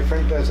would be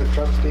different as a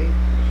trustee?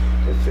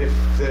 If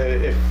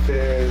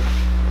the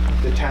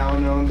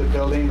town owned the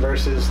building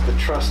versus the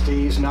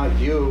trustees, not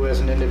you as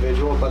an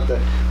individual, but the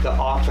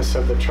office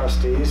of the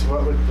trustees,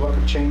 what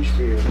would change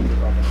for you?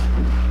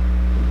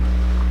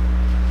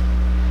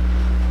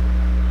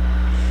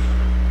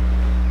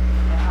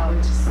 I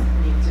would just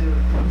need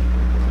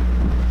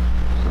to.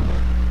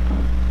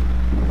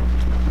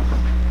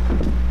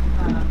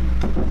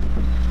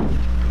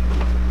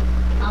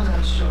 I'm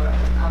not sure.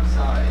 I'm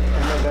sorry.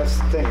 No, that's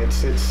the thing. It's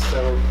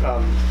so.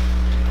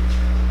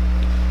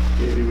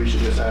 Maybe we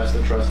should just ask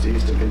the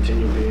trustees to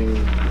continue being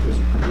as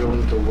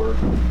willing to work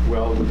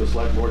well with the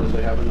select board as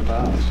they have in the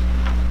past.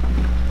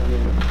 I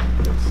mean,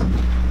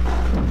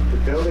 the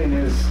building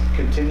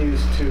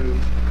continues to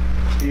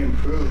be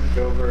improved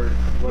over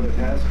what it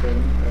has been,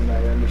 and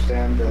I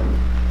understand the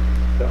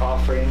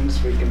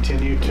offerings. We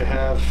continue to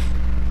have,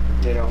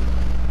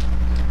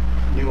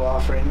 new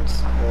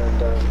offerings,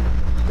 and I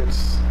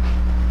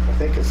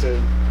think it's a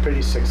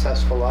pretty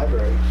successful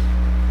library.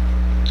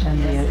 And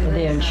Yes, it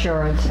the is.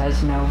 insurance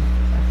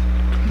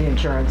the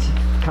insurance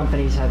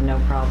companies have no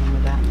problem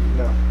with that.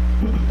 No.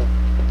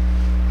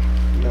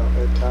 No,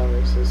 the town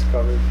is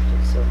covered.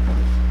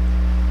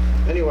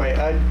 Anyway,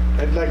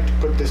 I'd like to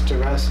put this to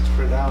rest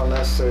for now,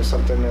 unless there's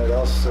something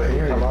else that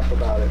will come up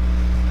about it.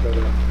 But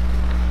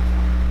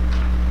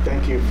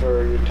thank you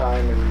for your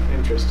time and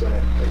interest in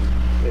it. Thank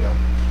you.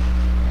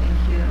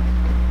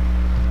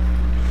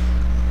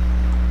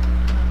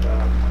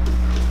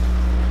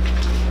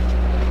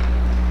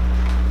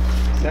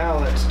 Now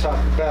let's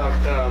talk about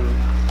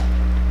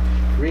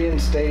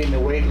reinstating the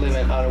weight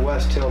limit on a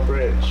West Hill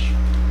Bridge,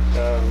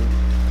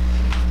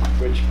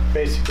 which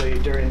basically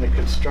during the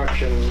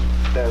construction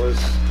that was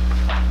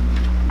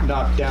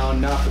knocked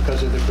down, not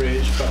because of the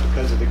bridge, but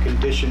because of the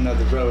condition of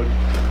the road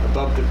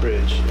above the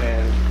bridge.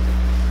 And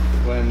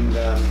when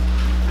the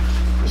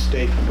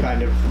state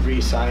kind of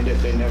re-signed it,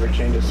 they never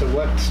changed it. So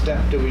what step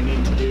do we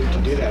need to do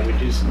that? We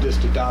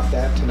just adopt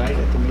that tonight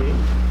at the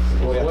meeting?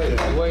 Well,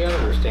 the way I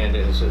understand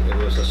it is it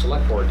was a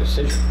select board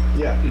decision.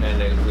 Yeah. And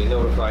then we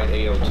notified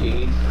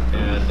AOT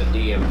and the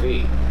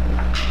DMV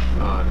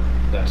on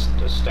that's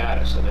the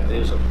status, and it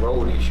is a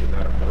road issue,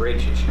 not a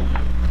bridge issue.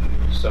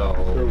 So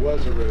There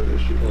was a road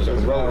issue. it was a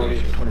road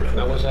issue.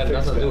 That had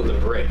nothing to do with the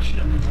bridge.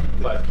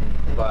 But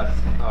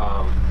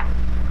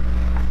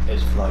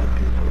as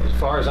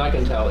far as I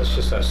can tell, it's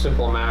just a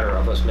simple matter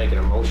of us making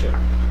a motion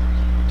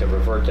to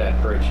revert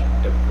that bridge,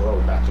 the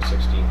road back to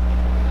 16.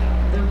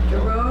 The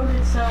road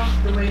itself,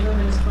 the weight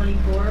limit is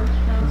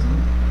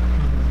 24,000?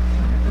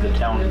 The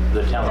town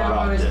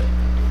dropped it.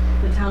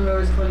 The town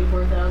road is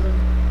 24,000,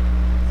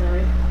 is that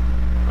right?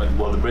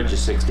 Well, the bridge is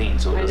 16,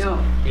 so it I doesn't.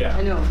 know, Yeah.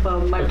 I know, but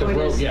my But the point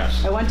road, is,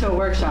 yes. I went to a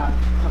workshop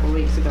a couple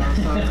weeks ago,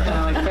 so it's kind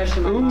of like fresh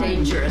in my mind.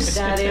 Dangerous.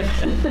 That if,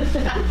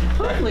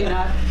 hopefully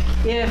not,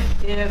 if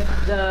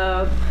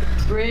the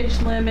bridge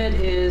limit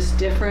is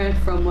different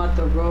from what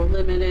the road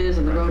limit is,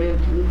 and the road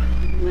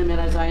limit,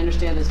 as I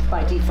understand, is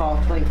by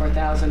default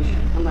 24,000,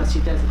 unless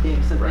you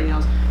designate something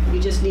else. You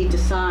just need to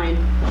sign,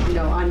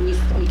 on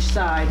each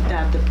side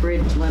that the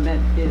bridge limit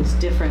is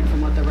different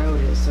from what the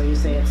road is. So you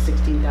say it's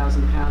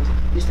 16,000 pounds.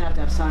 You just have to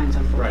have signs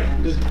on both Right.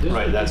 ends.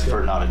 Right, that's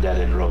for not a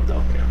dead-end road,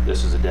 though.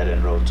 This is a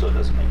dead-end road, so it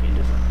doesn't make any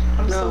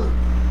difference. No.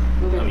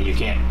 I mean, you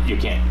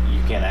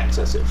can't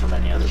access it from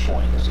any other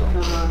point, so.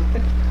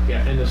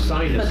 Yeah, and the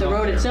sign But is the up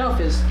road there. itself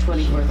is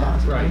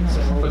 24,000. Right,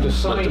 but the But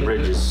sign. the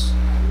bridge is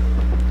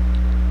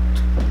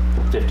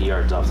 50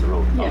 yards off the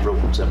road, off Yeah. Route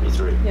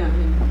 173. Yeah,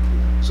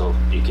 So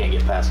you can't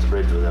get past the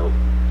bridge without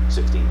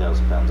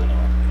 16,000 pounds anyway.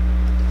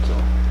 So,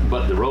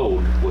 but the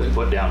road was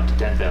put down to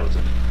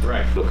 10,000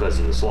 Right. because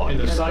of the slot. And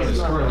the sign that's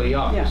currently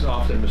up is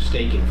often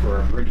mistaken for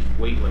a bridge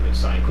weight limit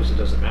sign, because it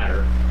doesn't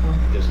matter.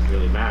 It doesn't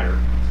really matter.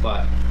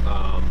 But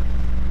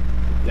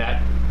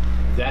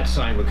that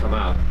sign would come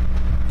out,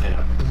 and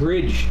a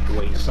bridge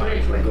weight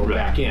sign would go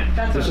back in.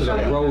 That's This is a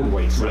what- road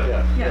weight sign.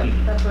 yeah,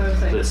 that's what I was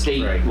saying. The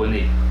state, when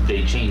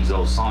they changed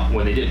those signs,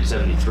 when they did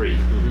 73,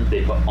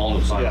 they put all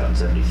new signs on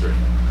 73.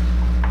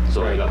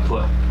 So it got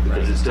put,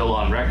 because it's still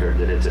on record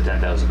that it's a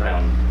 10,000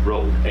 pound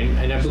road.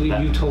 And I believe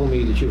you told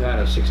me that you had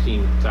a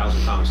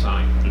 16,000 pound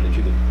sign that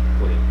you could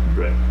put in.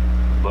 Right.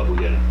 But we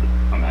gotta,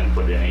 I mean, I can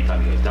put it in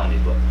anytime you guys tell me,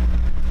 but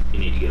you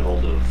need to get a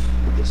hold of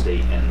the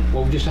state and.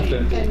 Well, we just have to,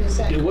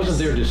 it wasn't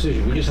their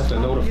decision, we just have to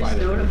notify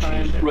them and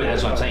change it. Right,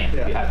 that's what I'm saying.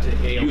 Yeah. You have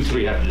to, you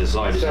three have to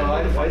decide So and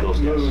notify I'd those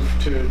guys. move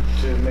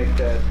to make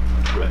that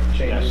Right.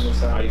 change in the Yes,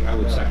 sign. I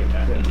would second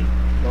that.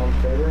 Yeah. All in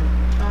favor?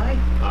 Aye.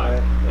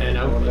 Aye. And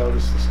I we'll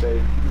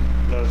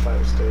notify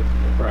the state.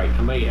 Right,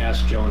 I may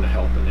ask Joan to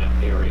help in that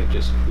area,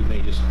 we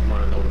may just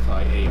want to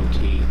notify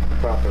AOT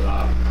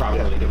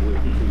properly that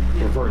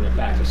we're reverting it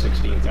back to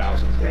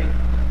 16,000. Great.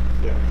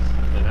 Yeah.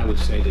 And I would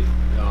say that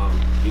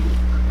you could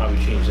probably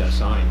change that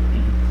sign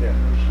Yeah.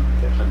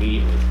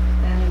 immediately.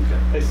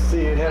 I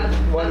see you have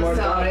one I'm more.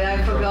 sorry,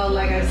 I forgot,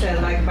 like I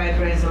said, like my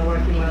brain's not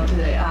working well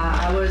today.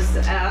 I was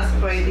asked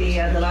by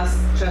the last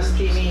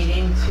trustee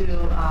meeting to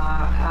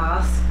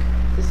ask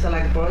the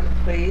select board,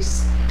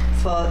 please,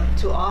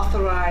 to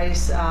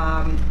authorize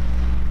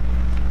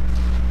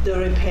the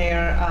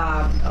repair,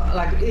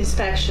 like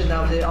inspection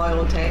of the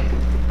oil tank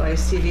by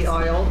CV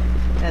Oil,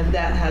 and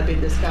that had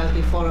been discussed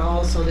before.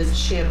 Also the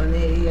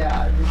chimney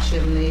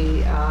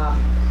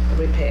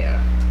repair.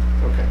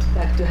 Okay.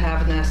 Like to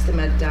have an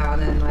estimate done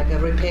and like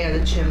repair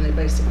the chimney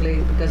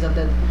basically because of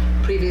the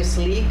previous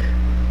leak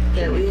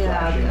that we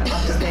had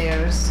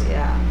upstairs.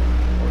 Yeah.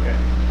 Okay.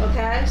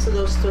 Okay, so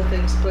those two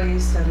things,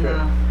 please,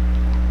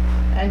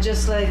 and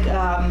just like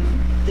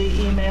the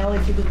email,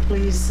 if you could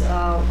please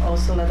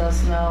also let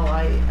us know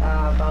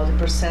about the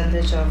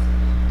percentage of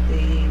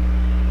the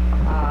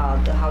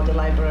how the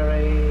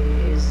library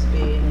is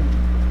being.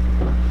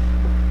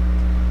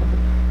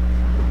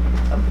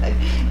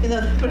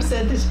 The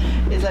percentage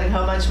is like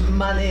how much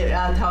money,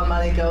 town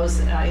money goes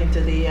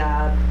into the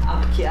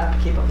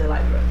upkeep of the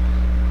library.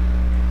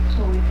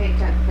 So we pay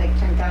like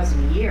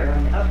 10,000 a year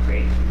on the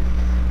upgrade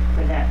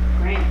for that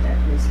grant that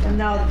was done.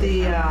 Not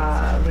the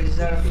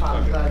reserve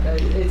fund, but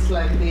it's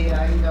like the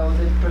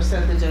the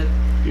percentage of.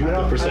 You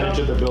have the percentage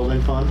of the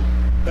building fund?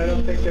 I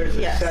don't think there's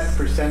a Yes. set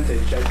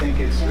percentage. I think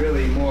it's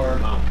really more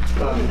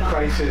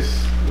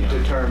crisis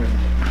determined.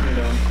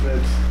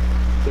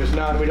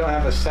 We don't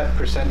have a set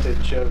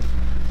percentage of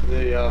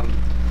the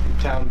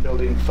town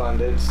building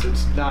fund. It's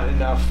not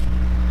enough.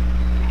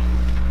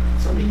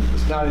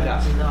 It's not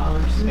enough.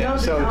 Yeah,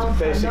 so it's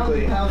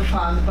basically. Not the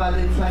town fund, but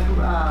it's like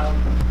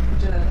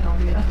Janet, help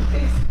me out,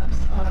 please. I'm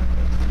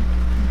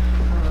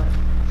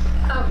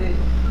sorry.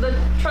 The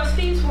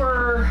trustees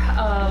were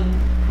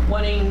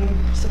wanting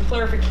some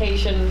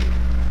clarification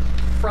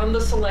from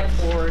the select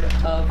board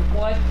of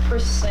what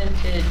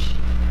percentage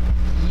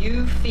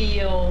you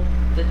feel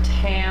the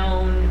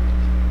town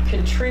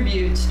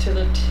contributes to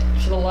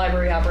the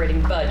library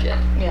operating budget.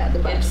 Yeah, the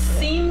budget. It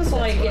seems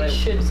like it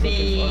should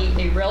be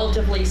a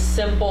relatively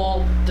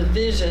simple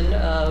division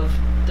of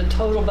the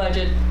total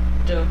budget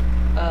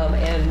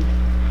and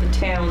the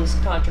town's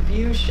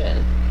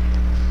contribution.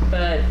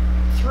 But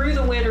through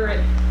the winter at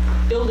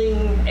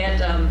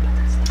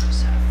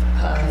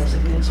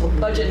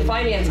Budget and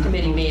Finance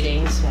Committee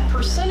meetings,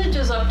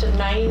 percentages up to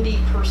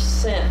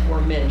 90%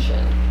 were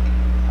mentioned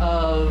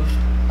of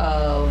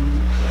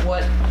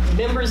what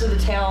members of the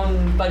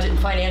town Budget and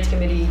Finance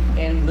Committee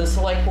and the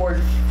Select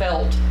Board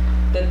felt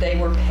that they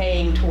were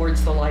paying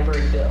towards the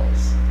library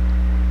bills.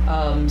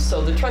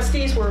 So the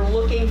trustees were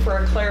looking for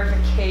a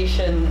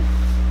clarification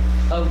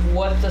of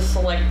what the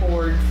Select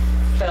Board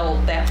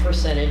felt that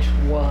percentage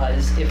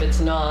was, if it's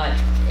not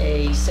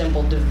a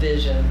simple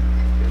division.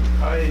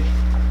 I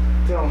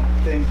don't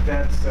think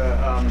that's.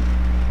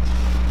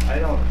 I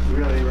don't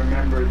really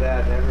remember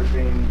that ever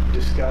being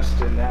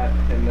discussed in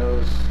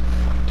those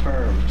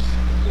terms.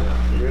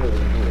 Yeah. Really,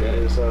 it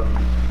is,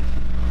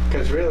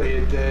 because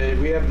really,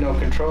 we have no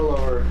control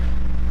over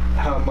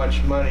how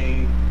much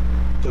money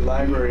the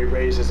library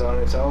raises on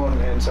its own,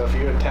 and so if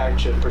you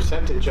attach a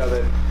percentage of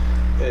it,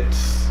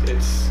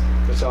 it's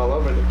all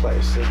over the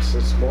place.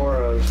 It's more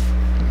of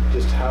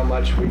just how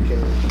much we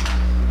can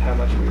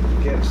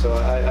give. So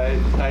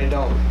I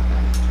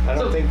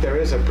don't think there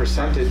is a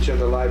percentage of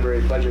the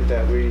library budget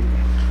that we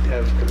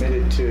have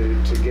committed to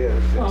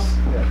give. Well,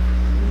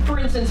 for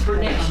instance, for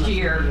next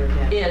year,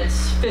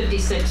 it's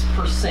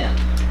 56%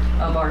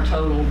 of our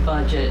total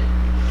budget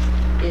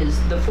is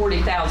the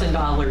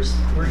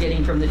 $40,000 we're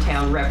getting from the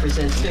town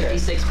represents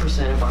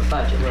 56% of our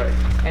budget. Right.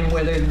 And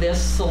whether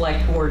this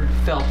select board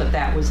felt that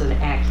that was an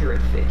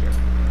accurate figure.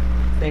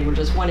 They were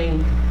just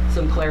wanting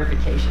some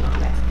clarification on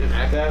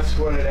that. That's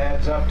what it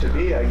adds up to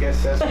be. I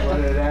guess that's what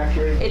an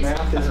accurate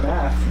math is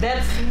math.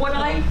 That's what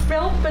I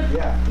felt, but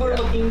we're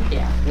looking,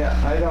 Yeah,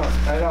 I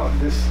don't,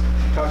 this,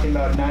 talking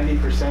about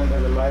 90%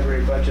 of the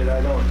library budget,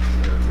 I don't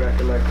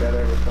recollect that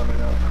ever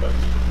coming up, but.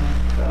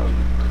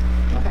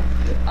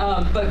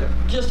 But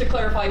just to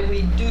clarify,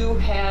 we do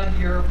have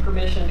your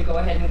permission to go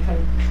ahead and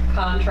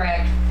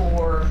contract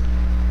for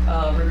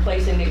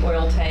replacing the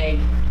oil tank.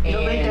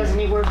 Nobody does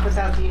any work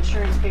without the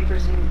insurance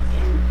papers in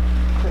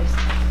place.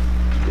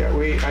 Yeah,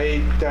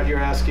 I thought you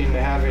were asking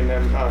having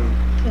them,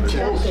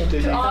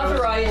 to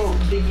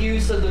authorize the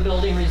use of the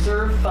building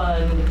reserve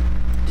fund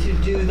to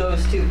do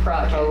those two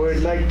projects. I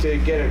would like to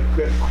get a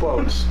good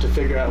quotes to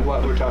figure out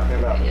what we're talking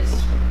about.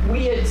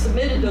 We had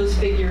submitted those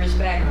figures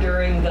back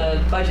during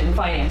the budget and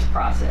finance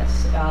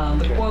process.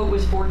 The quote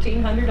was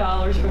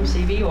 $1,400 from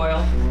CV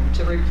Oil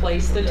to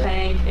replace the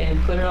tank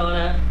and put it on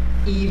a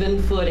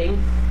even footing,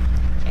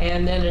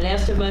 and then an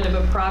estimate of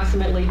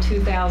approximately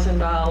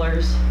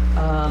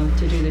 $2,000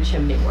 to do the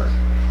chimney work.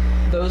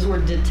 Those were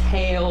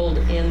detailed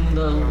in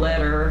the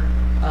letter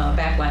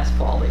back last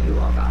fall that you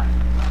all got.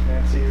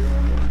 Nancy, you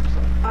remember?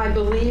 I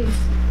believe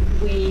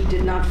we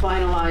did not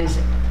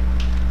finalize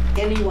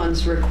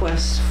anyone's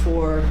requests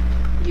for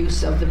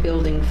use of the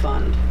building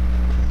fund.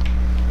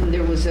 And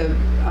there was a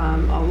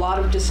lot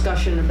of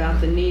discussion about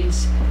the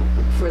needs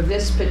for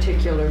this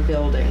particular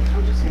building.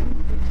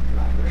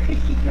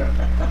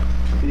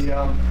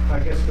 I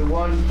guess the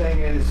one thing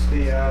is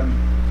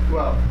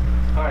well,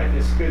 all right,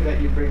 it's good that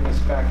you bring this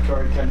back to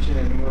our attention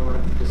and we'll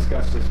have to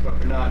discuss this, but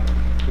we're not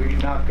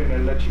going to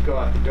let you go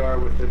out the door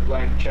with a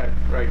blank check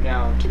right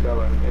now to go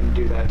and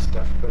do that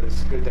stuff, but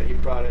it's good that you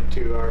brought it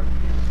to our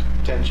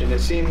attention. It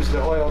seems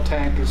the oil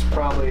tank is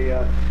probably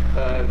a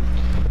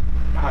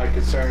high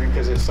concern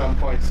because at some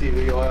point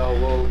CV Oil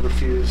will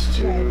refuse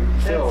to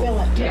fill.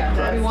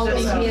 Yeah, we won't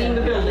be heating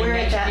the building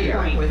next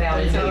year without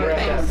it. We're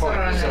at that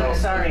point,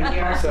 Sorry, we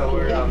are. so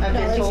we're,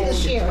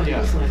 This year.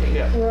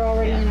 yeah. We're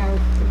already in our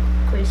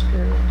grace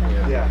period.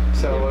 Yeah,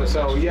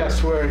 so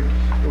yes,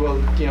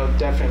 we'll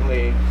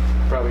definitely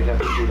probably have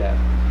to do that.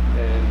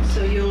 And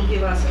So you'll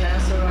give us an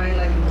answer, right,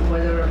 like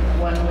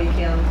when we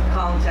can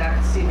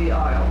contact CV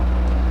Oil?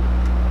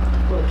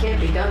 Well, it can't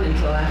be done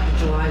until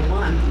after July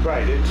 1.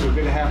 right, we're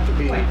going to have to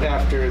be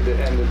after the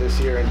end of this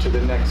year into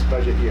the next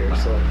budget year.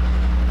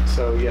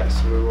 So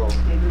yes, we will.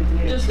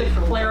 Just to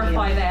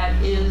clarify that,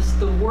 is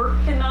the work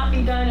cannot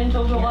be done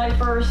until July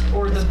 1st,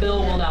 or the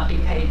bill will not be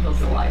paid till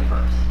July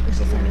 1st?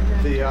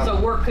 So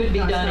work could be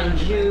done in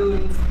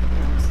June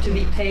to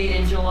be paid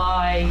in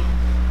July,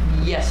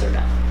 yes or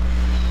no?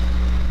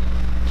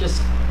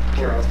 Just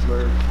curious.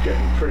 We're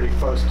getting pretty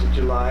close to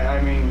July. I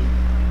mean,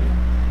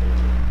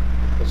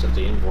 That's if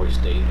the invoice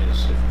date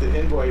is. the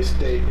invoice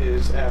date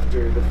is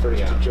after the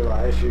 1st of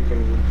July. If you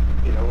can,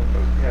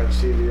 have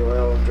CV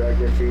Oil drag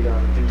their feet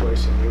on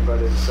invoicing you,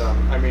 but it's,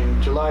 I mean,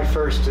 July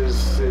 1st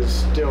is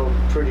still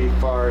pretty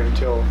far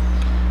until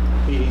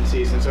heating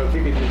season. So if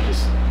you could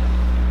just,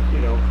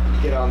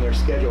 get on their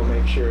schedule,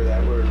 make sure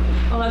that we're.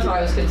 Well, that's what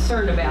I was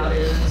concerned about,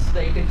 is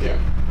they could get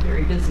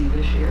very busy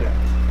this year.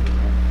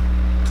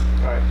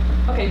 All right.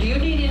 Okay, do you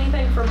need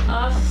anything from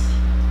us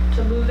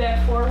to move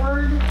that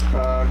forward?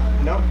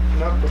 Nope.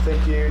 I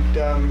think you'd.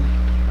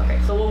 Okay,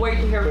 so we'll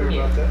wait to hear from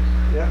you. About that.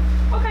 Yeah.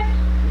 Okay.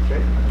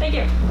 Okay. Thank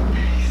you.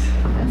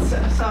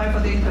 Sorry for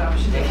the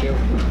interruption. Thank you.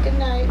 Good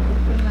night.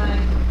 Good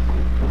night.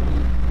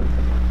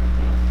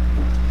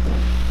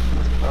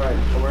 All right.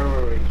 So where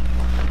were we?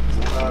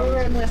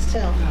 We're in West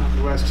Hill.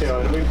 West Hill,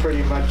 and we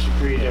pretty much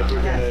agreed that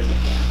we're going to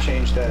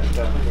change that.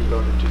 We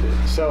voted to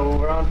this. So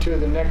we're on to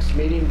the next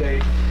meeting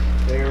date.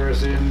 There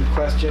is in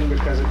question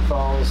because it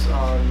falls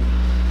on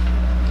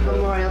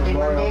Memorial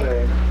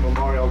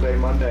Day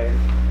Monday,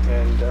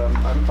 and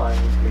I'm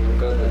fine with meeting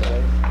that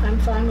day. I'm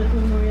fine with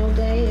Memorial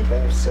Day.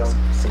 Okay, so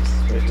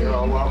if you're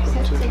all welcome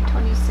to. Say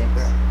 26,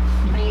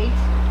 28?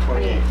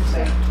 28.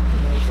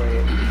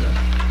 28.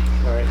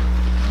 All right.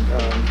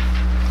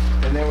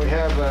 And then we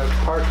have a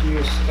park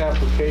use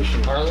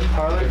application. Harlan,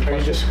 are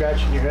you just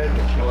scratching your head?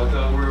 I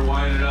thought we were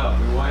winding up.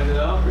 We winded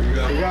up, or you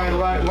got? We got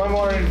one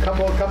more and a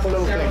couple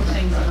little things. Several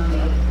things on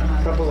the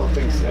couple of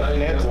things. I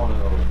Nancy, got one of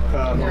those.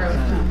 Well,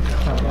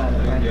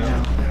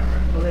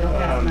 they don't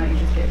pass them out, you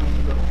just get one,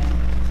 you go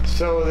in.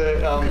 so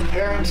the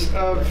parents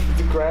of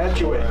the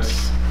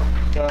graduates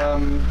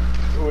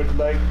would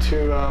like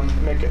to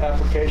make an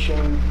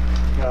application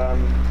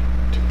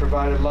to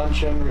provide a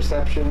luncheon,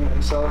 reception,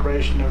 and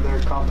celebration of their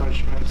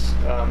accomplishments,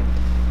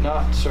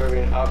 not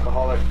serving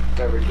alcoholic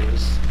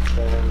beverages,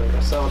 and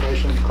a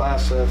celebration of the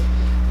class of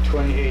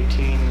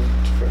 2018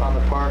 on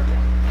the park.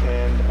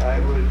 And I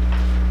would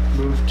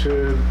move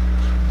to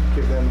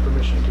give them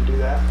permission to do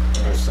that.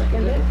 I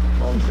second it.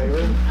 All in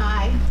favor?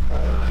 Aye.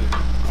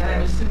 And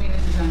I'm assuming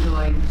this is on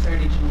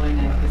Saturday, July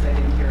 9th, because I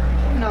didn't hear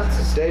it. No,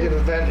 it's Date of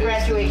event is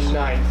graduation. the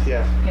 9th,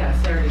 yeah.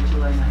 Yeah, Saturday,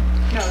 July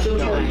 9th. No, No,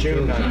 July.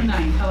 June 9th. June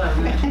 9th, hello.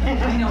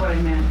 I know what I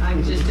meant.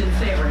 I just didn't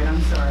say it right, I'm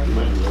sorry.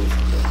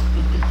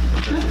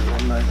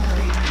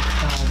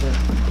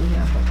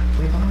 Yeah, but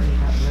we've already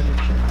got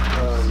literature.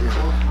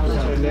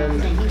 And then,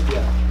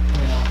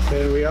 yeah.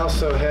 And we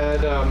also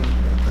had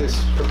this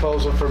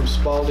proposal from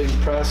Spalding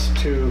Press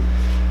to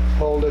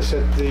hold us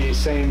at the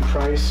same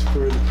price for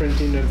the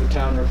printing of the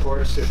town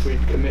reports if we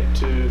commit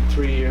to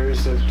 3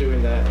 years of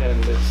doing that,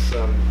 and it's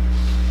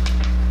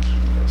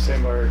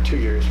same or 2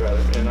 years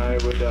rather. And I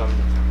would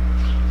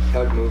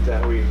move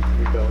that we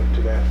go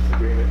into that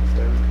agreement with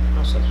them.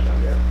 I'll second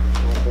that. Yeah.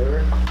 All in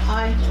favor?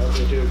 Aye.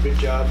 They do a good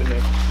job and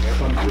they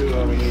come through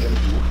when we need them.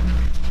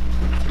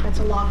 That's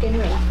a lock-in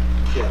rate.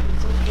 Yeah.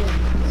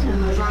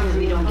 As long as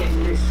we don't get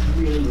this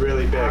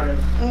Really big.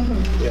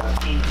 Mm-hmm. Yeah.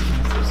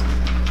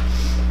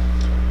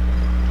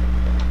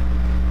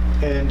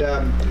 And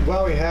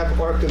while we have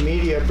Orca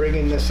Media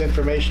bringing this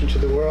information to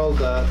the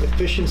world,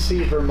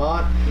 Efficiency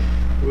Vermont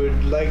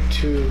would like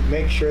to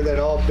make sure that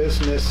all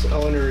business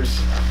owners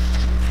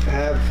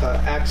have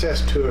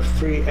access to a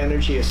free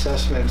energy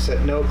assessments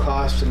at no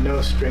cost and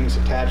no strings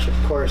attached. Of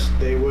course,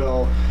 they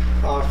will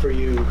offer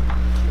you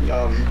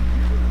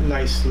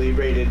nicely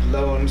rated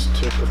loans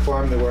to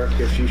perform the work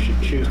if you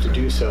should choose to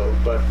do so.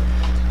 But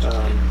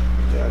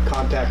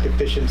contact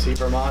Efficiency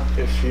Vermont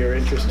if you're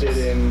interested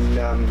in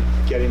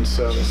getting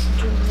some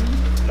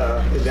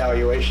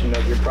evaluation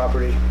of your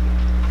property.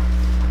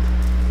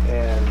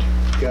 And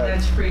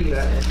That's free, you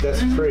said.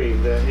 that's free.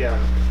 Yeah,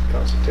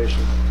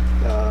 consultation.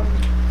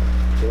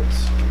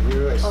 That's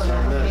really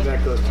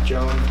that goes to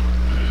Joan.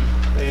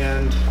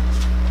 And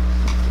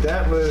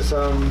that was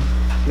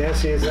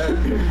Nancy. Is that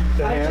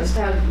the I hand? just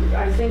have,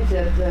 I think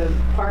that the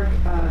park,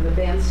 the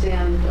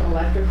bandstand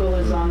electrical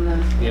is on the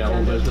Yeah,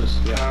 old agenda. business.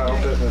 Yeah,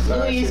 old business. I see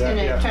Louis is that,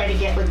 gonna yeah. try to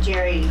get with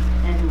Jerry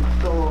and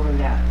go over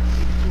that.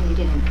 He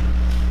didn't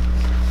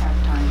have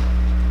time.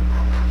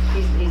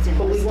 He's in.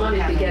 But we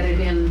wanted to get it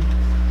in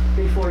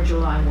before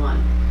July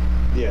 1.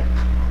 Yeah.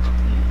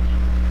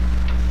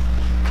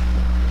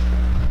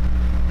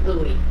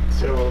 Louis.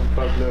 So we'll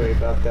bug Louis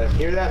about that.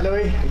 Hear that,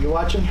 Louis? Are you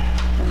watching?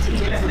 Once he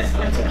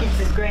gets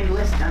his grand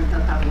list done, he'll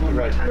have a little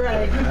more Right. time.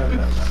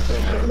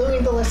 Right.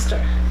 Louis the Lister.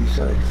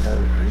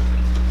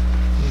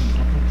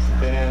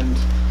 And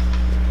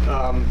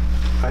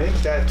I think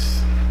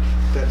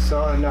that's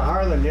all. Now,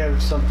 Harlan, you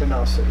have something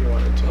else that you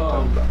wanted to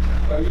talk about.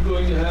 Are you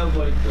going to have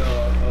like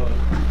a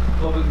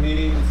public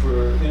meeting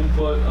for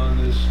input on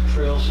this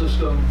trail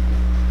system?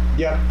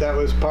 Yeah, that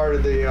was part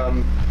of the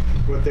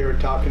what they were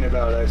talking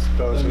about, I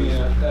suppose. I mean,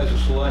 as a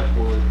select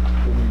board,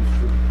 I mean,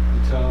 for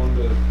the town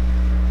to.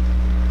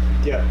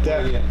 Yeah,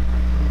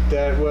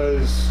 that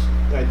was.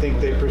 I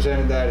think they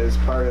presented that as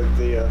part of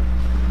the deal.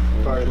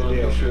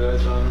 Make sure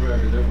that's on the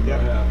record. That we're Yep.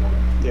 gonna have one.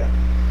 Yeah.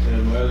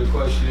 And my other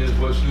question is,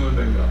 what's new in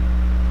bingo?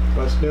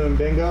 What's new in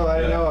bingo?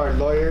 I don't know. Our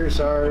lawyers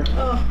are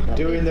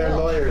doing their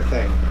lawyer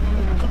thing.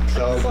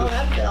 So Saw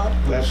that bill.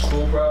 that's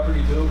School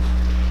property too?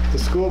 the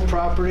school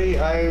property.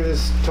 I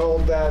was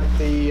told that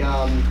they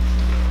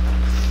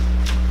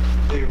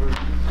were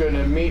going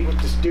to meet with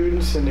the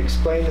students and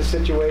explain the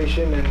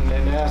situation and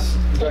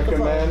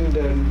recommend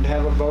and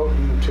have a vote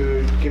and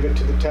to give it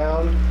to the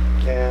town.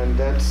 And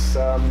that's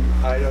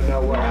I don't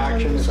know what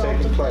action is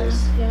taking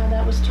place. Yeah,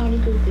 that was Tony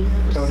Goopy.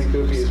 Tony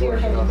Goopy is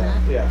working on that.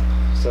 Yeah.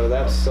 So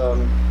that's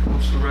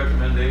What's the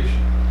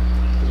recommendation?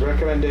 the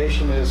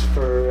recommendation is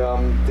for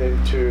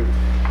them to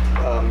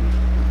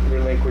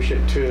relinquish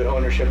it to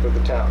ownership of the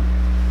town.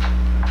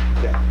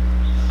 Yeah.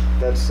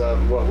 That's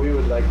what we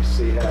would like to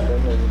see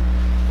happen, and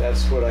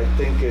that's what I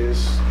think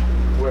is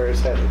where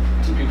it's headed.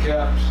 To be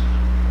kept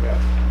Yeah.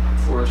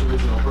 for its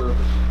original purpose.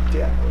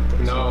 Yeah.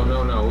 No.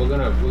 We're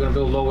gonna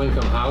build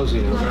low-income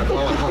housing. We're gonna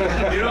call it.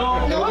 We're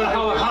gonna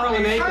call it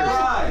Harlan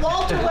Acres.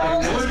 Walter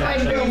Wells is trying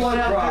to build one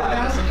up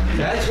here.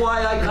 That's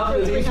why I come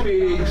to these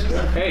meetings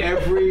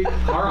every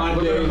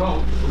Monday. We're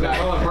gonna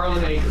call it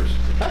Harlan Acres.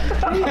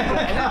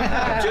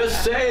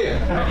 Just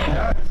saying.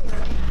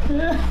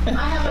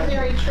 I have a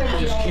very Just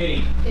trivial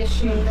kidding.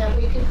 issue that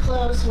we could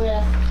close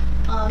with.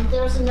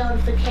 There's a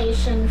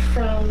notification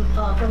from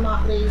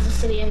Vermont Leagues of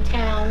City and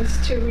Towns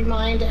to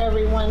remind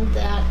everyone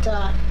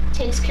that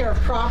takes care of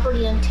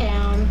property in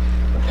town.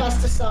 A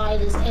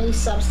pesticide is any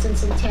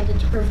substance intended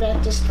to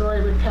prevent,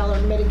 destroy, repel, or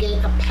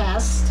mitigate a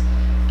pest.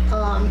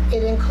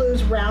 It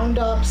includes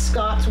Roundup,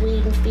 Scott's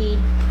Weed and Feed,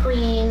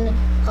 Preen,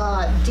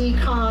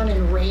 Decon,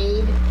 and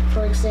Raid,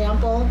 for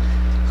example.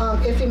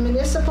 If a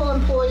municipal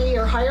employee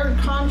or hired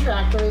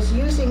contractor is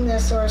using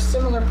this or a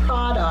similar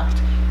product,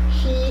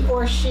 he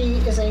or she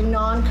is a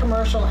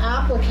non-commercial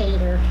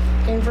applicator.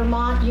 In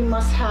Vermont, you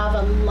must have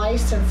a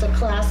license, a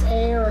Class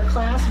A or a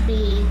Class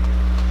B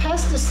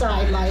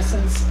pesticide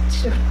license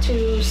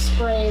to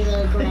spray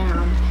the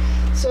ground.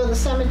 So the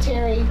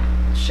cemetery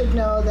should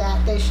know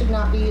that they should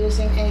not be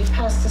using any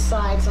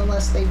pesticides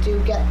unless they do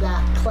get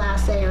that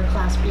Class A or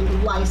Class B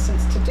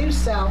license to do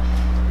so.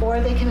 Or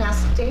they can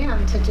ask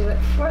Dan to do it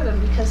for them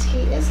because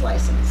he is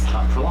licensed.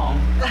 Not for long.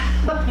 I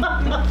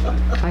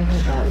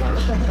have that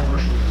license.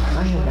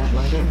 I have that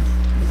license.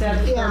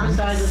 Yeah,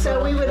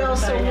 so we would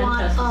also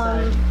want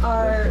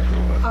our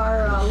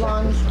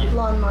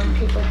lawn mowing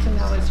people to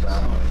know as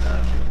well.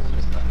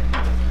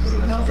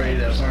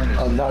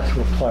 Not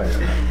to apply it.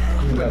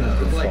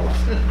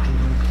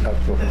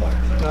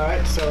 All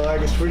right, so I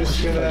guess we're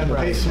just gonna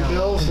pay some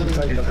bills and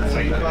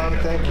move on.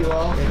 Thank you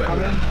all for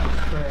coming.